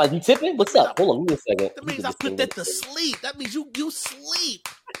 KT, you sound like you tipping. What's up? Hold on, give me a second. That means I put that to sleep. That means you sleep.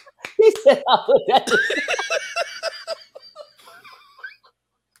 He said, "I put that."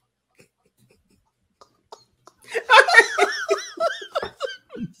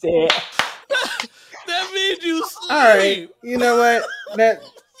 He said, That means you sleep. All right. You know what?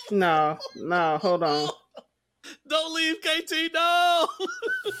 No, hold on. Don't leave, KT. No.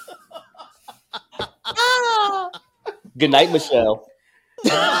 "Good night, Michelle."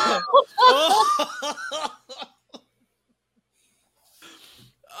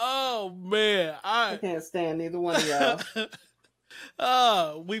 Oh man, I can't stand neither one of y'all.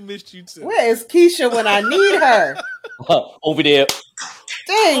 Oh, we missed you too. Where is Keisha when I need her? Over there.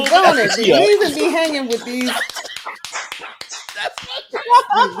 Dang, don't it? You even be hanging with these.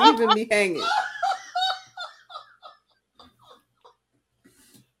 You even be hanging.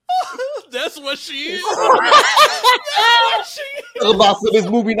 That's what she is. Talk about for this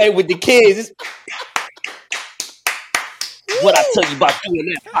movie night with the kids. What I tell you about doing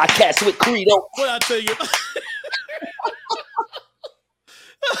that podcast with Credo. What I tell you.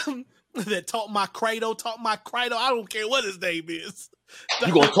 That talk my Credo. I don't care what his name is.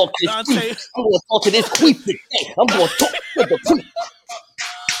 You gonna talk to this queef. I'm gonna talk to this queef today. I'm gonna talk to the queef.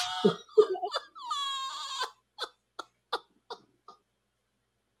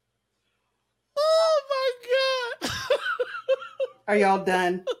 Oh my God. Are y'all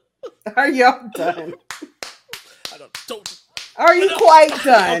done? Are y'all done? I don't. Are you quite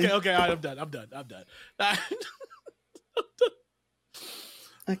done? Okay. All right, I'm done.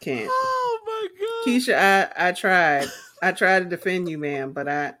 I can't. Oh my God. Keisha, I tried. I tried to defend you, ma'am,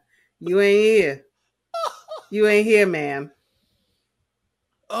 but you ain't here. You ain't here, ma'am.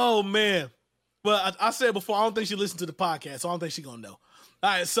 Oh man. Well, I said before, I don't think she listened to the podcast, so I don't think she's gonna know. All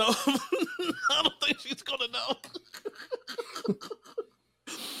right, so I don't think she's gonna know.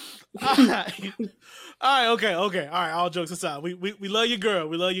 All right, okay. All right, all jokes aside, we love you, girl.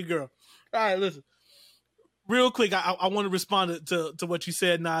 We love you, girl. All right, listen. Real quick, I want to respond to what you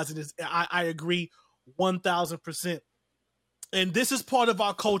said, Nas, and I agree 1,000%. And this is part of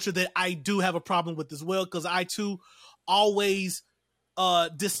our culture that I do have a problem with as well, because I too always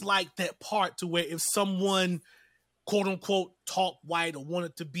dislike that part to where if someone quote unquote talk white or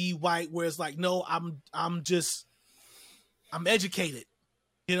wanted to be white, where it's like, no, I'm educated.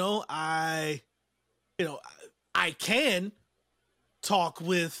 I can talk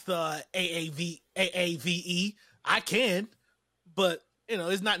with AAVE. I can, but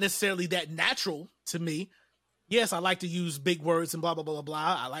it's not necessarily that natural to me. Yes, I like to use big words and blah blah blah blah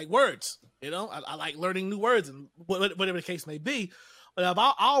blah. I like words. I like learning new words and whatever the case may be. But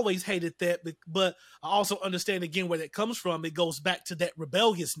I've always hated that. But I also understand again where that comes from. It goes back to that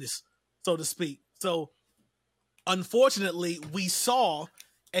rebelliousness, so to speak. So, unfortunately, we saw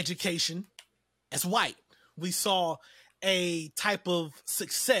education as white. We saw a type of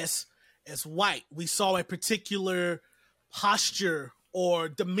success as white. We saw a particular posture or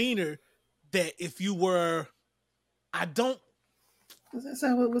demeanor that if you were, That's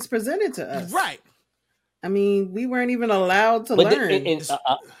how it was presented to us. Right. I mean, we weren't even allowed to learn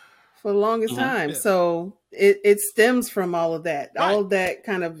for the longest time. Yeah. So it stems from all of that. Right. All of that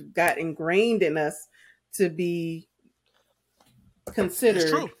kind of got ingrained in us to be considered.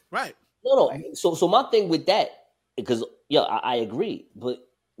 That's true. Right. No. So my thing with that, because I agree, but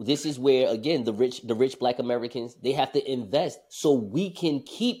this is where again the rich Black Americans, they have to invest so we can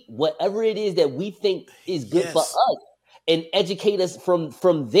keep whatever it is that we think is good for us and educate us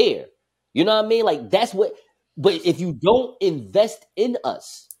from there. You know what I mean? Like that's what. But if you don't invest in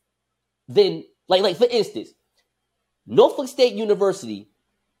us, then like for instance, Norfolk State University,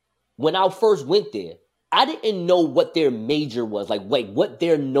 when I first went there, I didn't know what their major was, like what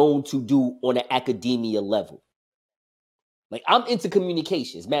they're known to do on an academia level. Like I'm into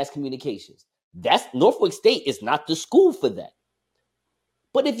communications, mass communications. That's Norfolk State is not the school for that.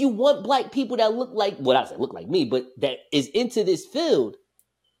 But if you want Black people that look like me, but that is into this field,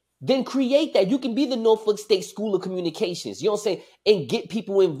 then create that. You can be the Norfolk State School of Communications. You know what I'm saying? And get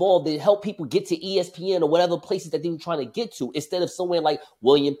people involved and help people get to ESPN or whatever places that they were trying to get to, instead of somewhere like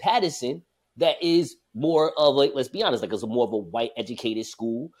William Patterson that is more of let's be honest, like it's more of a white educated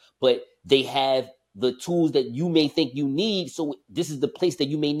school, but they have the tools that you may think you need. So this is the place that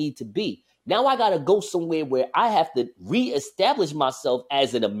you may need to be. Now I got to go somewhere where I have to reestablish myself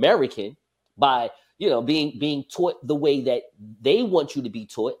as an American by being taught the way that they want you to be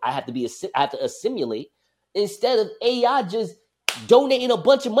taught. I have to assimilate, instead of AI just donating a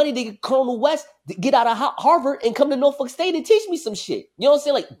bunch of money to get Colonel West to get out of Harvard and come to Norfolk State and teach me some shit. You know what I'm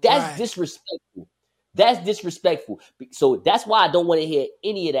saying? Like that's disrespectful. That's disrespectful. So that's why I don't want to hear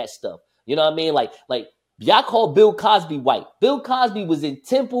any of that stuff. You know what I mean? Like Y'all call Bill Cosby white. Bill Cosby was in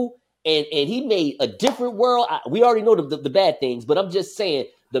Temple, and he made a different world. We already know the bad things, but I'm just saying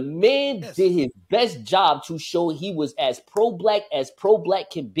the man did his best job to show he was as pro-black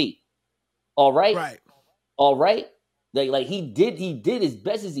can be. All right? Right. All right? Like he did his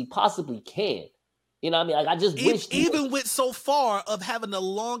best as he possibly can. You know what I mean? Like I just wish even went so far of having a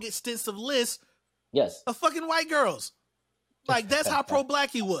long, extensive list of fucking white girls. Like that's how pro-black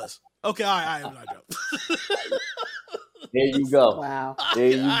he was. Okay, all right, I'm not joking. There you go. Wow.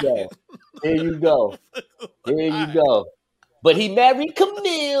 There you go. There you go. There you go. But he married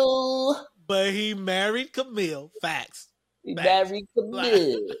Camille. Facts. He married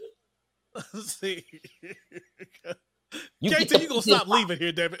Camille. See. You gonna stop leaving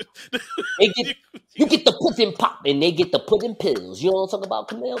here, David. You get the pudding pop and they get the pudding pills. You know what I'm talking about,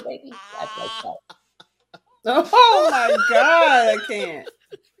 Camille, baby? That's like that. Oh my God, I can't.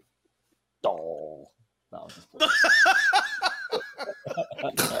 Oh. No,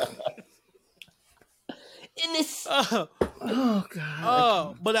 in this. Oh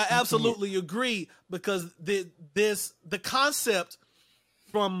God. But I absolutely agree because the concept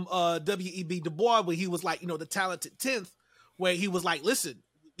from W.E.B. Du Bois, where he was like, the talented 10th, where he was like, listen,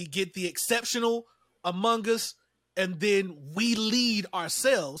 we get the exceptional among us, and then we lead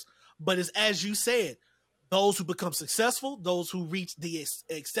ourselves. But it's as you said, those who become successful, those who reach the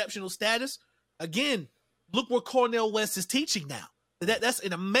exceptional status, again, look where Cornel West is teaching now. That's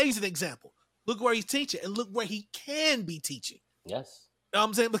an amazing example. Look where he's teaching, and look where he can be teaching. Yes. You know what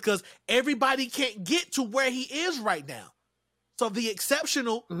I'm saying? Because everybody can't get to where he is right now. So the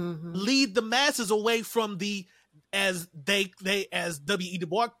exceptional lead the masses away from as W.E. Du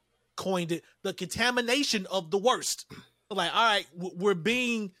Bois coined it, the contamination of the worst. Like, all right, we're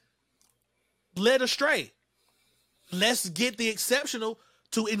being led astray. Let's get the exceptional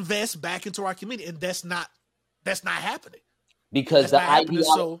to invest back into our community, and that's not happening. Because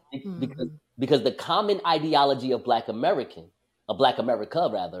because the common ideology of Black America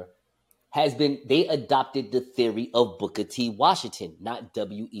rather, has been they adopted the theory of Booker T. Washington, not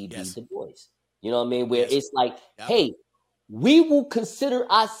W.E.B. Du Bois. You know what I mean? Where it's like, hey, we will consider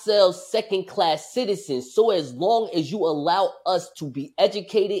ourselves second-class citizens so as long as you allow us to be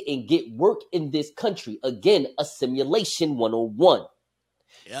educated and get work in this country. Again, assimilation 101.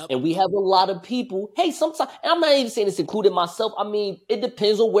 Yep. And we have a lot of people, hey, sometimes, and I'm not even saying this including myself. I mean, it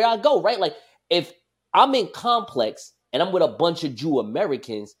depends on where I go, right? Like, if I'm in Complex and I'm with a bunch of Jew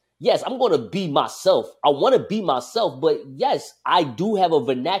Americans, yes, I'm going to be myself. I want to be myself, but yes, I do have a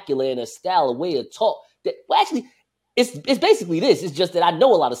vernacular and a style, a way of talk. Actually, it's basically this. It's just that I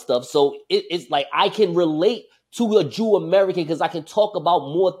know a lot of stuff, so it's like I can relate to a Jew American because I can talk about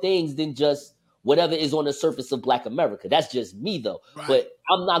more things than just whatever is on the surface of Black America. That's just me, though. Right. But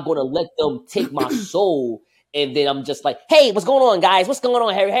I'm not going to let them take my soul. And then I'm just like, hey, what's going on, guys? What's going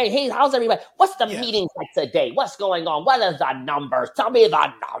on, Harry? Hey, how's everybody? What's the meetings like today? What's going on? What are the numbers? Tell me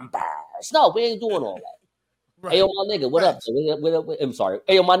the numbers. No, we ain't doing all that. Right. Hey, yo, my nigga, what up? I'm sorry.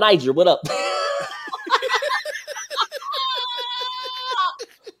 Hey, yo, my Niger, what up?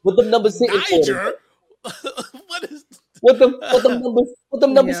 What the numbers sitting Niger? What the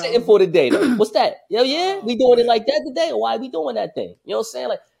numbers sitting for today, though? What's that? We doing it like that today? Or why are we doing that thing? You know what I'm saying?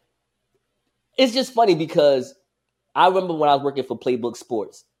 Like, it's just funny because I remember when I was working for Playbook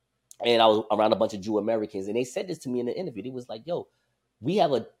Sports and I was around a bunch of Jew Americans, and they said this to me in the interview. They was like, yo, we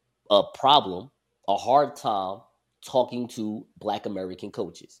have a problem, a hard time talking to Black American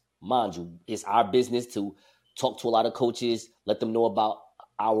coaches. Mind you, it's our business to talk to a lot of coaches, let them know about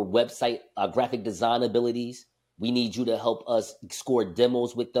our website, our graphic design abilities. We need you to help us score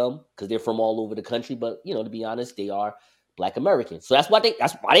demos with them because they're from all over the country. But, to be honest, they are Black Americans. So that's why they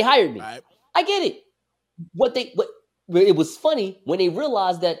hired me. Right. I get it. It was funny when they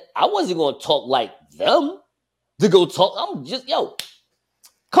realized that I wasn't going to talk like them to go talk. I'm just,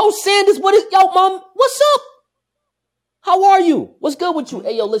 Coach Sanders, Mom, what's up? How are you? What's good with you?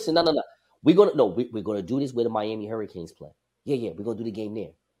 Hey, yo, listen, no. We're going to do this where the Miami Hurricanes play. Yeah, we're going to do the game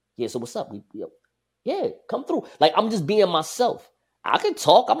there. Yeah, so what's up? Come through. Like, I'm just being myself. I can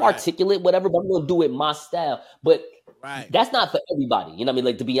talk. I'm articulate, whatever, but I'm going to do it my style. But that's not for everybody. You know what I mean?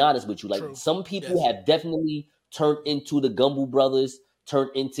 Like, to be honest with you, like, some people have definitely turned into the Gumble Brothers,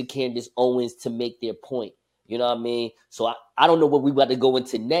 turned into Candace Owens to make their point. You know what I mean? So I don't know what we about to go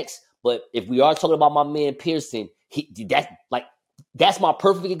into next, but if we are talking about my man Pearson, that's my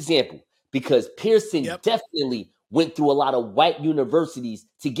perfect example because Pearson definitely went through a lot of white universities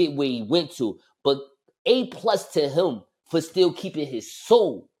to get where he went to, but A+ to him for still keeping his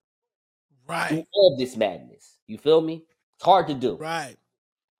soul through all this madness. You feel me? It's hard to do. Right.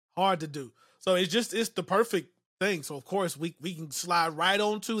 Hard to do. So it's the perfect thing. So of course we can slide right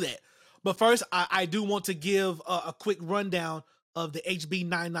on to that. But first, I do want to give a quick rundown of the HB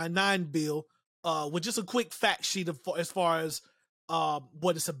 999 bill, with just a quick fact sheet as far as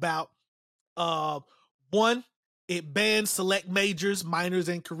what it's about. One, it bans select majors, minors,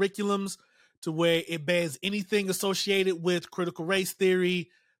 and curriculums, to where it bans anything associated with critical race theory,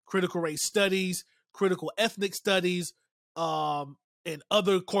 critical race studies, critical ethnic studies, and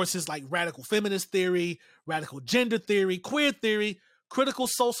other courses like radical feminist theory, radical gender theory, queer theory, critical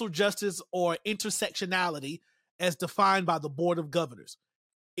social justice, or intersectionality as defined by the Board of Governors.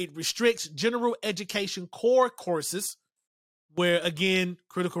 It restricts general education core courses where, again,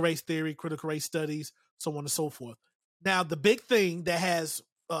 critical race theory, critical race studies, so on and so forth. Now, the big thing that has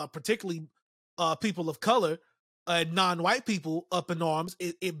particularly people of color and non-white people up in arms,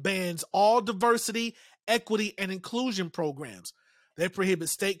 it bans all diversity, equity, and inclusion programs. They prohibit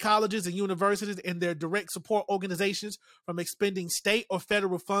state colleges and universities and their direct support organizations from expending state or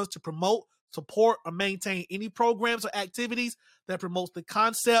federal funds to promote, support, or maintain any programs or activities that promotes the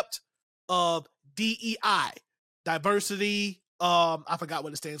concept of DEI, diversity. I forgot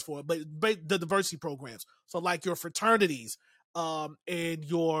what it stands for, but the diversity programs. So like your fraternities, and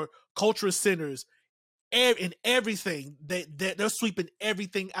your cultural centers, and everything that they're sweeping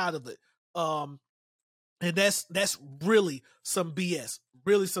everything out of it. And that's really some BS.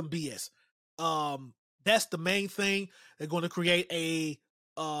 Really some BS. That's the main thing. They're going to create a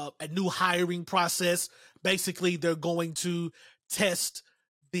new hiring process. Basically, they're going to test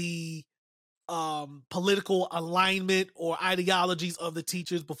the political alignment or ideologies of the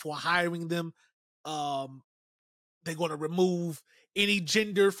teachers before hiring them. They're going to remove any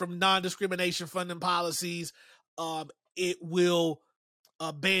gender from non-discrimination funding policies. It will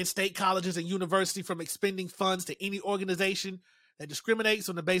ban state colleges and universities from expending funds to any organization that discriminates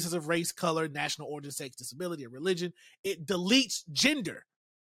on the basis of race, color, national origin, sex, disability, or religion. It deletes gender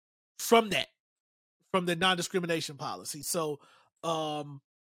from the non-discrimination policy. So, and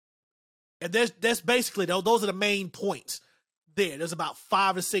that's basically, those are the main points there. There's about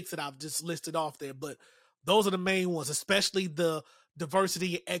 5 or 6 that I've just listed off there, but those are the main ones, especially the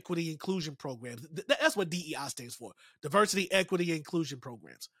diversity, equity, inclusion programs. That's what DEI stands for. Diversity, equity, inclusion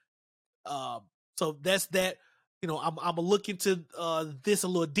programs. So that's that. I'm gonna look into this a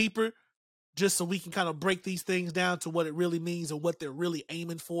little deeper, just so we can kind of break these things down to what it really means and what they're really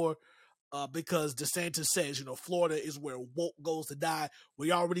aiming for. Because DeSantis says, Florida is where woke goes to die.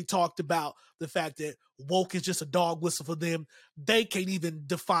 We already talked about the fact that woke is just a dog whistle for them. They can't even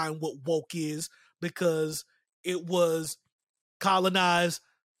define what woke is because it was colonized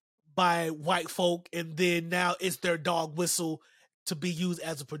by white folk, and then now it's their dog whistle to be used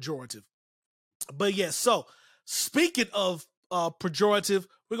as a pejorative. But yes, so speaking of pejorative,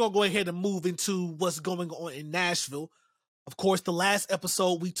 we're going to go ahead and move into what's going on in Nashville. Of course, the last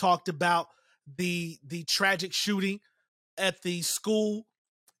episode we talked about the tragic shooting at the school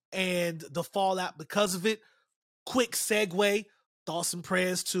and the fallout because of it. Quick segue, thoughts and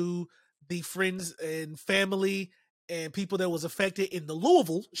prayers to the friends and family and people that was affected in the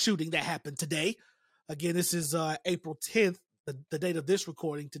Louisville shooting that happened today. Again, this is April 10th, the date of this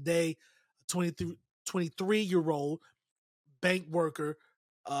recording. Today, a 23-year-old bank worker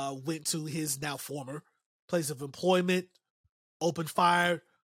went to his now former place of employment, opened fire,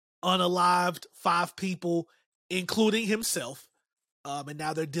 unalived 5 people, including himself, and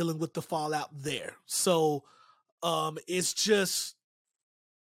now they're dealing with the fallout there. So it's just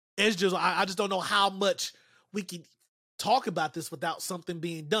I just don't know how much we can talk about this without something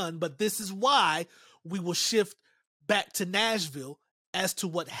being done, but this is why we will shift back to Nashville as to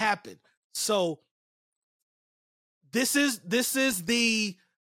what happened. So this is the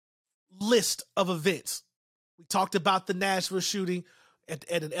list of events. We talked about the Nashville shooting at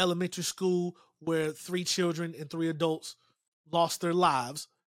an elementary school where 3 children and 3 adults lost their lives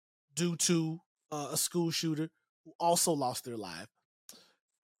due to a school shooter who also lost their life.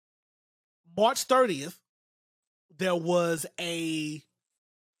 March 30th, there was a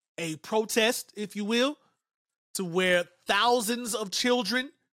protest, if you will, to where thousands of children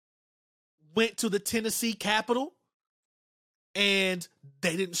went to the Tennessee Capitol, and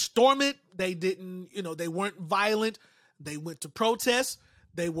they didn't storm it. They didn't, they weren't violent. They went to protest.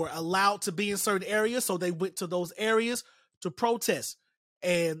 They were allowed to be in certain areas, so they went to those areas to protest.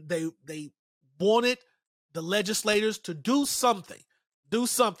 And they wanted the legislators to do something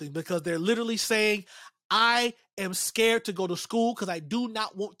because they're literally saying, I am scared to go to school because I do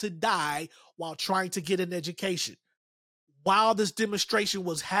not want to die while trying to get an education. While this demonstration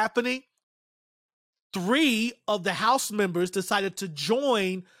was happening, 3 of the House members decided to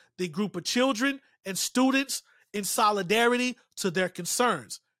join the group of children and students in solidarity to their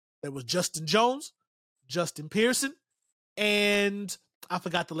concerns. There was Justin Jones, Justin Pearson, and I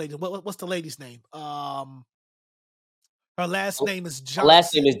forgot the lady. What's the lady's name? Her last name is Johnson. Her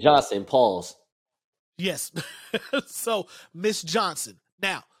last name is Johnson. Pause. Yes. So Miss Johnson.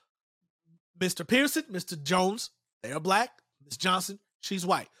 Now, Mr. Pearson, Mr. Jones, they are black. Miss Johnson, she's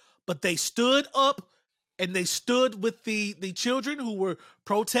white. But they stood up and they stood with the children who were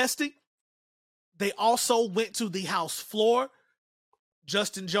protesting. They also went to the House floor,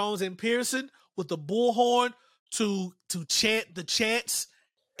 Justin Jones and Pearson, with the bullhorn to chant the chants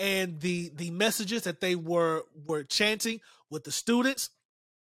and the messages that they were chanting with the students.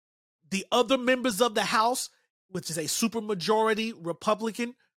 The other members of the House, which is a supermajority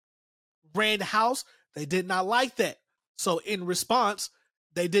Republican, ran the House. They did not like that. So in response,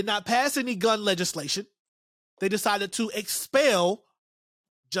 they did not pass any gun legislation. They decided to expel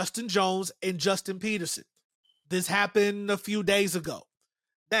Justin Jones and Justin Peterson. This happened a few days ago.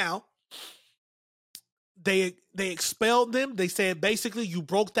 Now, they expelled them. They said, basically, you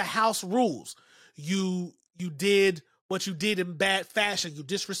broke the House rules. You did what you did in bad fashion. You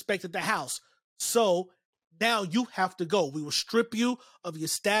disrespected the House. So now you have to go. We will strip you of your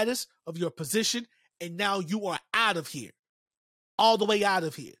status, of your position, and now you are out of here. All the way out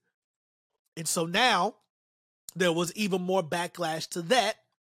of here. And so now there was even more backlash to that,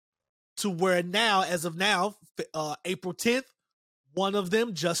 to where now, as of now, April 10th, one of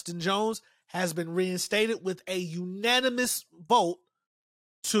them, Justin Jones, has been reinstated with a unanimous vote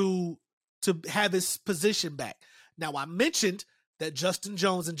to have his position back. Now, I mentioned that Justin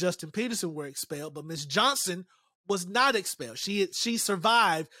Jones and Justin Peterson were expelled, but Ms. Johnson was not expelled. She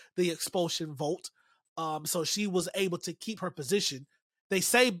survived the expulsion vote, so she was able to keep her position. They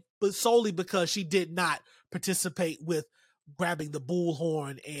say, but solely because she did not participate with grabbing the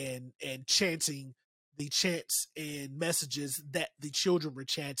bullhorn and chanting the chants and messages that the children were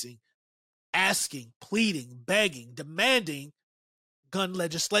chanting, asking, pleading, begging, demanding gun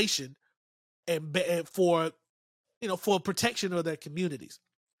legislation and for protection of their communities.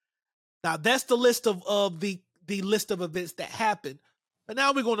 Now that's the list of the list of events that happened. But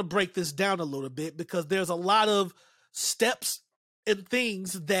now we're going to break this down a little bit, because there's a lot of steps and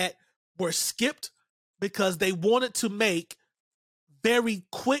things that were skipped because they wanted to make very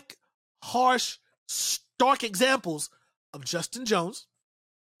quick, harsh, stark examples of Justin Jones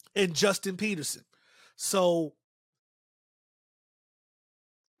and Justin Peterson. So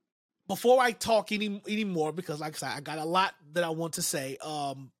before I talk any more, because like I said, I got a lot that I want to say.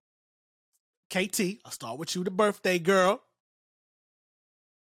 KT, I'll start with you, the birthday girl.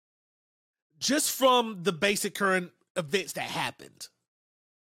 Just from the basic current events that happened,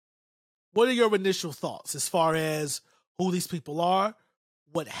 what are your initial thoughts as far as who these people are,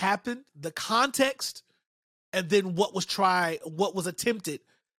 what happened, the context, and then what was attempted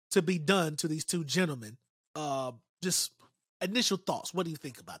to be done to these two gentlemen? Just initial thoughts. What do you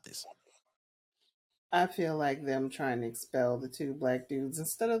think about this? I feel like them trying to expel the two black dudes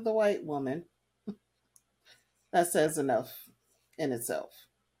instead of the white woman. That says enough in itself.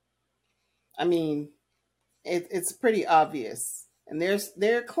 I mean, it's pretty obvious. And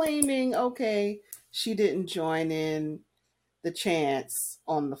they're claiming, okay, she didn't join in the chants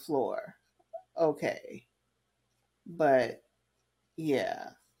on the floor. Okay. But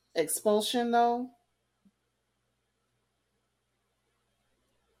yeah. Expulsion though?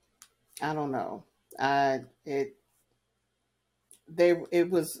 I don't know. It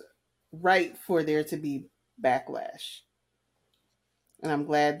was right for there to be backlash. And I'm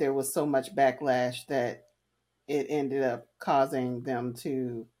glad there was so much backlash that it ended up causing them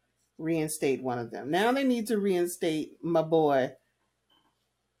to reinstate one of them. Now they need to reinstate my boy,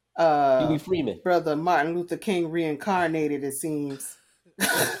 Huey Freeman. brother Martin Luther King reincarnated, it seems.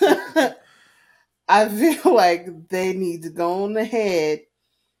 I feel like they need to go on ahead,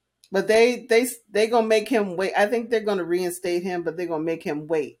 but they gonna make him wait. I think they're gonna reinstate him, but they're gonna make him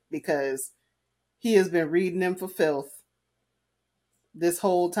wait because he has been reading them for filth this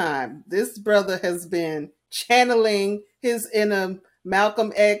whole time. This brother has been channeling his inner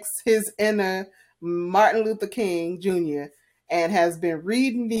Malcolm X, his inner Martin Luther King Jr., and has been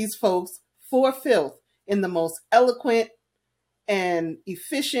reading these folks for filth in the most eloquent and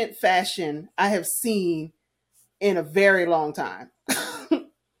efficient fashion I have seen in a very long time.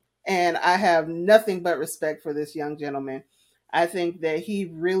 And I have nothing but respect for this young gentleman. I think that he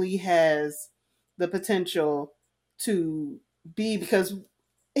really has the potential to be, because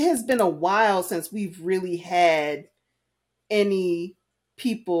it has been a while since we've really had any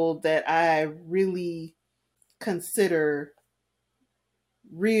people that I really consider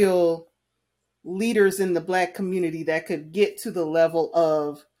real leaders in the Black community that could get to the level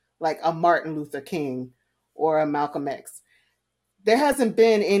of like a Martin Luther King or a Malcolm X. There hasn't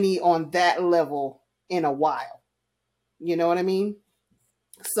been any on that level in a while. You know what I mean?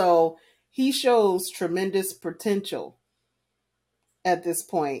 So he shows tremendous potential at this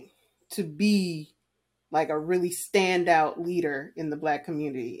point to be like a really standout leader in the Black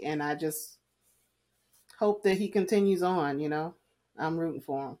community. And I just hope that he continues on, you know? I'm rooting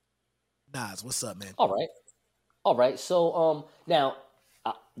for him. Nas, what's up, man? All right. So now,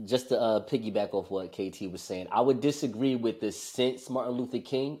 just to piggyback off what KT was saying, I would disagree with the since Martin Luther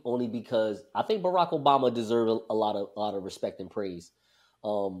King only because I think Barack Obama deserved a lot of respect and praise.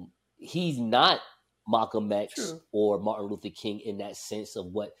 He's not Malcolm X or Martin Luther King in that sense of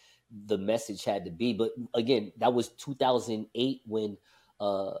what the message had to be. But again, that was 2008 when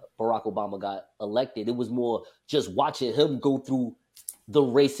Barack Obama got elected. It was more just watching him go through the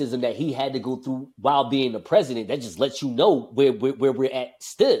racism that he had to go through while being the president. That just lets you know where we're at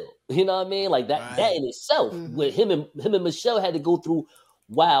still. You know what I mean? Like that that in itself, where him and Michelle had to go through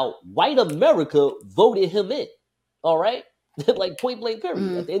while white America voted him in. All right? Like point blank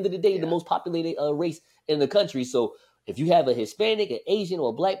period. At the end of the day, the most populated race in the country. So if you have a Hispanic, an Asian,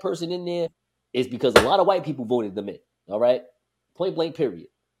 or a Black person in there, it's because a lot of white people voted them in. All right? Point blank period.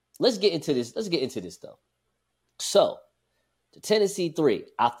 Let's get into this though. So the Tennessee 3.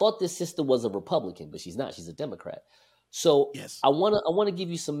 I thought this sister was a Republican, but she's not. She's a Democrat. So I wanna give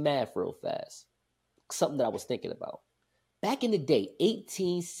you some math real fast. Something that I was thinking about. Back in the day,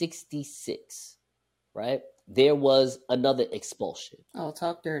 1866, right? There was another expulsion. Oh,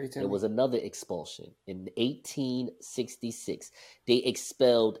 talk dirty to me. There was another expulsion in 1866. They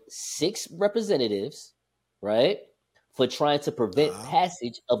expelled 6 representatives, right? For trying to prevent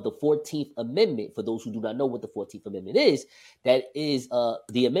passage of the 14th Amendment. For those who do not know what the 14th Amendment is, that is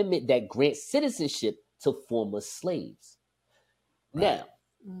the amendment that grants citizenship to former slaves. Now,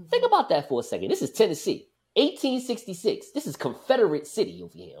 think about that for a second. This is Tennessee, 1866. This is Confederate City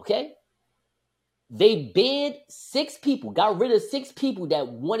over here, okay? They banned 6 people, got rid of 6 people that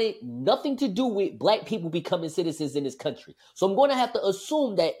wanted nothing to do with Black people becoming citizens in this country. So I'm going to have to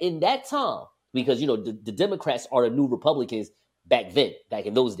assume that in that time, because, you know, the Democrats are the new Republicans back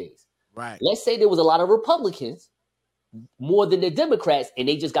in those days. Right. Let's say there was a lot of Republicans more than the Democrats, and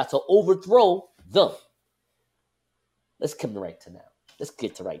they just got to overthrow them. Let's come right to now. Let's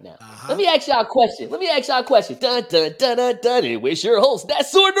get to right now. Let me ask y'all a question. Dun, dun, dun, dun, dun. And with your host, that's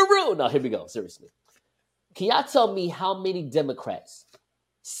Sword in the Room. Now, here we go. Seriously. Can y'all tell me how many Democrats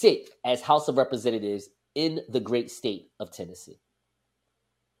sit as House of Representatives in the great state of Tennessee?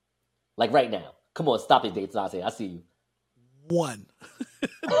 Like right now. Come on, stop it, Dante. I see you. 1.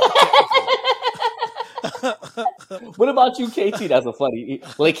 What about you, KT? That's a funny.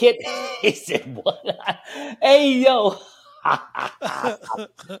 Well, it can't. He said 1. Hey, yo. KT,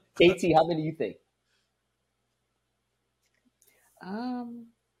 how many do you think? I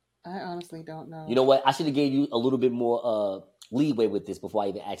honestly don't know. You know what? I should have gave you a little bit more leeway with this before I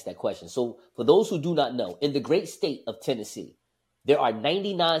even asked that question. So for those who do not know, in the great state of Tennessee, there are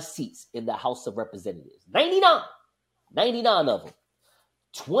 99 seats in the House of Representatives. 99 of them.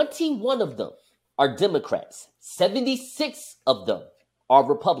 21 of them are Democrats. 76 of them are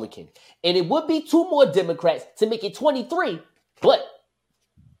Republican. And it would be 2 more Democrats to make it 23. But,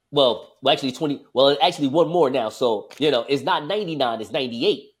 actually 1 more now. So, you know, it's not 99, it's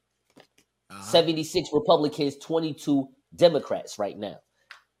 98. 76 Republicans, 22 Democrats right now.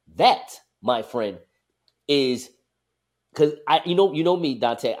 That, my friend, is... Because you know me,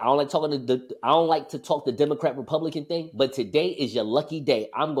 Dante. I don't like to talk the Democrat Republican thing. But today is your lucky day.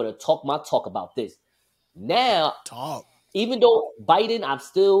 I'm going to talk my talk about this. Now, even though Biden, I'm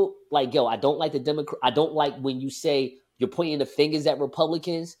still like, I don't like the Democrat. I don't like when you say you're pointing the fingers at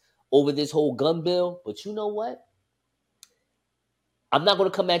Republicans over this whole gun bill. But you know what? I'm not going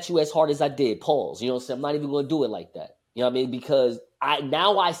to come at you as hard as I did. Pause. You know what I'm saying? I'm not even going to do it like that. You know what I mean? Because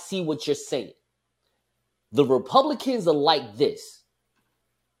I see what you're saying. The Republicans are like this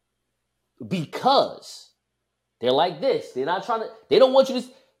because they're like this. They're not they don't want you to,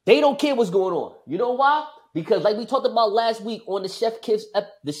 they don't care what's going on. You know why? Because like we talked about last week on the Chef Kiss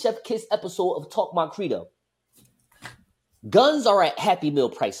episode of Talk My Credo, guns are at Happy Meal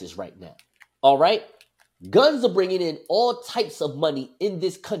prices right now. All right? Guns are bringing in all types of money in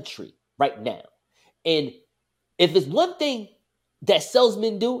this country right now. And if it's one thing that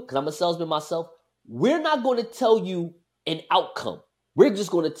salesmen do, because I'm a salesman myself, we're not going to tell you an outcome. We're just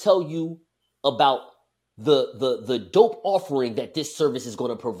going to tell you about the dope offering that this service is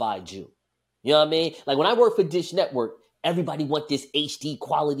going to provide you. You know what I mean? Like when I worked for Dish Network, Everybody want this HD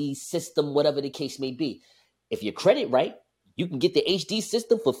quality system, whatever the case may be. If your credit right, you can get the HD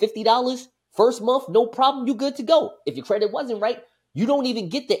system for $50 first month, no problem. You good to go. If your credit wasn't right, you don't even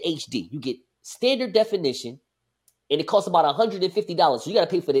get the HD. You get standard definition, and it costs about $150. So you got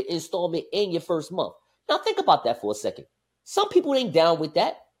to pay for the installment and your first month. Now think about that for a second. Some people ain't down with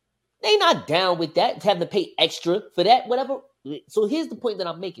that. They not down with that, having to pay extra for that, whatever. So here's the point that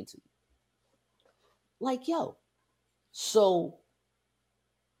I'm making to you. Like, yo, so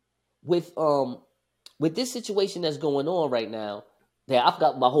with this situation that's going on right now, I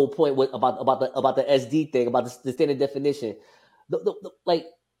forgot my whole point about the SD thing, about the standard definition.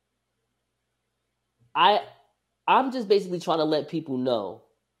 I'm just basically trying to let people know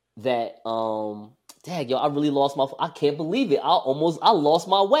that dang, yo, I really lost I can't believe it. I lost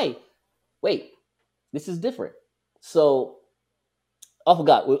my way. Wait, this is different. So I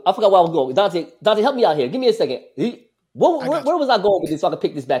forgot where I was going. Dante, help me out here. Give me a second. Where was I going with this so I can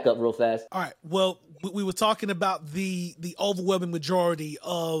pick this back up real fast? All right. Well, we were talking about the overwhelming majority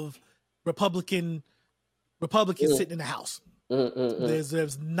of Republicans sitting in the House.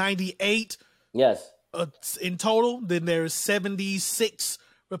 There's 98 yes in total. Then there's 76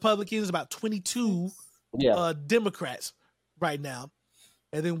 Republicans, about 22 Democrats right now.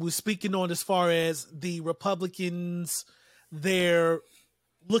 And then we're speaking on as far as the Republicans, they're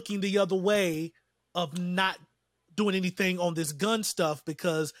looking the other way of not doing anything on this gun stuff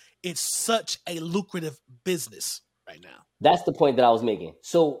because it's such a lucrative business right now. That's the point that I was making.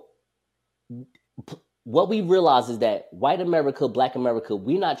 So what we realize is that white America, black America,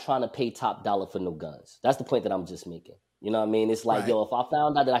 we're not trying to pay top dollar for no guns. That's the point that I'm just making. You know what I mean? It's like, yo, if I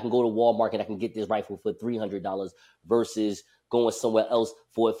found out that I can go to Walmart and I can get this rifle for $300 versus going somewhere else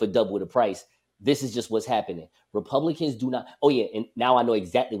for double the price, this is just what's happening. Republicans do not. Oh, yeah. And now I know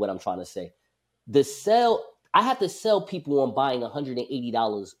exactly what I'm trying to say. I have to sell people on buying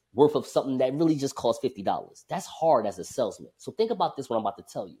 $180 worth of something that really just costs $50. That's hard as a salesman. So think about this, what I'm about to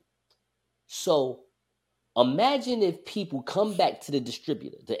tell you. So imagine if people come back to the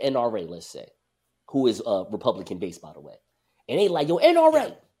distributor, the NRA, let's say, who is Republican based, by the way. And they like, yo,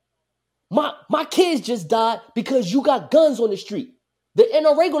 NRA, my kids just died because you got guns on the street. The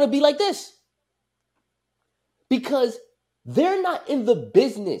NRA going to be like this. Because they're not in the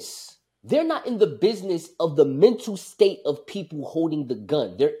business. They're not in the business of the mental state of people holding the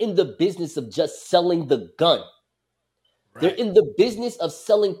gun. They're in the business of just selling the gun. Right. They're in the business of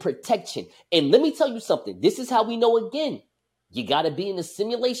selling protection. And let me tell you something. This is how we know again. You got to be in the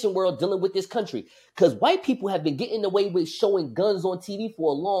simulation world dealing with this country. Because white people have been getting away with showing guns on TV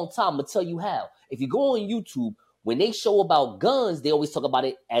for a long time. I'm going to tell you how. If you go on YouTube, when they show about guns, they always talk about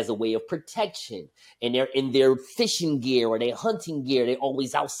it as a way of protection. And they're in their fishing gear or their hunting gear. They're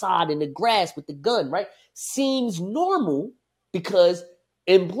always outside in the grass with the gun, right? Seems normal because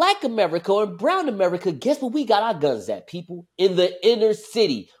in black America or in brown America, guess where we got our guns at, people? In the inner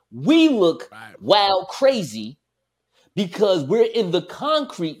city. We look wild crazy because we're in the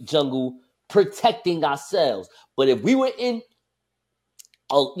concrete jungle protecting ourselves. But if we were in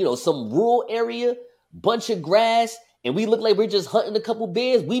some rural area, bunch of grass, and we look like we're just hunting a couple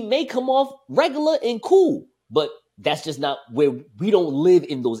bears, we may come off regular and cool. But that's just not where we don't live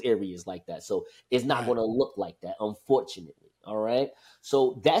in those areas like that. So it's not going to look like that, unfortunately. All right.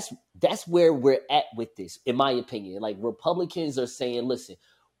 So that's where we're at with this, in my opinion. Like Republicans are saying, listen,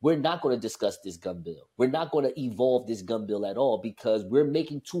 we're not going to discuss this gun bill. We're not going to evolve this gun bill at all because we're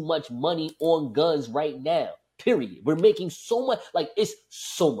making too much money on guns right now, period. We're making so much, like it's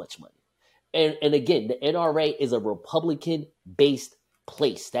so much money. And again, the NRA is a Republican-based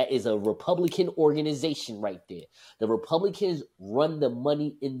place. That is a Republican organization right there. The Republicans run the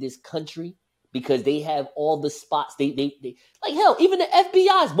money in this country because they have all the spots. They like, hell, even the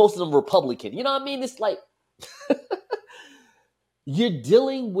FBI is most of them Republican. You know what I mean? It's like you're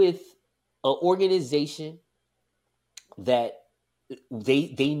dealing with an organization that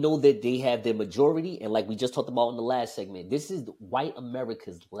they know that they have their majority. And like we just talked about in the last segment, this is white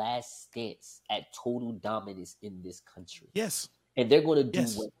America's last stance at total dominance in this country. Yes. And they're going to do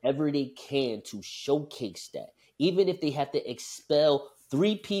whatever they can to showcase that. Even if they have to expel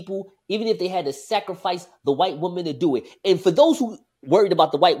 3 people, even if they had to sacrifice the white woman to do it. And for those who worried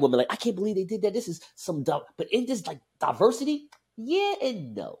about the white woman, like, I can't believe they did that. This is some dumb, but in this like diversity, yeah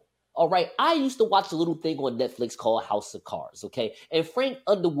and no. All right, I used to watch a little thing on Netflix called House of Cards, okay? And Frank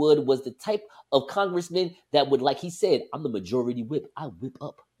Underwood was the type of congressman that would, like he said, I'm the majority whip. I whip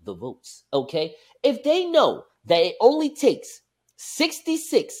up the votes, okay? If they know that it only takes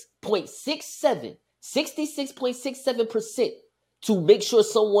 66.67% to make sure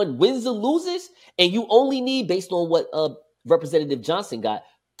someone wins or loses, and you only need, based on what Representative Johnson got,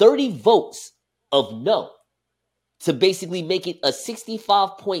 30 votes of no to basically make it a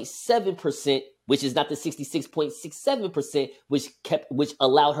 65.7%, which is not the 66.67%, which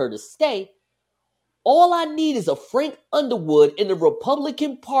allowed her to stay. All I need is a Frank Underwood in the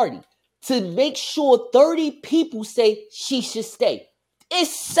Republican Party to make sure 30 people say she should stay. It's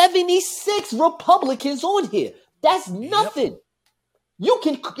 76 Republicans on here. That's nothing. You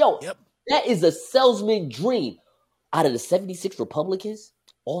can, that is a salesman dream. Out of the 76 Republicans,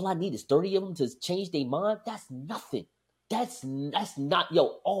 all I need is 30 of them to change their mind. That's nothing. That's not,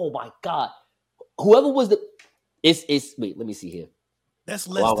 oh my God. Whoever was wait, let me see here. That's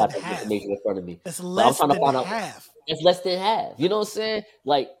less than half. In front of me. That's less than half. It's less than half. You know what I'm saying?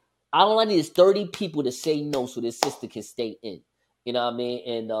 Like, all I need is 30 people to say no so this sister can stay in. You know what I mean?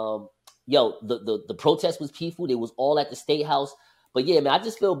 And, the protest was peaceful. They was all at the State House. But yeah, man, I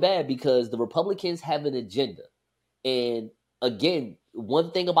just feel bad because the Republicans have an agenda. And again,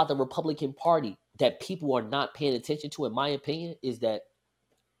 one thing about the Republican Party that people are not paying attention to, in my opinion, is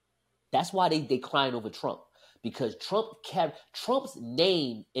that's why they crying over Trump. Because Trump's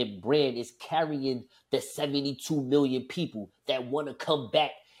name and brand is carrying the 72 million people that want to come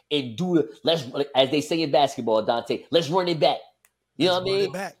back and as they say in basketball, Dante, let's run it back. You know what I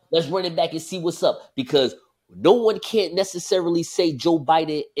mean? Let's run it back and see what's up. Because no one can't necessarily say Joe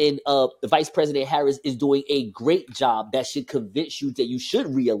Biden and Vice President Harris is doing a great job that should convince you that you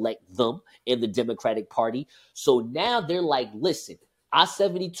should reelect them in the Democratic Party. So now they're like, listen, our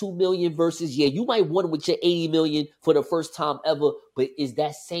 72 million versus, you might win with your 80 million for the first time ever, but is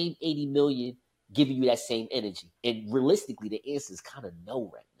that same 80 million giving you that same energy? And realistically, the answer is kind of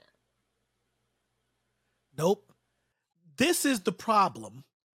no right now. Nope. This is the problem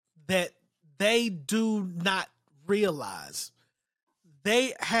that they do not realize.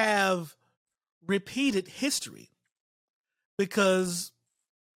 They have repeated history because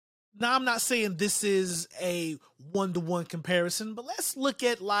now I'm not saying this is a one-to-one comparison, but let's look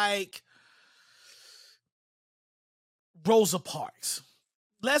at like Rosa Parks.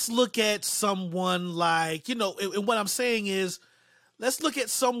 Let's look at someone like, and what I'm saying is, let's look at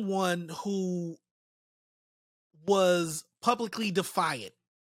someone who was publicly defiant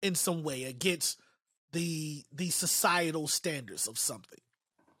in some way against the societal standards of something.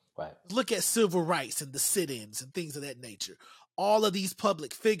 Right. Look at civil rights and the sit-ins and things of that nature. All of these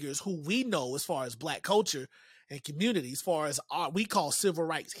public figures who we know as far as Black culture and community, as far as we call civil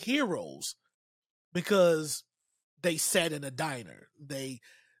rights heroes, because they sat in a diner, they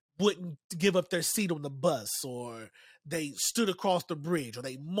wouldn't give up their seat on the bus, or they stood across the bridge, or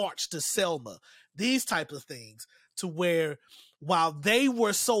they marched to Selma. These type of things, to where while they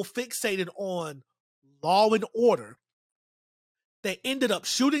were so fixated on law and order, they ended up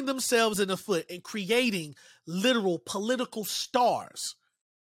shooting themselves in the foot and creating literal political stars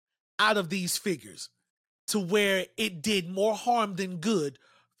out of these figures, to where it did more harm than good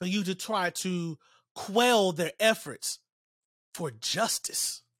for you to try to quell their efforts for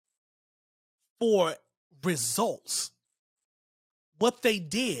justice, for results. What they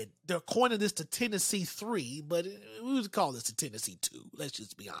did, they're calling this the Tennessee 3, but we would call this the Tennessee 2. Let's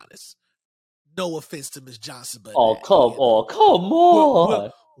just be honest. No offense to Ms. Johnson, but come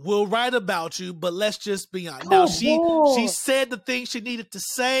on. We'll write about you, but let's just be honest. Now she said the things she needed to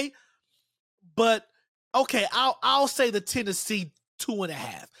say, but okay, I'll say the Tennessee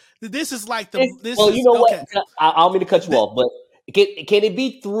 2.5. This is like you know what? I don't mean to cut you off, but can it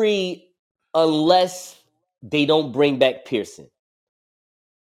be 3 unless they don't bring back Pearson?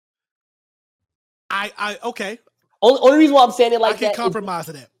 Okay. Only reason why I'm saying it like that, I can compromise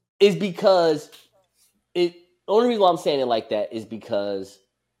to that, is because only reason why I'm saying it like that is because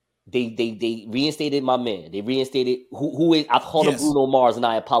they reinstated my man. They reinstated who is, I've called him Bruno Mars, and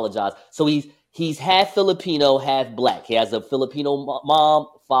I apologize. So he's half Filipino, half Black. He has a Filipino mom,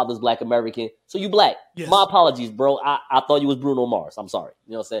 father's Black American. So you Black. Yes. My apologies, bro. I thought you was Bruno Mars. I'm sorry.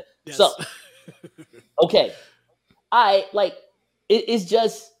 You know what I'm saying? Yes. So okay. It's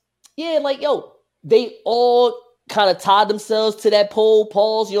just, they all kind of tied themselves to that pole,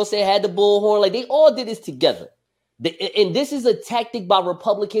 Pauls, you know what I'm saying, had the bullhorn. Like, they all did this together. And this is a tactic by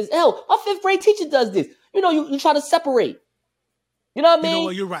Republicans. Hell, our 5th grade teacher does this. You try to separate. You know what I mean? You know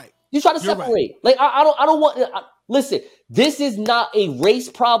what? You're right. You try to separate. Right. Like, I don't want... listen, this is not a race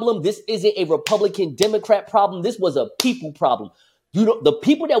problem. This isn't a Republican-Democrat problem. This was a people problem. The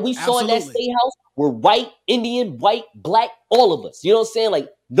people that we saw in that State House were white, Indian, white, Black, all of us. You know what I'm saying? Like,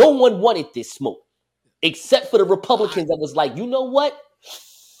 no one wanted this smoke. Except for the Republicans that was like, you know what?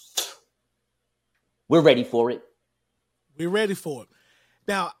 We're ready for it. Be ready for it.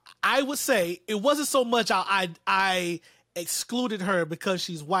 Now, I would say it wasn't so much I excluded her because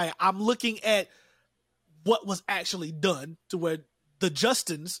she's white. I'm looking at what was actually done to where the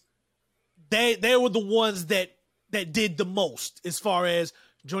Justins, they were the ones that did the most as far as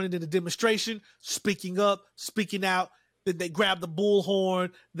joining in the demonstration, speaking up, speaking out. Then they grabbed the bullhorn.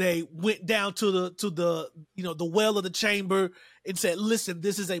 They went down to the well of the chamber and said, "Listen,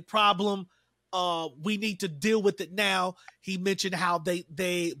 this is a problem. We need to deal with it now." He mentioned how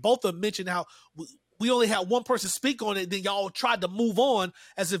they both of them mentioned how we only had one person speak on it. Then y'all tried to move on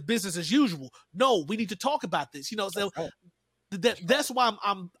as if business as usual. No, we need to talk about this. So that's why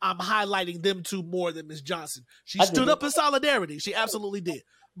I'm highlighting them two more than Ms. Johnson. She stood up in solidarity. She absolutely did.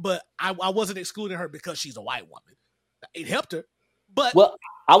 But I wasn't excluding her because she's a white woman. It helped her. But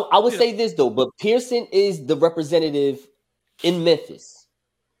I would say this though. But Pearson is the representative in Memphis.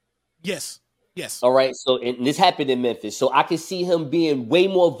 Yes. All right. So and this happened in Memphis. So I can see him being way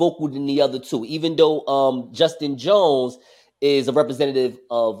more vocal than the other two. Even though Justin Jones is a representative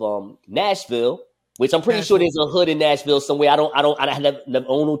of Nashville, which I'm pretty sure there's a hood in Nashville somewhere. I don't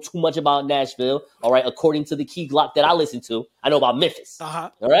know too much about Nashville. All right. According to the Key Glock that I listen to, I know about Memphis.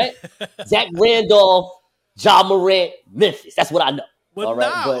 Uh-huh. All right. Zach Randolph, Ja Morant, Memphis. That's what I know. But all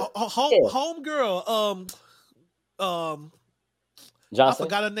right. Homegirl, Johnson? I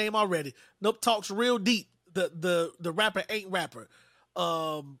forgot her name already. Nope, talks real deep. The rapper ain't rapper.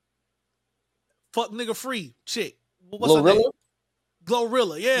 Fuck nigga free chick. What's her name?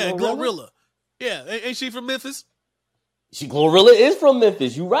 Glorilla. Yeah, Glorilla. Yeah, ain't she from Memphis? Glorilla is from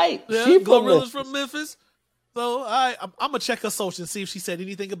Memphis. You right. Yeah, she Glorilla's from Memphis. So I'm gonna check her social and see if she said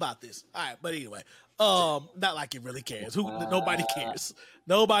anything about this. All right, but anyway, not like it really cares. Nobody cares.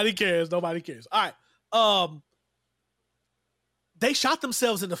 Nobody cares. All right. They shot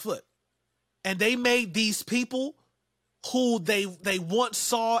themselves in the foot, and they made these people who they once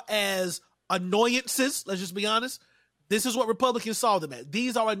saw as annoyances. Let's just be honest. This is what Republicans saw them as.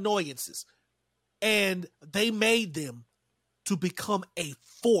 These are annoyances, and they made them to become a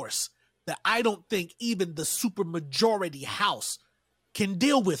force that I don't think even the supermajority House can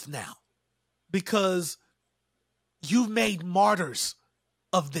deal with now, because you've made martyrs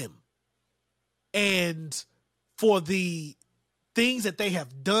of them. And for the things that they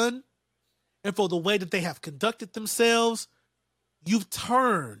have done and for the way that they have conducted themselves, you've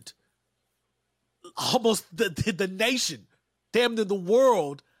turned almost the nation, damn near the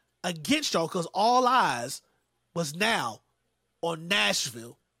world, against y'all, because all eyes was now on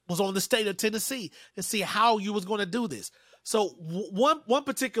Nashville, was on the state of Tennessee to see how you was going to do this. So one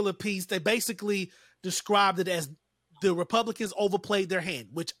particular piece, they basically described it as the Republicans overplayed their hand,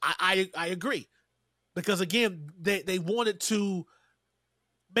 which I agree. Because again, they wanted to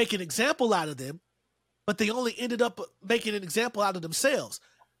make an example out of them, but they only ended up making an example out of themselves,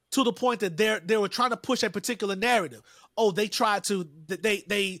 to the point that they were trying to push a particular narrative. Oh, they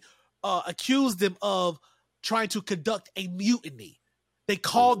accused them of trying to conduct a mutiny. They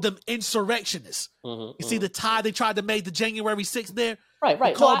called them insurrectionists. You see the tie they tried to make the January 6th there? Right.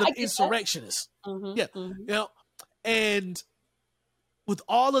 They called them insurrectionists. Yeah. And with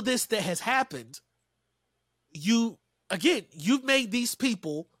all of this that has happened, you've made these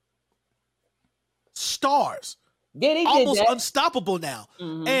people stars. Yeah, they almost did that. Unstoppable now.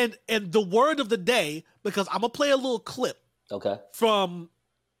 And the word of the day, because I'm gonna play a little clip. Okay. From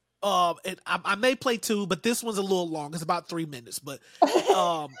and I may play two, but this one's a little long. It's about 3 minutes, but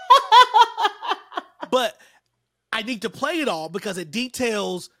but I need to play it all because it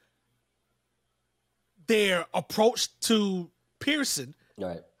details their approach to Pearson,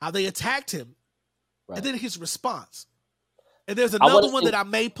 right? How they attacked him, right, and then his response. And there's another one that I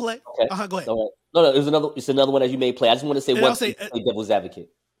may play. Okay. Go ahead. No, it's another one that you may play. I just want to say one thing, play devil's advocate.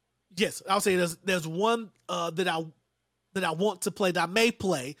 Yes, I'll say there's one that I want to play, that I may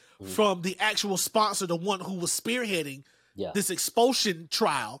play from the actual sponsor, the one who was spearheading this expulsion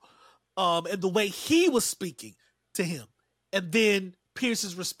trial, and the way he was speaking to him, and then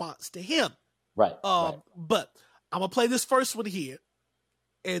Pierce's response to him. Right. But I'm gonna play this first one here,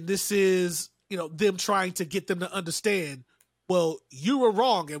 and this is them trying to get them to understand. Well, you were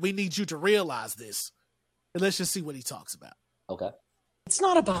wrong, and we need you to realize this. And let's just see what he talks about. Okay. It's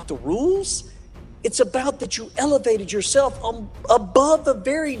not about the rules. It's about that you elevated yourself above the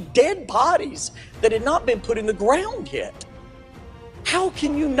very dead bodies that had not been put in the ground yet. How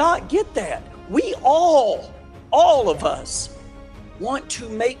can you not get that? We all of us, want to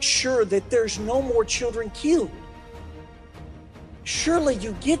make sure that there's no more children killed. Surely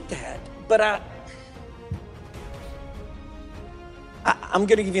you get that, but I'm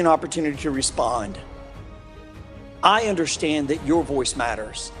going to give you an opportunity to respond. I understand that your voice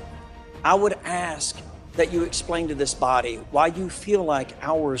matters. I would ask that you explain to this body why you feel like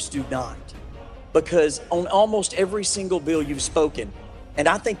ours do not. Because on almost every single bill you've spoken, and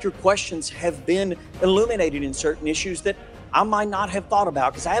I think your questions have been illuminated in certain issues that I might not have thought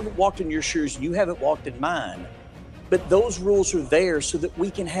about because I haven't walked in your shoes, you haven't walked in mine. But those rules are there so that we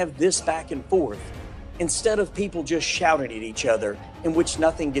can have this back and forth instead of people just shouting at each other in which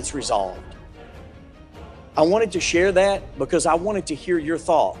nothing gets resolved. I wanted to share that because I wanted to hear your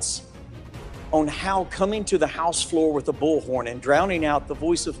thoughts on how coming to the House floor with a bullhorn and drowning out the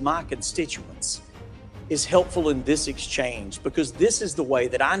voice of my constituents is helpful in this exchange, because this is the way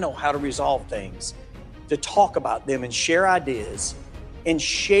that I know how to resolve things, to talk about them and share ideas and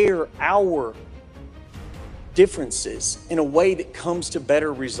share our differences in a way that comes to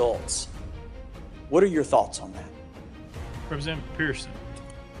better results. What are your thoughts on that? Representative Pearson.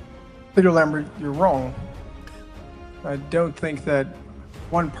 Leader Lambert, you're wrong. I don't think that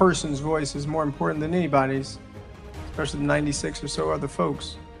one person's voice is more important than anybody's, especially the 96 or so other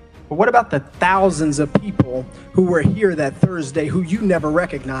folks. But what about the thousands of people who were here that Thursday who you never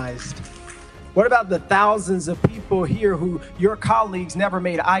recognized? What about the thousands of people here who your colleagues never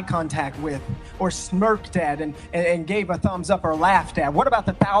made eye contact with or smirked at and gave a thumbs up or laughed at? What about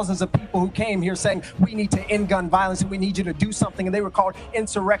the thousands of people who came here saying, we need to end gun violence and we need you to do something, and they were called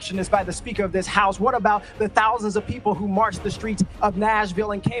insurrectionists by the Speaker of this House? What about the thousands of people who marched the streets of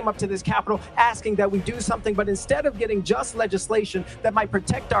Nashville and came up to this Capitol asking that we do something, but instead of getting just legislation that might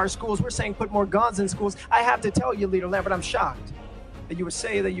protect our schools, we're saying put more guns in schools? I have to tell you, Leader Lambert, I'm shocked that you would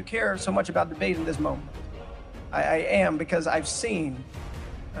say that you care so much about debate in this moment. I am, because I've seen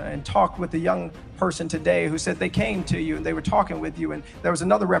and talked with a young person today who said they came to you and they were talking with you, and there was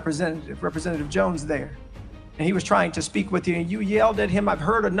another representative, Representative Jones, there, and he was trying to speak with you, and you yelled at him, "I've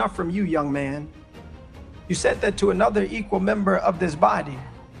heard enough from you, young man." You said that to another equal member of this body.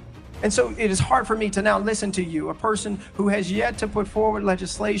 And so it is hard for me to now listen to you, a person who has yet to put forward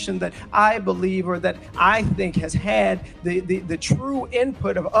legislation that I believe, or that I think has had the true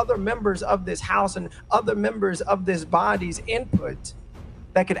input of other members of this House and other members of this body's input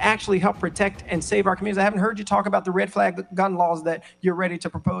that could actually help protect and save our communities. I haven't heard you talk about the red flag gun laws that you're ready to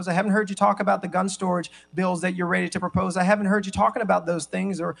propose. I haven't heard you talk about the gun storage bills that you're ready to propose. I haven't heard you talking about those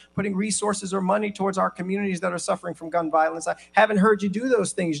things or putting resources or money towards our communities that are suffering from gun violence. I haven't heard you do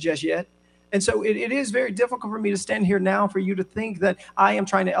those things just yet. And so it is very difficult for me to stand here now for you to think that I am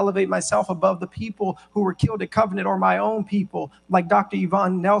trying to elevate myself above the people who were killed at Covenant, or my own people like Dr.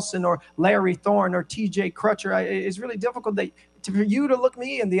 Yvonne Nelson or Larry Thorne or TJ Crutcher. It's really difficult for you to look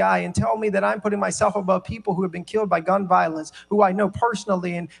me in the eye and tell me that I'm putting myself above people who have been killed by gun violence, who I know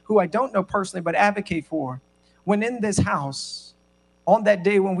personally and who I don't know personally but advocate for. When in this House, on that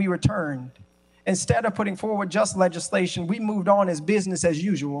day when we returned, instead of putting forward just legislation, we moved on as business as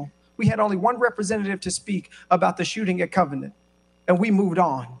usual. We had only one representative to speak about the shooting at Covenant, and we moved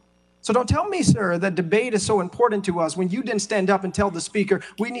on. So don't tell me, sir, that debate is so important to us when you didn't stand up and tell the Speaker,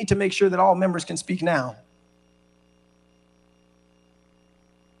 we need to make sure that all members can speak now.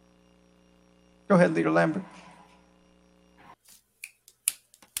 Go ahead, Leader Lambert.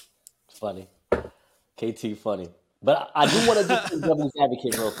 Funny. KT funny. But I do want to do some devil's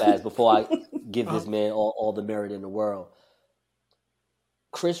advocate real fast before I give this man all the merit in the world.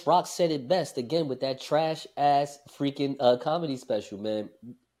 Chris Rock said it best again with that trash ass freaking comedy special, man.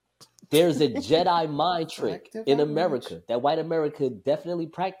 There's a Jedi mind trick in America that white America definitely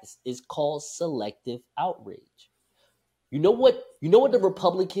practice. It's called selective outrage. You know what the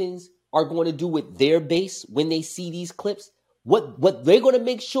Republicans are going to do with their base when they see these clips? What they're going to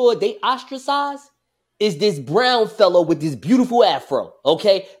make sure they ostracize is this brown fellow with this beautiful afro,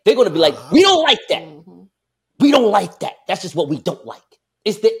 okay? They're going to be like, we don't like that. We don't like that. That's just what we don't like.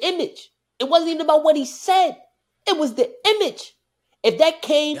 It's the image. It wasn't even about what he said. It was the image. If that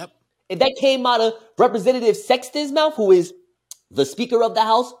came out of Representative Sexton's mouth, who is the Speaker of the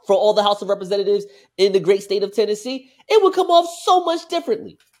House for all the House of Representatives in the great state of Tennessee, it would come off so much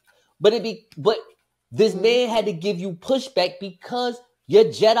differently. But this man had to give you pushback because your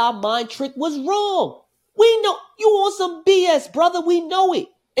Jedi mind trick was wrong. We know you on some BS, brother. We know it.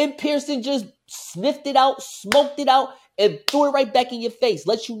 And Pearson just sniffed it out, smoked it out, and threw it right back in your face.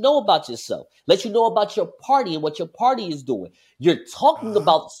 Let you know about yourself. Let you know about your party and what your party is doing. You're talking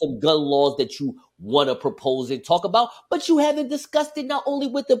about some gun laws that you want to propose and talk about, but you haven't discussed it not only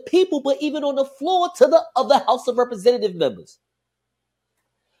with the people, but even on the floor to the other House of Representative members.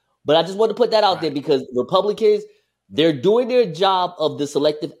 But I just want to put that out there because Republicans, they're doing their job of the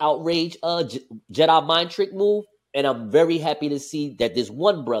selective outrage Jedi mind trick move. And I'm very happy to see that this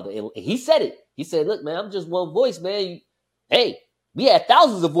one brother, and he said it, He said, look, man, I'm just one voice, man. Hey, we had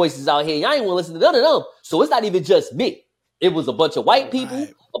thousands of voices out here. Y'all ain't want to listen to none of them. So it's not even just me. It was a bunch of white people,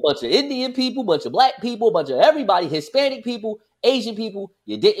 a bunch of Indian people, a bunch of black people, a bunch of everybody, Hispanic people, Asian people.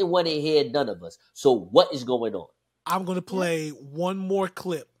 You didn't want to hear none of us. So what is going on? I'm going to play one more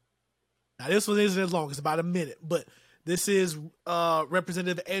clip. Now, this one isn't as long. It's about a minute. But this is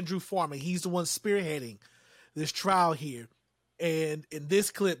Representative Andrew Farmer. He's the one spearheading this trial here. And in this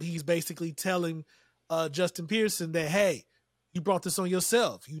clip, he's basically telling Justin Pearson that, hey, you brought this on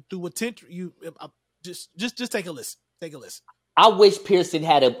yourself. You threw attention. Just take a listen. Take a listen. I wish Pearson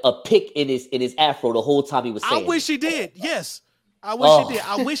had a pick in his afro the whole time he was saying. I wish he did. Yes, I wish he did.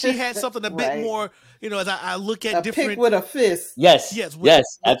 I wish he had something a bit more. As I look at different pick with a fist. Yes, with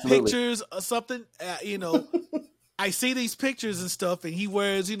absolutely. Pictures or something. I see these pictures and stuff, and he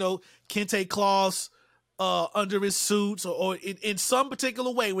wears kente cloths under his suits, or in some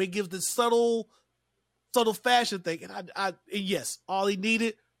particular way where he gives the subtle fashion thing. And yes, all he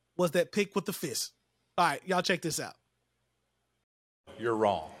needed was that pick with the fist. All right, y'all check this out. You're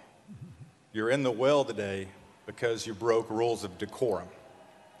wrong. You're in the well today because you broke rules of decorum.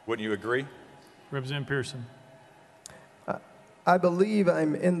 Wouldn't you agree? Representative Pearson. I believe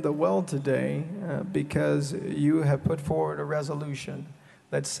I'm in the well today because you have put forward a resolution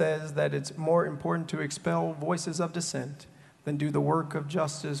that says that it's more important to expel voices of dissent than do the work of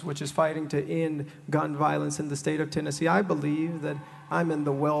justice, which is fighting to end gun violence in the state of Tennessee. I believe that I'm in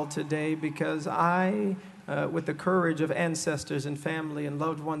the well today because I, with the courage of ancestors and family and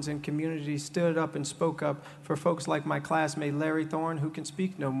loved ones and community, stood up and spoke up for folks like my classmate Larry Thorne, who can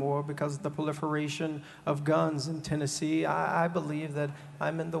speak no more because of the proliferation of guns in Tennessee. I believe that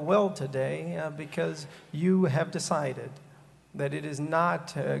I'm in the well today because you have decided that it is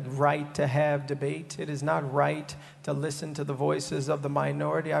not right to have debate. It is not right to listen to the voices of the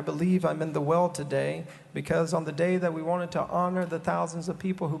minority. I believe I'm in the well today because on the day that we wanted to honor the thousands of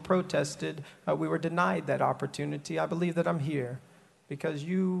people who protested, we were denied that opportunity. I believe that I'm here because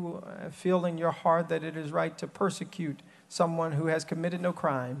you feel in your heart that it is right to persecute someone who has committed no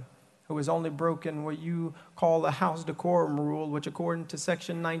crime, who has only broken what you call the House decorum rule, which according to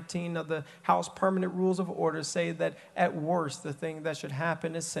Section 19 of the House Permanent Rules of Order say that at worst the thing that should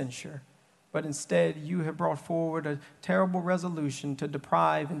happen is censure. But instead you have brought forward a terrible resolution to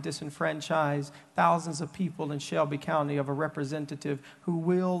deprive and disenfranchise thousands of people in Shelby County of a representative who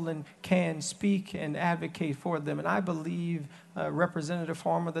will and can speak and advocate for them. And I believe, Representative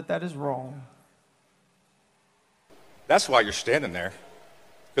Farmer, that is wrong. That's why you're standing there.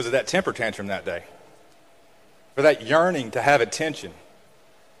 Because of that temper tantrum that day. For that yearning to have attention.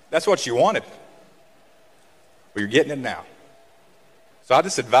 That's what you wanted. But you're getting it now. So I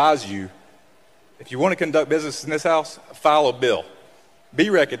just advise you, if you want to conduct business in this house, file a bill. Be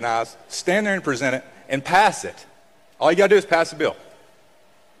recognized, stand there and present it, and pass it. All you got to do is pass the bill.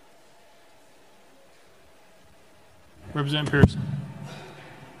 Representative Pearson.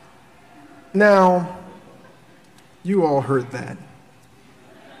 Now, you all heard that.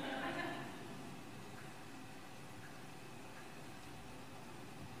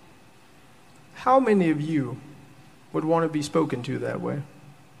 How many of you would want to be spoken to that way?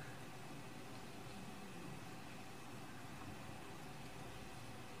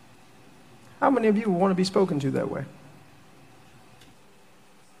 How many of you would want to be spoken to that way?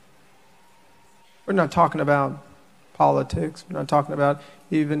 We're not talking about politics. We're not talking about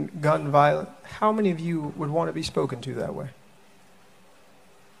even gun violence. How many of you would want to be spoken to that way?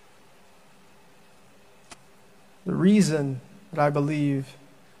 The reason that I believe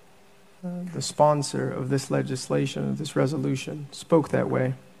the sponsor of this legislation, of this resolution, spoke that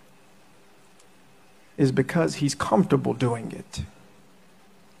way is because he's comfortable doing it.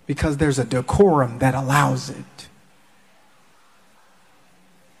 Because there's a decorum that allows it.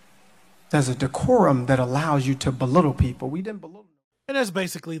 There's a decorum that allows you to belittle people. We didn't belittle them. And that's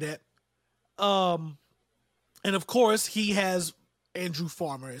basically that. And of course, he has Andrew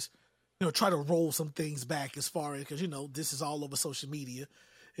Farmer try to roll some things back as far as, because, this is all over social media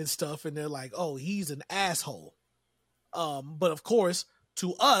and stuff, and they're like, oh, he's an asshole. But of course,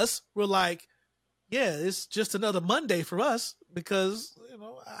 to us, we're like, yeah, it's just another Monday for us, because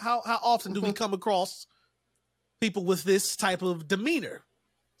how often do we come across people with this type of demeanor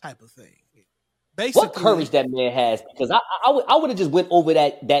type of thing? Basically, what courage that man has, because I would have just went over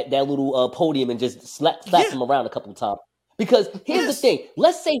that little podium and just slapped him around a couple of times. Because here's the thing,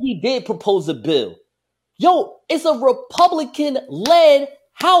 let's say he did propose a bill. Yo, it's a Republican-led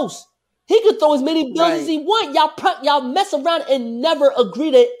House. He could throw as many bills as he want. Y'all mess around and never agree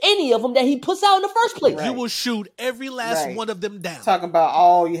to any of them that he puts out in the first place. You will shoot every last one of them down. Talking about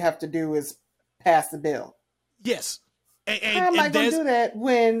all you have to do is pass the bill. Yes. How am I going to do that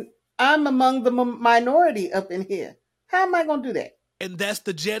when I'm among the minority up in here? How am I going to do that? And that's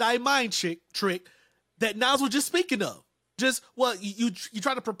the Jedi mind trick that Niles was just speaking of. Just, well, you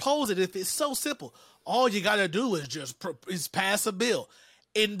try to propose it if it's so simple. All you got to do is just pass a bill.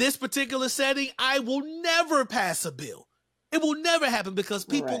 In this particular setting, I will never pass a bill. It will never happen because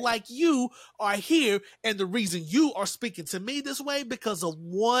people like you are here, and the reason you are speaking to me this way because of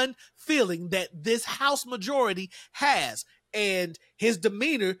one feeling that this House majority has, and his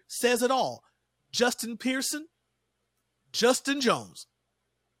demeanor says it all. Justin Pearson, Justin Jones,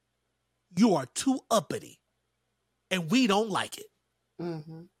 you are too uppity, and we don't like it.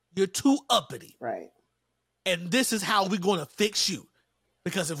 Mm-hmm. You're too uppity. Right. And this is how we're going to fix you.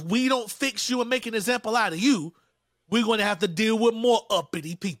 Because if we don't fix you and make an example out of you, we're going to have to deal with more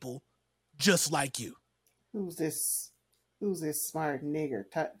uppity people just like you. Who's this smart nigger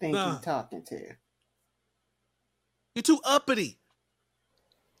think you talking to? You're too uppity.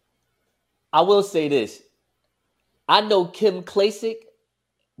 I will say this. I know Kim Klacik,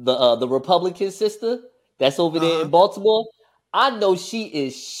 the Republican sister that's over there in Baltimore. I know she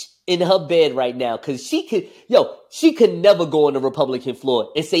is in her bed right now because she could never go on the Republican floor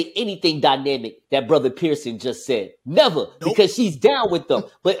and say anything dynamic that Brother Pearson just said. Never, because she's down with them.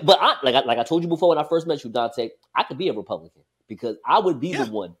 But I told you before when I first met you, Dante, I could be a Republican because I would be the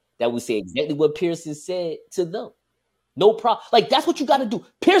one that would say exactly what Pearson said to them. No problem. Like, that's what you got to do.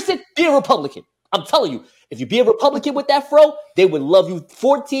 Pearson, be a Republican. I'm telling you, if you be a Republican with that fro, they would love you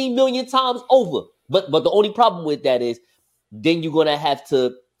 14 million times over. But the only problem with that is then you're going to have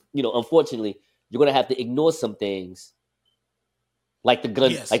to, unfortunately, you're going to have to ignore some things like the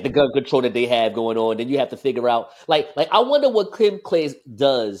gun, like the gun control that they have going on. Then you have to figure out, like I wonder what Kim Klacik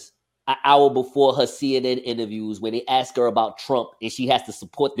does an hour before her CNN interviews when they ask her about Trump and she has to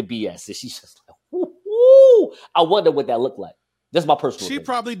support the BS. And she's just like, woo. I wonder what that looked like. That's my personal opinion.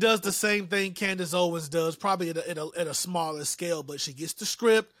 Probably does the same thing Candace Owens does, probably at a smaller scale, but she gets the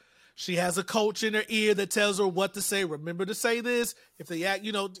script. She has a coach in her ear that tells her what to say. Remember to say this. If they act,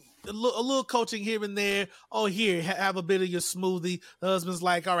 a little coaching here and there. Oh, here, have a bit of your smoothie. The husband's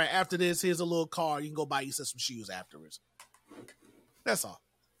like, all right, after this, here's a little car. You can go buy yourself some shoes afterwards. That's all.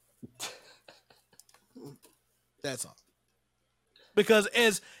 That's all.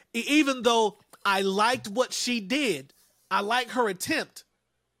 Because even though I liked what she did, I like her attempt.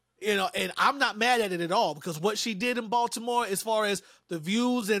 And I'm not mad at it at all because what she did in Baltimore, as far as the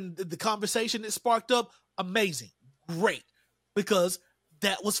views and the conversation it sparked up, amazing, great, because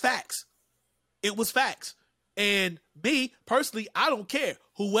that was facts. It was facts. And me, personally, I don't care.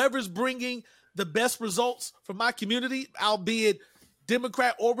 Whoever's bringing the best results for my community, albeit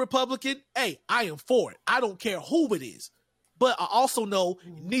Democrat or Republican, hey, I am for it. I don't care who it is. But I also know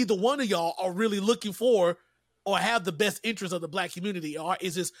neither one of y'all are really looking for or have the best interest of the black community, or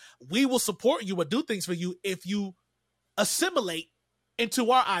is this, we will support you or do things for you if you assimilate into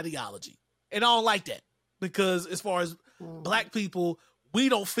our ideology. And I don't like that because as far as black people, we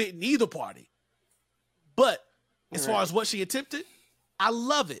don't fit in either party. But as far as what she attempted, I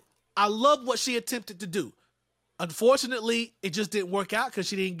love it. I love what she attempted to do. Unfortunately, it just didn't work out because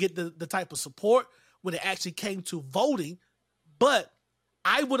she didn't get the type of support when it actually came to voting. But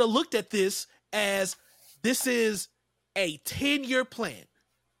I would have looked at this as, this is a 10-year plan.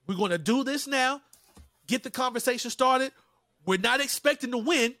 We're going to do this now, get the conversation started. We're not expecting to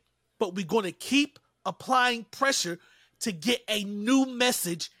win, but we're going to keep applying pressure to get a new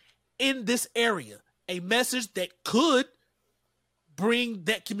message in this area, a message that could bring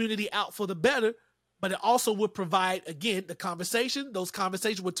that community out for the better, but it also would provide, again, the conversation. Those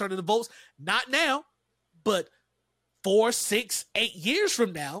conversations would turn into votes, not now, but 4, 6, 8 years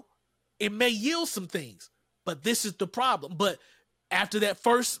from now, it may yield some things. But this is the problem. But after that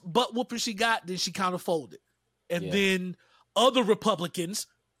first butt whooping she got, then she kind of folded. And then other Republicans,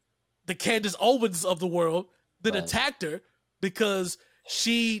 the Candace Owens of the world, then attacked her because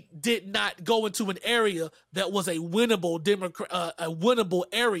she did not go into an area that was a winnable a winnable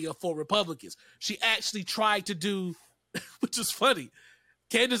area for Republicans. She actually tried to do, which is funny,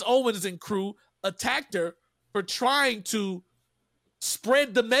 Candace Owens and crew attacked her for trying to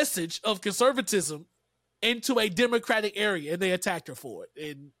spread the message of conservatism into a Democratic area, and they attacked her for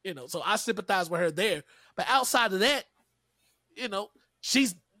it. And, so I sympathize with her there. But outside of that,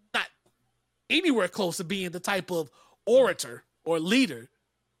 she's not anywhere close to being the type of orator or leader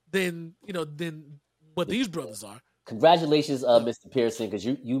than what these brothers are. Congratulations, Mr. Pearson, because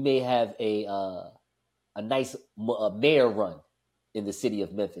you may have a nice mayor run in the city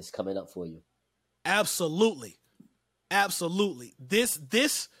of Memphis coming up for you. Absolutely.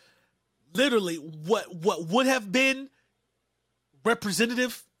 This literally what would have been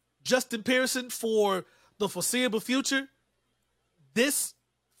Representative Justin Pearson for the foreseeable future, this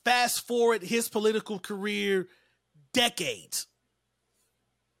fast forward his political career decades,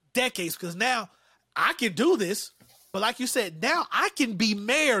 because now I can do this, but like you said, now I can be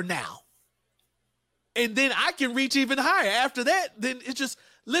mayor now. And then I can reach even higher. After that, then it's just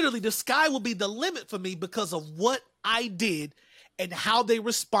literally the sky will be the limit for me because of what I did and how they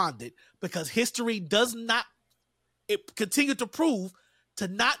responded, because history does not, it continued to prove to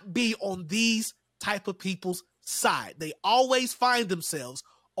not be on these type of people's side. They always find themselves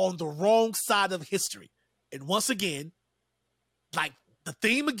on the wrong side of history. And once again, like the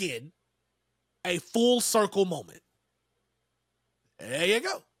theme again, a full circle moment. There you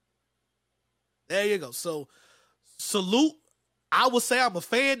go. There you go. So salute. I would say I'm a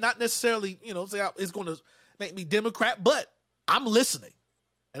fan, not necessarily, say it's going to make me Democrat, but I'm listening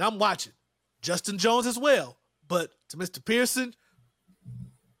and I'm watching. Justin Jones as well. But to Mr. Pearson,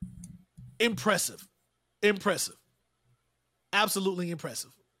 impressive. Absolutely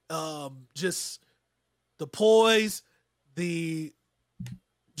impressive. Just the poise,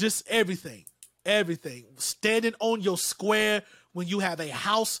 just everything. Standing on your square when you have a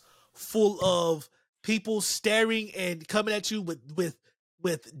house full of people staring and coming at you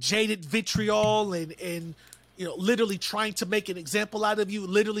with jaded vitriol and literally trying to make an example out of you,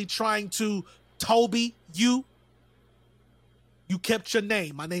 literally trying to Toby you. You kept your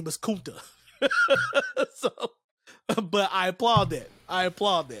name. My name is Kunta. But I applaud that.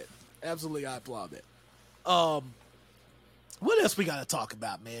 Absolutely, I applaud that. What else we got to talk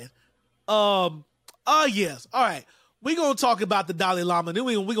about, man? Yes. All right. We're going to talk about the Dalai Lama, then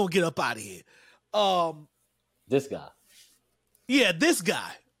we're going to get up out of here. This guy. Yeah, this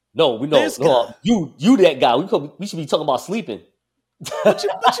guy. No, we know. No, you that guy. We should be talking about sleeping. What you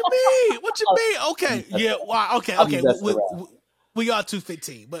mean? What you mean? Okay. Yeah. Wow. Okay. We are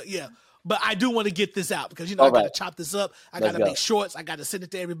 2:15, but yeah. But I do want to get this out because I got to chop this up. I got to make shorts. I got to send it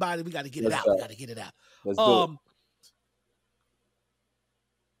to everybody. We got to get it out. We got to get it out. Let's do it.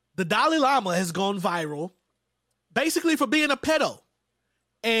 The Dalai Lama has gone viral basically for being a pedo.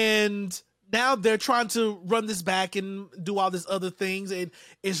 And now they're trying to run this back and do all these other things. And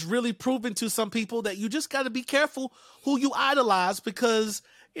it's really proven to some people that you just got to be careful who you idolize because,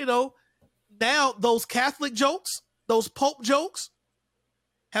 now those Catholic jokes, those Pope jokes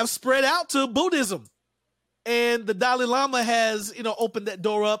have spread out to Buddhism. And the Dalai Lama has, opened that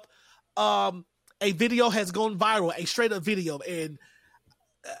door up. A video has gone viral, a straight up video. And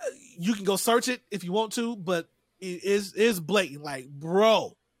you can go search it if you want to, but it is blatant, like,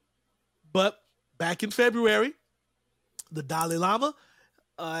 bro. But back in February, the Dalai Lama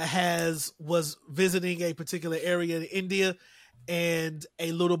was visiting a particular area in India, and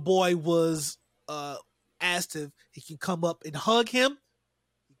a little boy was asked if he can come up and hug him.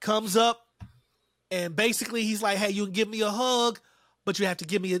 He comes up, and basically he's like, hey, you can give me a hug, but you have to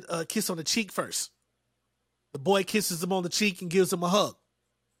give me a kiss on the cheek first. The boy kisses him on the cheek and gives him a hug.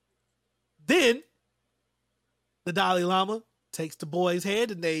 Then the Dalai Lama takes the boy's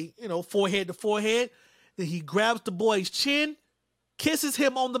head and they, forehead to forehead. Then he grabs the boy's chin, kisses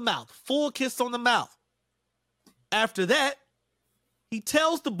him on the mouth, full kiss on the mouth. After that, he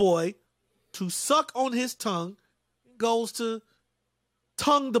tells the boy to suck on his tongue and goes to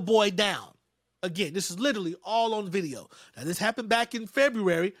tongue the boy down. Again, this is literally all on video. Now, this happened back in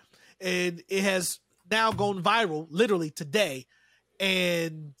February, and it has now gone viral literally today.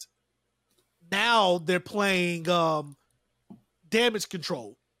 And now they're playing damage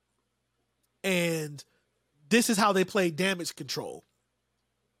control. And this is how they play damage control.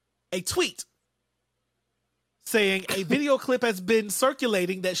 A tweet saying a video clip has been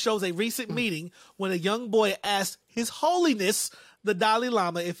circulating that shows a recent meeting when a young boy asked His Holiness, the Dalai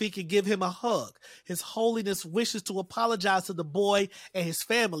Lama, if he could give him a hug. His Holiness wishes to apologize to the boy and his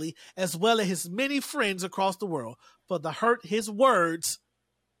family, as well as his many friends across the world, for the hurt his words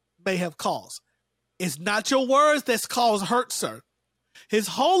may have caused. It's not your words that's caused hurt, sir. His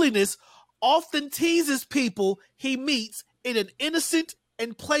Holiness often teases people he meets in an innocent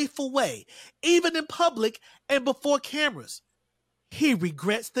and playful way, even in public and before cameras. He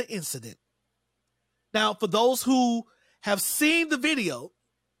regrets the incident. Now, for those who have seen the video,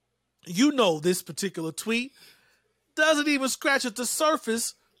 this particular tweet doesn't even scratch at the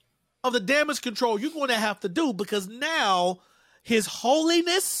surface of the damage control you're going to have to do, because now His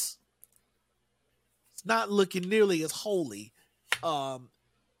Holiness is not looking nearly as holy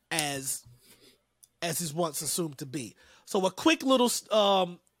as he's once assumed to be. So a quick little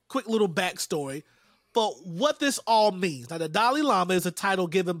backstory. for what this all means. Now, the Dalai Lama is a title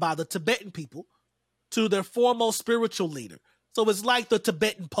given by the Tibetan people to their foremost spiritual leader. So it's like the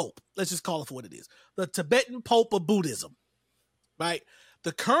Tibetan Pope. Let's just call it for what it is. The Tibetan Pope of Buddhism, right?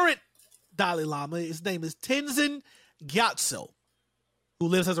 The current Dalai Lama, his name is Tenzin Gyatso, who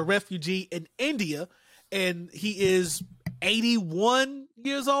lives as a refugee in India, and he is 81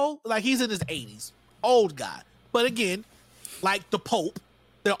 years old. Like, he's in his 80s. Old guy. But again, like the Pope,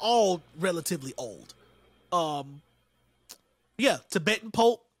 they're all relatively old. Yeah, Tibetan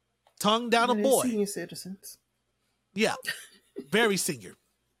Pope, tongue down a boy. Senior citizens. Yeah, very senior.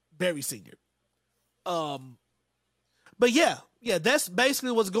 Very senior. But yeah, that's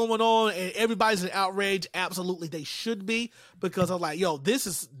basically what's going on, and everybody's in outrage. Absolutely, they should be, because I'm like, yo, this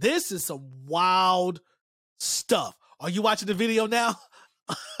is some wild stuff. Are you watching the video now?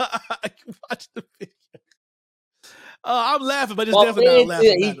 Are you watching the video? I'm laughing, but it's definitely not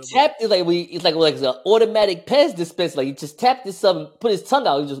laughing. He tapped it it's like an automatic Pez dispenser. Like, he just tapped this something, put his tongue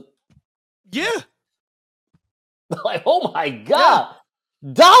out. He just like, oh my God,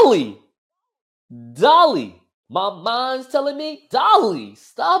 yeah. Dolly. My mind's telling me, Dolly,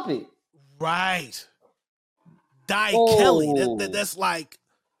 stop it. Right. Kelly. That's like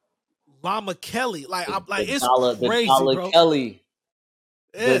Lama Kelly. Like, it's crazy, bro. Kelly.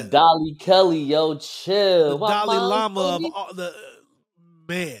 Yeah. The Dolly Kelly, yo, chill. The Dalai Lama of the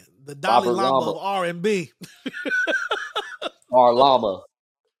Dalai Lama of R&B. Our Lama.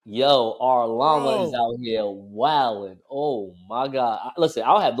 Yo, our Lama is out here wilding. Oh my God. Listen, I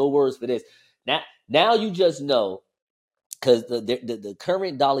don't have no words for this. Now you just know, because the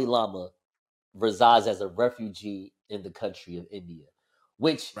current Dalai Lama resides as a refugee in the country of India,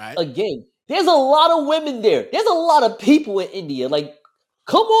 which, again, there's a lot of women there. There's a lot of people in India. Like,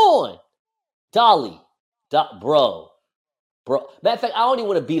 come on, Dolly, bro. Matter of fact, I don't even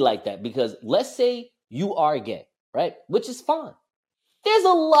want to be like that, because let's say you are gay, right? Which is fine. There's a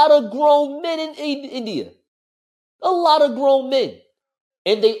lot of grown men in India. A lot of grown men.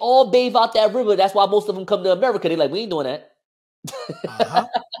 And they all bathe out that river. That's why most of them come to America. They're like, we ain't doing that. Uh-huh.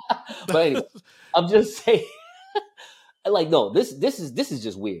 But anyway, I'm just saying, like, no, this is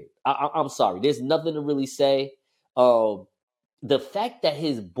just weird. I'm sorry. There's nothing to really say. The fact that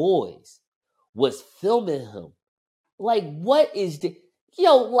his boys was filming him, like, what is the,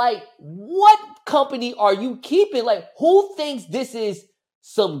 like, what company are you keeping? Like, who thinks this is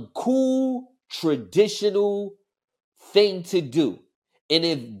some cool, traditional thing to do? And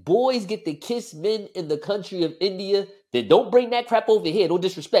if boys get to kiss men in the country of India, then don't bring that crap over here. No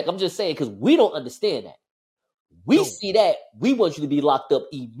disrespect. I'm just saying, because we don't understand that. We see that. We want you to be locked up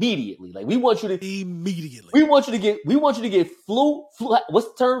immediately. Like, we want you to immediately. We want you to get flew. What's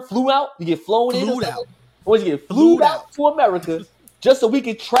the term? Flew out. You get flown in. Flew out. I want you to get flew out to America, just so we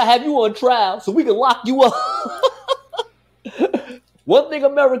can have you on trial, so we can lock you up. One thing,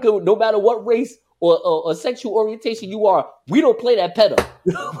 America, no matter what race or sexual orientation you are, we don't play that pedo.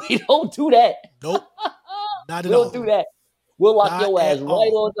 We don't do that. Nope. Not at all. We don't do that. We'll lock your ass right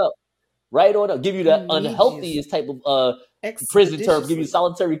on up. Right on up. Give you the unhealthiest type of prison term. Give you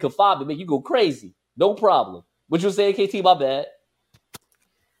solitary confinement. Make you go crazy. No problem. What you saying, KT? My bad.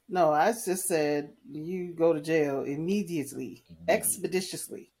 No, I just said you go to jail immediately.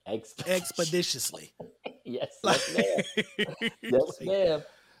 Expeditiously. Expeditiously. Yes, ma'am. Yes, ma'am.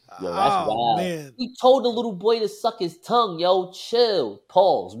 Yo, that's wild. Man. He told the little boy to suck his tongue. Yo, chill.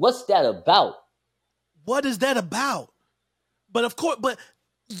 Pause. What's that about? What is that about? But of course,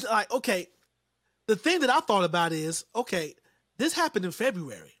 like, okay, the thing that I thought about is, okay, this happened in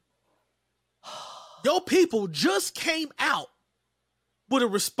February. Your people just came out with a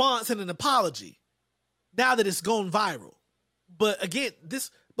response and an apology now that it's gone viral. But again,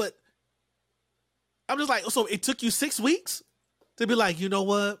 I'm just like, so it took you 6 weeks to be like, you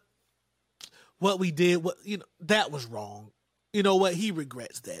know what we did, that was wrong. You know what? He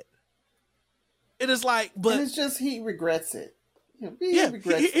regrets that. It is like, but and it's just he regrets it. He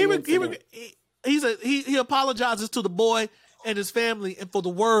apologizes to the boy and his family and for the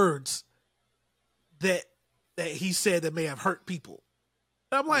words that he said that may have hurt people.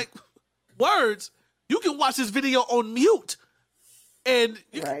 And I'm like, words? You can watch this video on mute and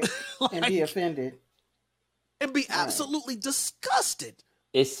and be offended and be absolutely disgusted.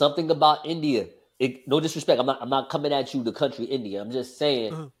 It's something about India. No disrespect. I'm not coming at you, the country India. I'm just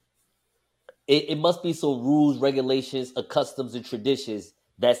saying. It must be some rules, regulations, customs, and traditions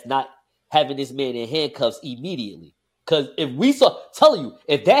that's not having this man in handcuffs immediately. Because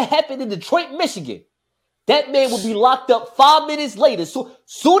if that happened in Detroit, Michigan, that man would be locked up 5 minutes later. So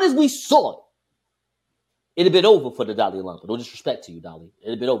soon as we saw it, it'd have been over for the Dalai Lama. No disrespect to you, Dolly.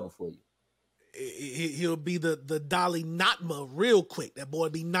 It'd have been over for you. he'll be the Dalai Natma real quick. That boy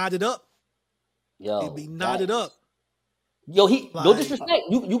be knotted up. Yo, he'll be knotted up. Yo, no disrespect.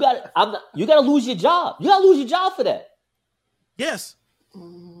 You gotta lose your job. You gotta lose your job for that. Yes.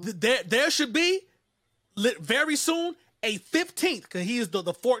 There should be very soon a 15th, because he is the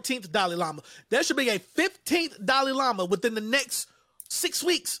 14th Dalai Lama. There should be a 15th Dalai Lama within the next 6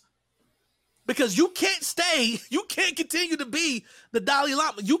 weeks. Because you can't continue to be the Dalai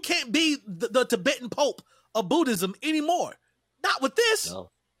Lama. You can't be the Tibetan Pope of Buddhism anymore. Not with this.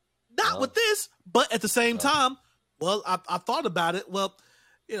 No. Not with this. But at the same time, well, I thought about it. Well,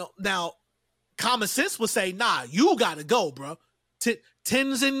 now common sense would say, nah, you gotta go, bro.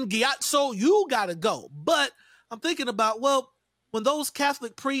 Tenzin Gyatso, you gotta go. But I'm thinking about, well, when those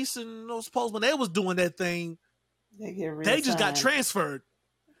Catholic priests and those popes, when they was doing that thing, they just got transferred.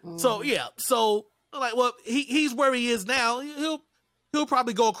 So yeah, like, well, he's where he is now. He'll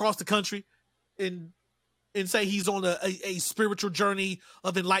probably go across the country and say he's on a spiritual journey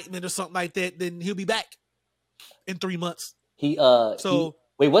of enlightenment or something like that. Then he'll be back in 3 months. Wait,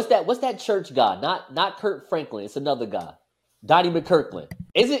 what's that church guy? Not Kurt Franklin. It's another guy, Donnie McKirkland.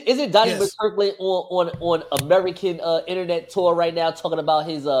 Is it Donnie McKirkland on American internet tour right now talking about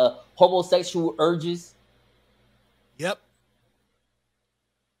his homosexual urges? Yep.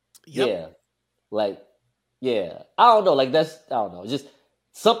 Yeah. I don't know. Like, I don't know. Just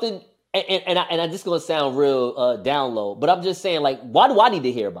something. And I'm just gonna sound real down low, but I'm just saying, like, why do I need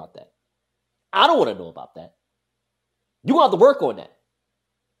to hear about that? I don't want to know about that. You gonna have to work on that.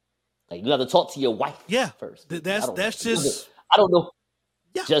 Like, you have to talk to your wife. First. I don't know.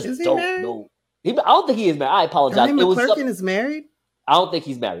 Yeah. Just don't know. I don't think he is married. I apologize. McClurkin is married. I don't think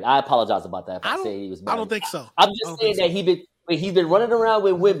he's married. I apologize about that. If I say he was married, I don't think so. I'm just saying that he's been running around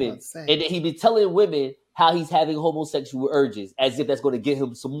with women, and that he been telling women how he's having homosexual urges, as if that's going to get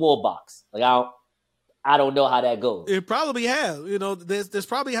him some more box. Like, I don't know how that goes. It probably has. That's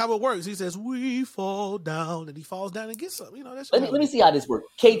probably how it works. He says, "We fall down," and he falls down and gets some. That's let me see how this works.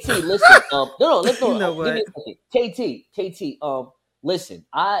 KT, listen. KT. Listen.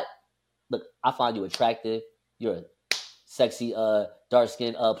 I find you attractive. You're a sexy,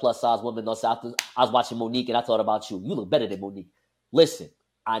 dark-skinned, plus-size woman. No South. I was watching Monique, and I thought about you. You look better than Monique. Listen,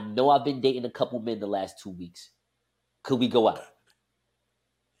 I know I've been dating a couple men the last 2 weeks. Could we go out?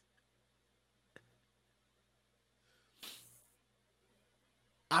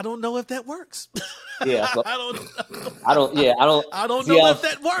 I don't know if that works. Yeah, I don't see know if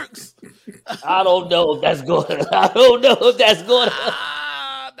that works. I don't know if that's good.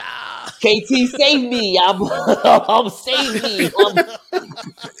 Nah. KT, save me. I'm save me.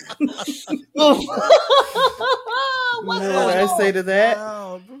 What do I say to that?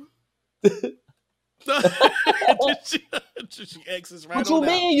 Wow. She exits right. What you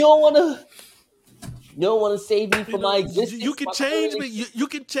mean? You don't want to save me from my existence? You can change me. You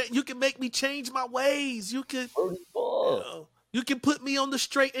can make me change my ways. You can put me on the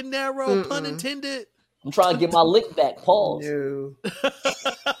straight and narrow. Pun intended. I'm trying to get my lick back. Pause. No.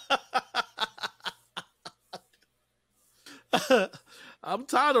 I'm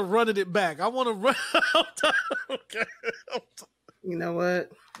tired of running it back. I want to run. Okay. You know what?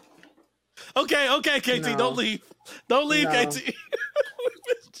 Okay, KT, no. Don't leave. Don't leave, no. KT.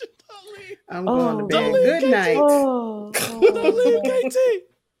 Don't leave. I'm going to bed. Good night. Don't leave, KT.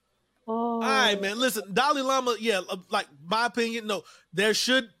 All right, man. Listen, Dalai Lama, like my opinion, no. There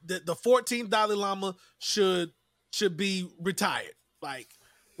should the 14th Dalai Lama should be retired. Like,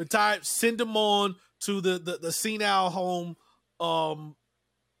 retired, send him on to the senile home.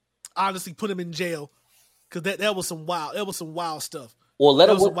 Honestly, put him in jail, because that was some wild stuff. Or let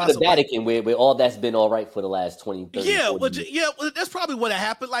him work for the Vatican, where all that's been all right for the last 20, 30 years. Well, that's probably what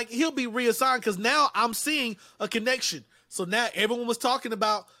happened. Like, he'll be reassigned, because now I'm seeing a connection. So now everyone was talking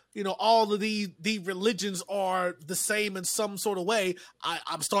about, all of the religions are the same in some sort of way.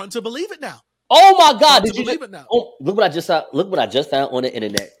 I'm starting to believe it now. Oh my God! Did you believe it now? Oh, look what I just found on the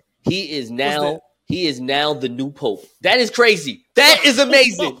internet. He is now the new pope. That is crazy. That is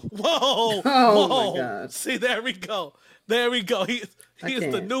amazing. Whoa! Oh my God! See, there we go. He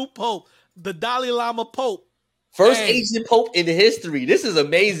is the new pope, the Dalai Lama pope. First Asian pope in history. This is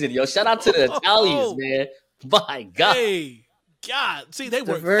amazing, yo. Shout out to the Italians, man. My God. Hey, God. See, they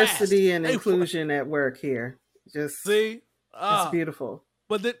work diversity fast. And inclusion at work here. Just see, it's beautiful.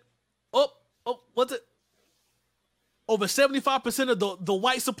 But then, what's it? Over 75% of the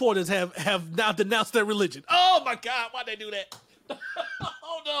white supporters have now denounced their religion. Oh my God, why'd they do that?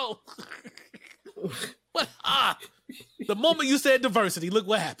 Oh no. What? The moment you said diversity, look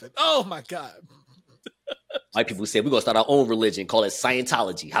what happened. Oh my God. White people said, we're going to start our own religion, call it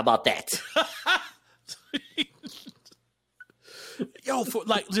Scientology. How about that? yo, for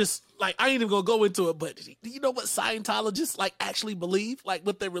like, just like, I ain't even gonna go into it, but do you know what Scientologists like actually believe, like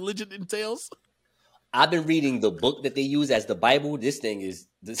what their religion entails? I've been reading the book that they use as the Bible. This thing is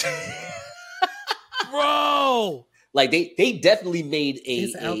this. Bro, like they definitely made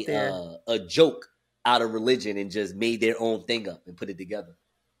a joke out of religion and just made their own thing up and put it together.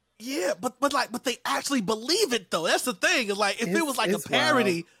 Yeah, but they actually believe it though. That's the thing. It's like, if it was like a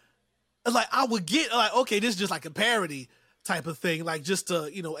parody, it's like I would get like, okay, this is just like a parody type of thing, like just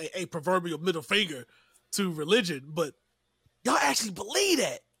a proverbial middle finger to religion. But y'all actually believe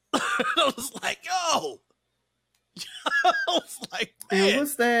that. I was like, yo. I was like, man.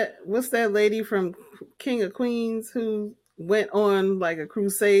 And what's that lady from King of Queens who went on like a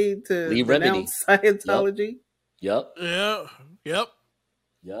crusade to denounce Scientology? Yep. Yep.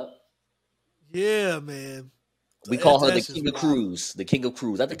 Yeah, man. We call her the King of Cruise. The King of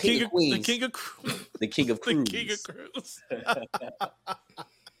Cruise. Not the King of Queens. The King of Cruise. The King of Cruise. The King of Cruise.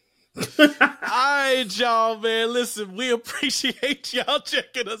 All right, y'all, man. Listen, we appreciate y'all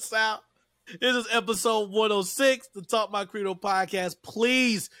checking us out. This is episode 106, the Talk My Credo podcast.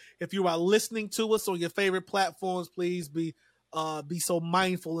 Please, if you are listening to us on your favorite platforms, please be so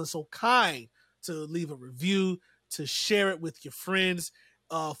mindful and so kind to leave a review, to share it with your friends.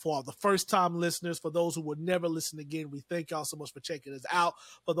 For the first-time listeners, for those who will never listen again, we thank y'all so much for checking us out.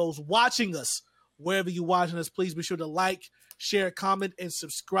 For those watching us, wherever you're watching us, please be sure to like, share, comment, and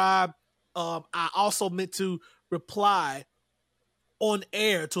subscribe. I also meant to reply on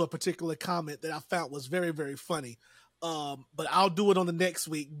air to a particular comment that I found was very, very funny. But I'll do it on the next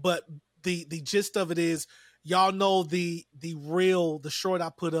week. But the gist of it is, y'all know the short I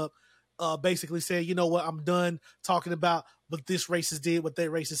put up, basically saying, you know what, I'm done talking about what this racist did, what that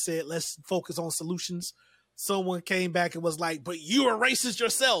racist said. Let's focus on solutions. Someone came back and was like, but you're a racist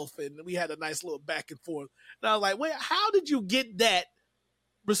yourself. And we had a nice little back and forth. And I was like, wait, how did you get that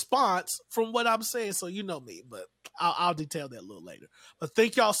response from what I'm saying? So you know me, but I'll detail that a little later. But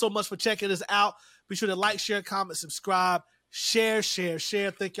thank y'all so much for checking us out. Be sure to like, share, comment, subscribe, share.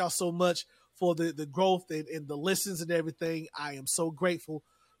 Thank y'all so much for the growth and the listens and everything. I am so grateful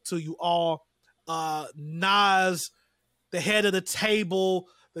to you all. Nas, the head of the table,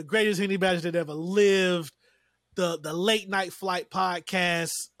 the greatest anybody that ever lived, the Late Night Flight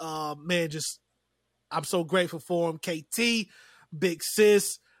podcast. Man, just I'm so grateful for him. KT, Big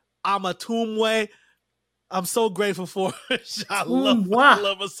Sis, Amatumwe. I'm so grateful for her. I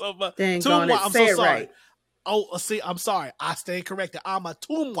love her so much. Tumwa, I'm so sorry. Right. Oh, see, I'm sorry. I stand corrected.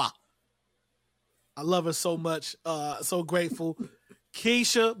 Amatumwa. I love her so much. So grateful.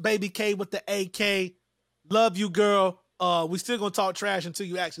 Keisha, Baby K with the AK. Love you, girl. We still gonna talk trash until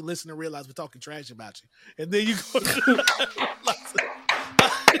you actually listen and realize we're talking trash about you. And then you go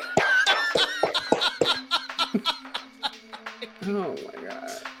oh my God.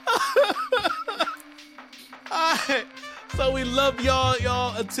 All right. So we love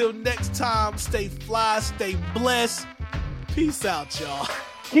y'all. Until next time, stay fly, stay blessed. Peace out, y'all.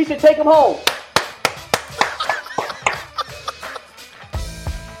 Keisha, take him home.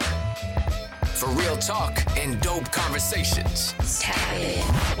 For real talk and dope conversations. Tap in.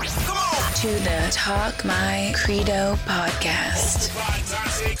 Come on. To the Talk My Credo podcast. Find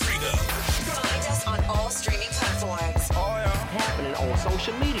us on all streaming platforms. Oh, yeah. Happening on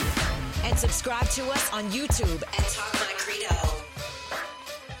social media. And subscribe to us on YouTube at Talk My Credo.